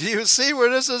 do you see where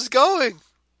this is going?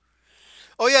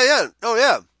 Oh yeah.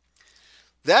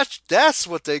 That's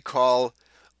what they call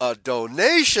a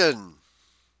donation.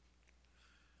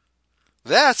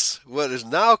 That's what is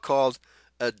now called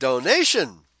a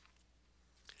donation.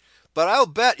 But I'll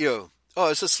bet you Oh,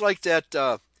 it's just like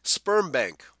that sperm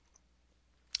bank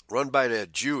run by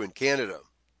that Jew in Canada.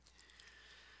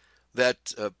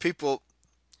 That people,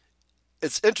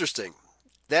 it's interesting.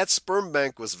 That sperm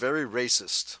bank was very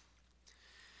racist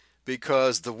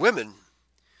because the women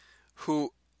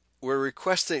who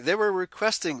they were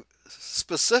requesting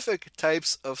specific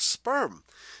types of sperm,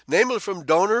 namely from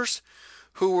donors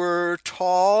who were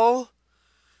tall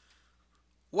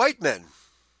white men.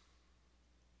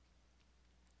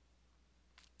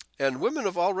 And women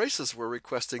of all races were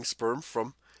requesting sperm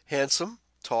from handsome,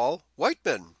 tall white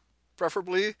men,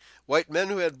 preferably white men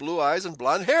who had blue eyes and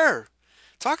blonde hair.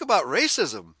 Talk about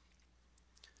racism.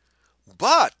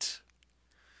 But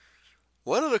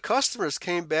one of the customers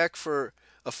came back for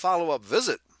a follow-up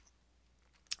visit.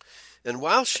 And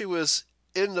while she was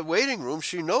in the waiting room,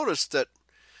 she noticed that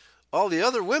all the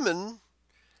other women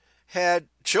had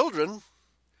children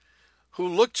who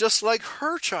looked just like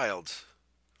her child.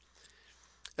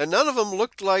 And none of them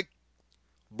looked like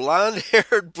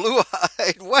blonde-haired,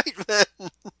 blue-eyed white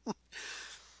men.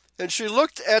 And she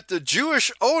looked at the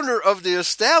Jewish owner of the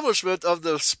establishment of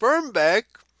the sperm bank,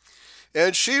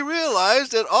 and she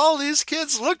realized that all these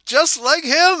kids looked just like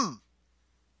him.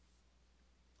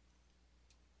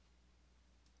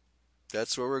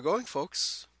 That's where we're going,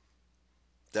 folks.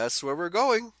 That's where we're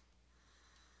going.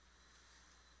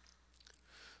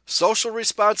 Social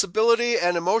responsibility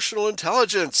and emotional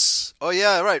intelligence. Oh,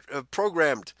 yeah, right.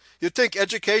 Programmed. You think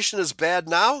education is bad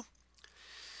now?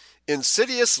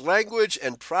 Insidious language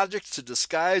and projects to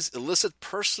disguise illicit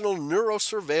personal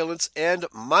neurosurveillance and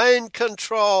mind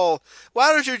control.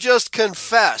 Why don't you just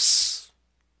confess?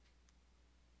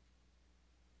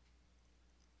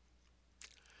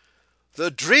 The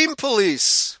Dream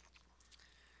Police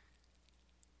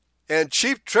and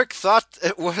Cheap Trick thought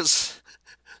it was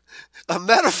a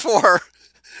metaphor.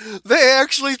 They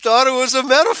actually thought it was a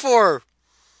metaphor,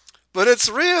 but it's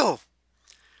real.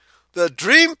 The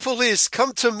Dream Police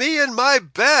come to me in my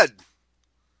bed.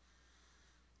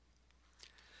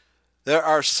 There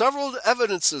are several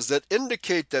evidences that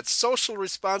indicate that social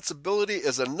responsibility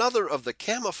is another of the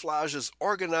camouflages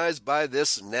organized by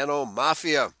this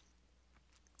Nanomafia.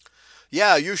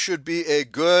 Yeah, you should be a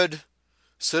good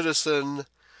citizen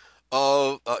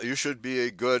you should be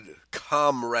a good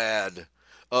comrade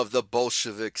of the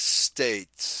Bolshevik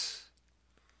state.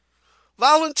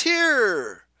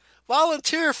 Volunteer!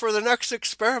 Volunteer for the next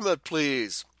experiment,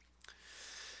 please.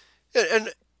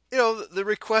 And the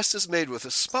request is made with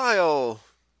a smile.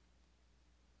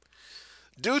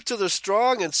 Due to the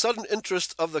strong and sudden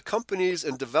interest of the companies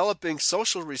in developing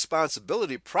social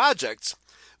responsibility projects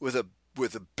with a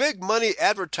big money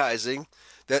advertising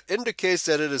that indicates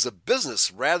that it is a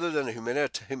business rather than a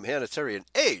humanitarian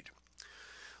aid.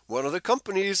 One of the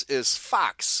companies is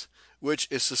Fox, which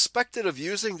is suspected of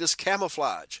using this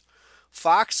camouflage.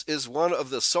 Fox is one of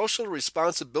the social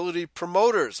responsibility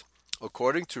promoters,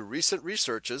 according to recent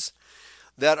researches,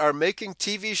 that are making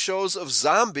TV shows of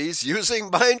zombies using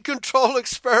mind control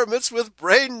experiments with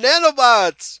brain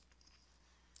nanobots.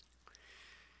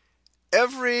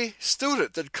 Every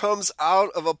student that comes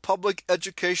out of a public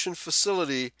education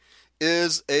facility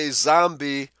is a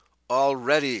zombie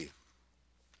already.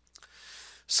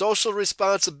 Social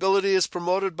responsibility is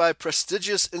promoted by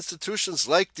prestigious institutions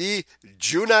like the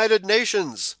United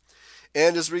Nations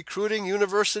and is recruiting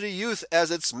university youth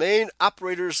as its main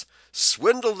operators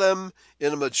swindle them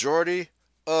in a majority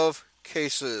of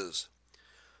cases.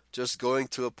 Just going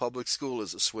to a public school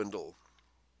is a swindle.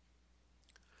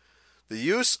 The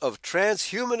use of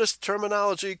transhumanist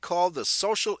terminology called the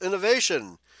social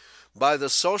innovation by the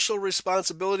social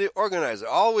responsibility organizer.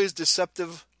 Always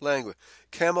deceptive language,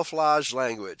 camouflage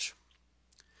language.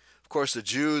 Of course, the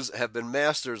Jews have been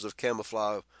masters of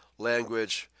camouflage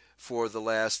language for the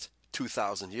last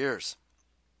 2,000 years.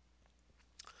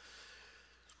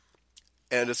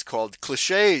 And it's called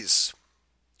cliches.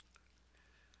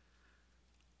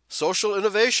 Social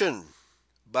innovation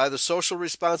by the social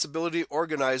responsibility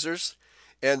organizers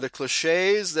and the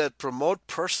cliches that promote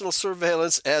personal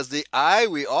surveillance as the eye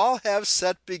we all have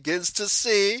set begins to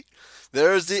see.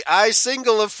 There's the eye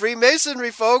single of Freemasonry,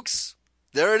 folks.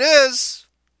 There it is.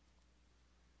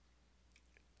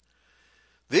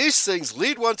 These things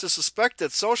lead one to suspect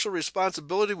that social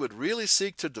responsibility would really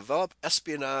seek to develop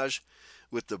espionage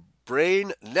with the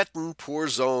brain netting poor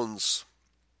zones.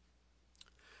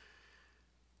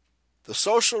 The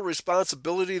social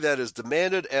responsibility that is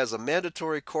demanded as a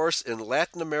mandatory course in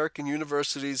Latin American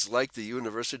universities like the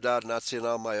Universidad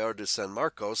Nacional Mayor de San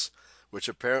Marcos, which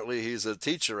apparently he's a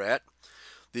teacher at,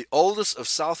 the oldest of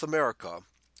South America,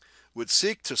 would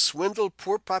seek to swindle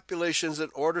poor populations in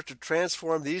order to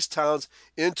transform these towns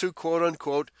into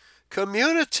quote-unquote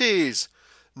communities.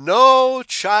 No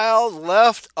child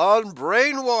left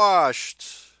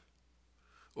unbrainwashed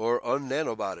or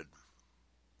unnanoboted.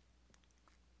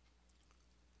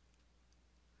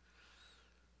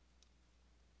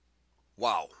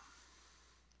 Wow.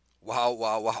 Wow,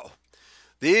 wow, wow.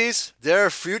 Their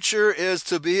future is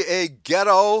to be a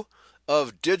ghetto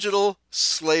of digital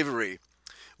slavery,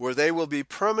 where they will be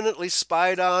permanently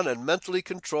spied on and mentally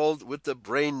controlled with the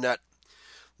brain net.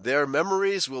 Their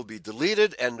memories will be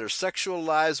deleted and their sexual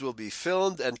lives will be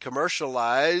filmed and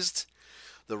commercialized.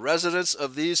 The residents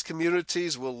of these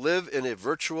communities will live in a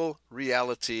virtual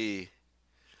reality,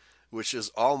 which is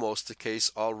almost the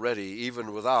case already,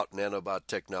 even without nanobot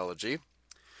technology,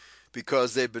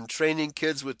 because they've been training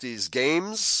kids with these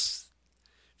games,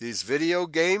 these video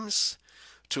games,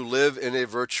 to live in a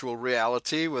virtual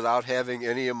reality without having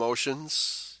any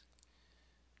emotions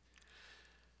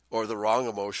or the wrong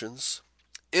emotions.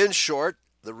 In short,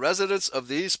 the residents of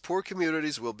these poor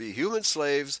communities will be human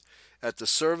slaves at the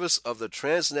service of the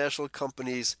transnational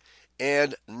companies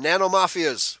and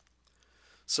nanomafias.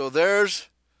 So there's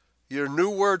your new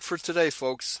word for today,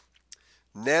 folks.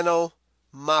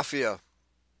 Nanomafia.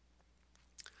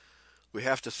 We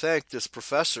have to thank this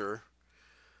professor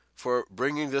for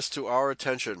bringing this to our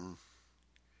attention,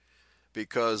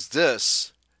 because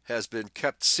this has been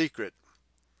kept secret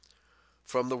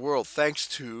from the world thanks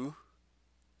to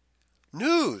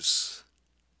news.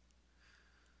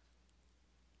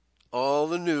 All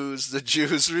the news the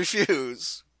Jews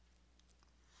refuse.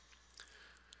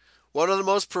 One of the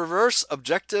most perverse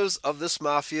objectives of this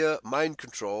mafia, mind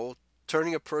control,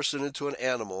 turning a person into an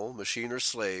animal, machine, or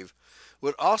slave,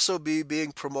 would also be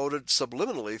being promoted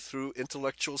subliminally through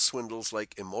intellectual swindles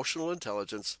like emotional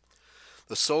intelligence,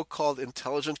 the so-called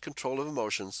intelligent control of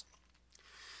emotions,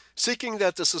 seeking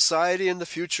that the society in the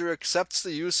future accepts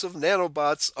the use of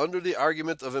nanobots under the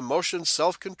argument of emotion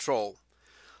self-control,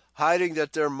 hiding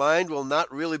that their mind will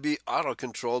not really be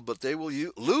auto-controlled, but they will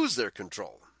lose their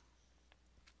control.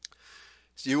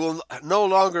 You will no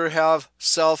longer have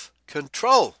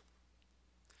self-control.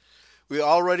 We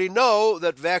already know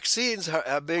that vaccines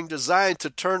are being designed to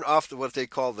turn off what they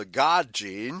call the God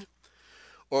gene,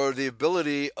 or the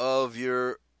ability of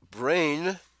your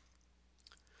brain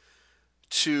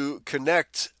to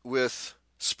connect with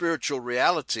spiritual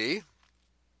reality.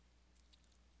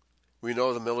 We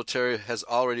know the military has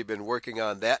already been working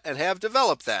on that and have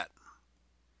developed that.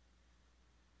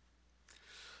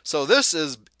 So this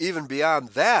is even beyond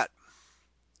that.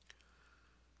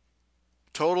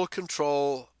 Total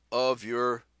control of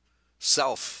your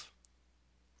self.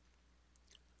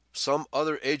 Some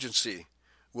other agency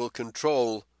will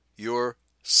control your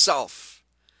self,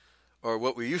 or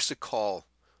what we used to call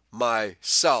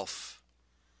myself,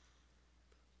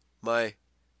 my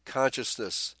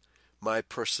consciousness, my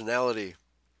personality.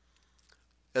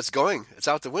 It's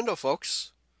out the window,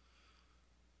 folks.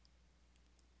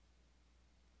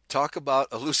 Talk about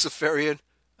a Luciferian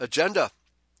agenda.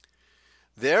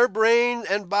 Their brain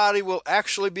and body will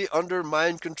actually be under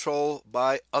mind control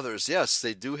by others. Yes,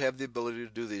 they do have the ability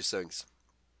to do these things.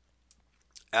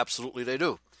 Absolutely they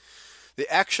do.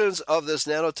 The actions of this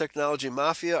nanotechnology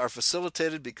mafia are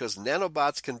facilitated because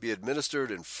nanobots can be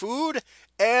administered in food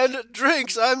and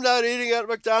drinks. I'm not eating at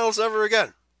McDonald's ever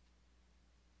again.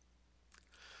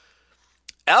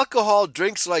 Alcohol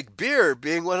drinks like beer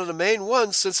being one of the main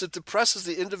ones, since it depresses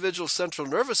the individual's central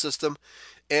nervous system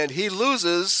and he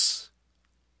loses,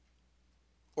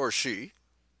 or she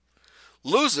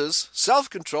loses,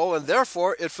 self-control, and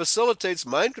therefore it facilitates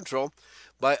mind control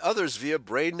by others via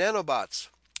brain nanobots.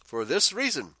 For this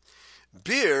reason,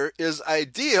 beer is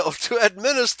ideal to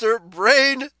administer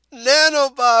brain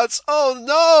nanobots. Oh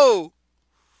no!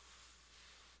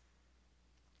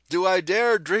 Do I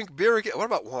dare drink beer again? What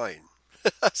about wine?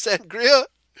 Sangria?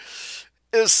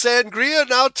 Is sangria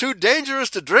now too dangerous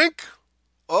to drink?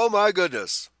 Oh my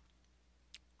goodness.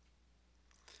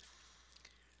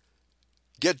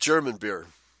 Get German beer.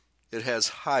 It has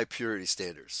high purity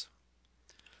standards.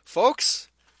 Folks,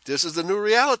 this is the new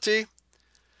reality.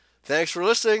 Thanks for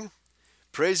listening.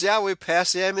 Praise Yahweh,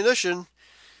 pass the ammunition.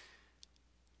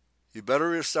 You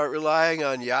better start relying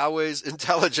on Yahweh's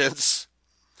intelligence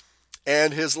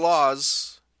and His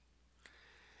laws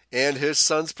and His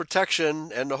Son's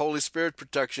protection and the Holy Spirit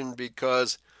protection,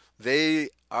 because they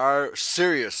are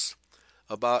serious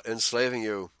about enslaving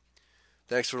you.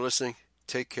 Thanks for listening.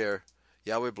 Take care.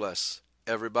 Yahweh bless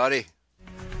everybody.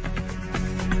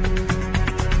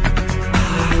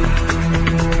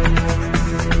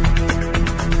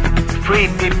 Free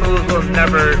people will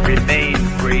never remain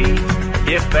free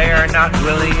if they are not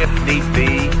willing, if need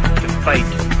be, to fight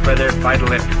for their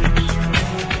vital interests.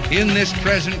 In this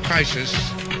present crisis,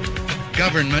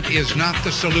 government is not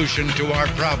the solution to our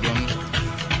problem.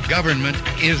 Government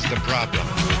is the problem.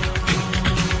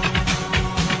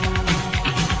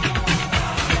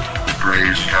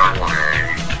 Raise Capital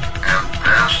A and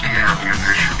pass the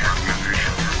ammunition.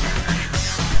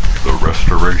 The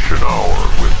Restoration Hour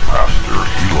with Pastor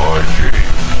Eli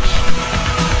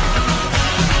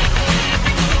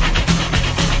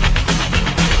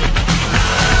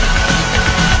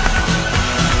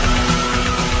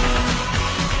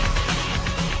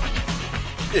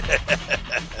Yeah.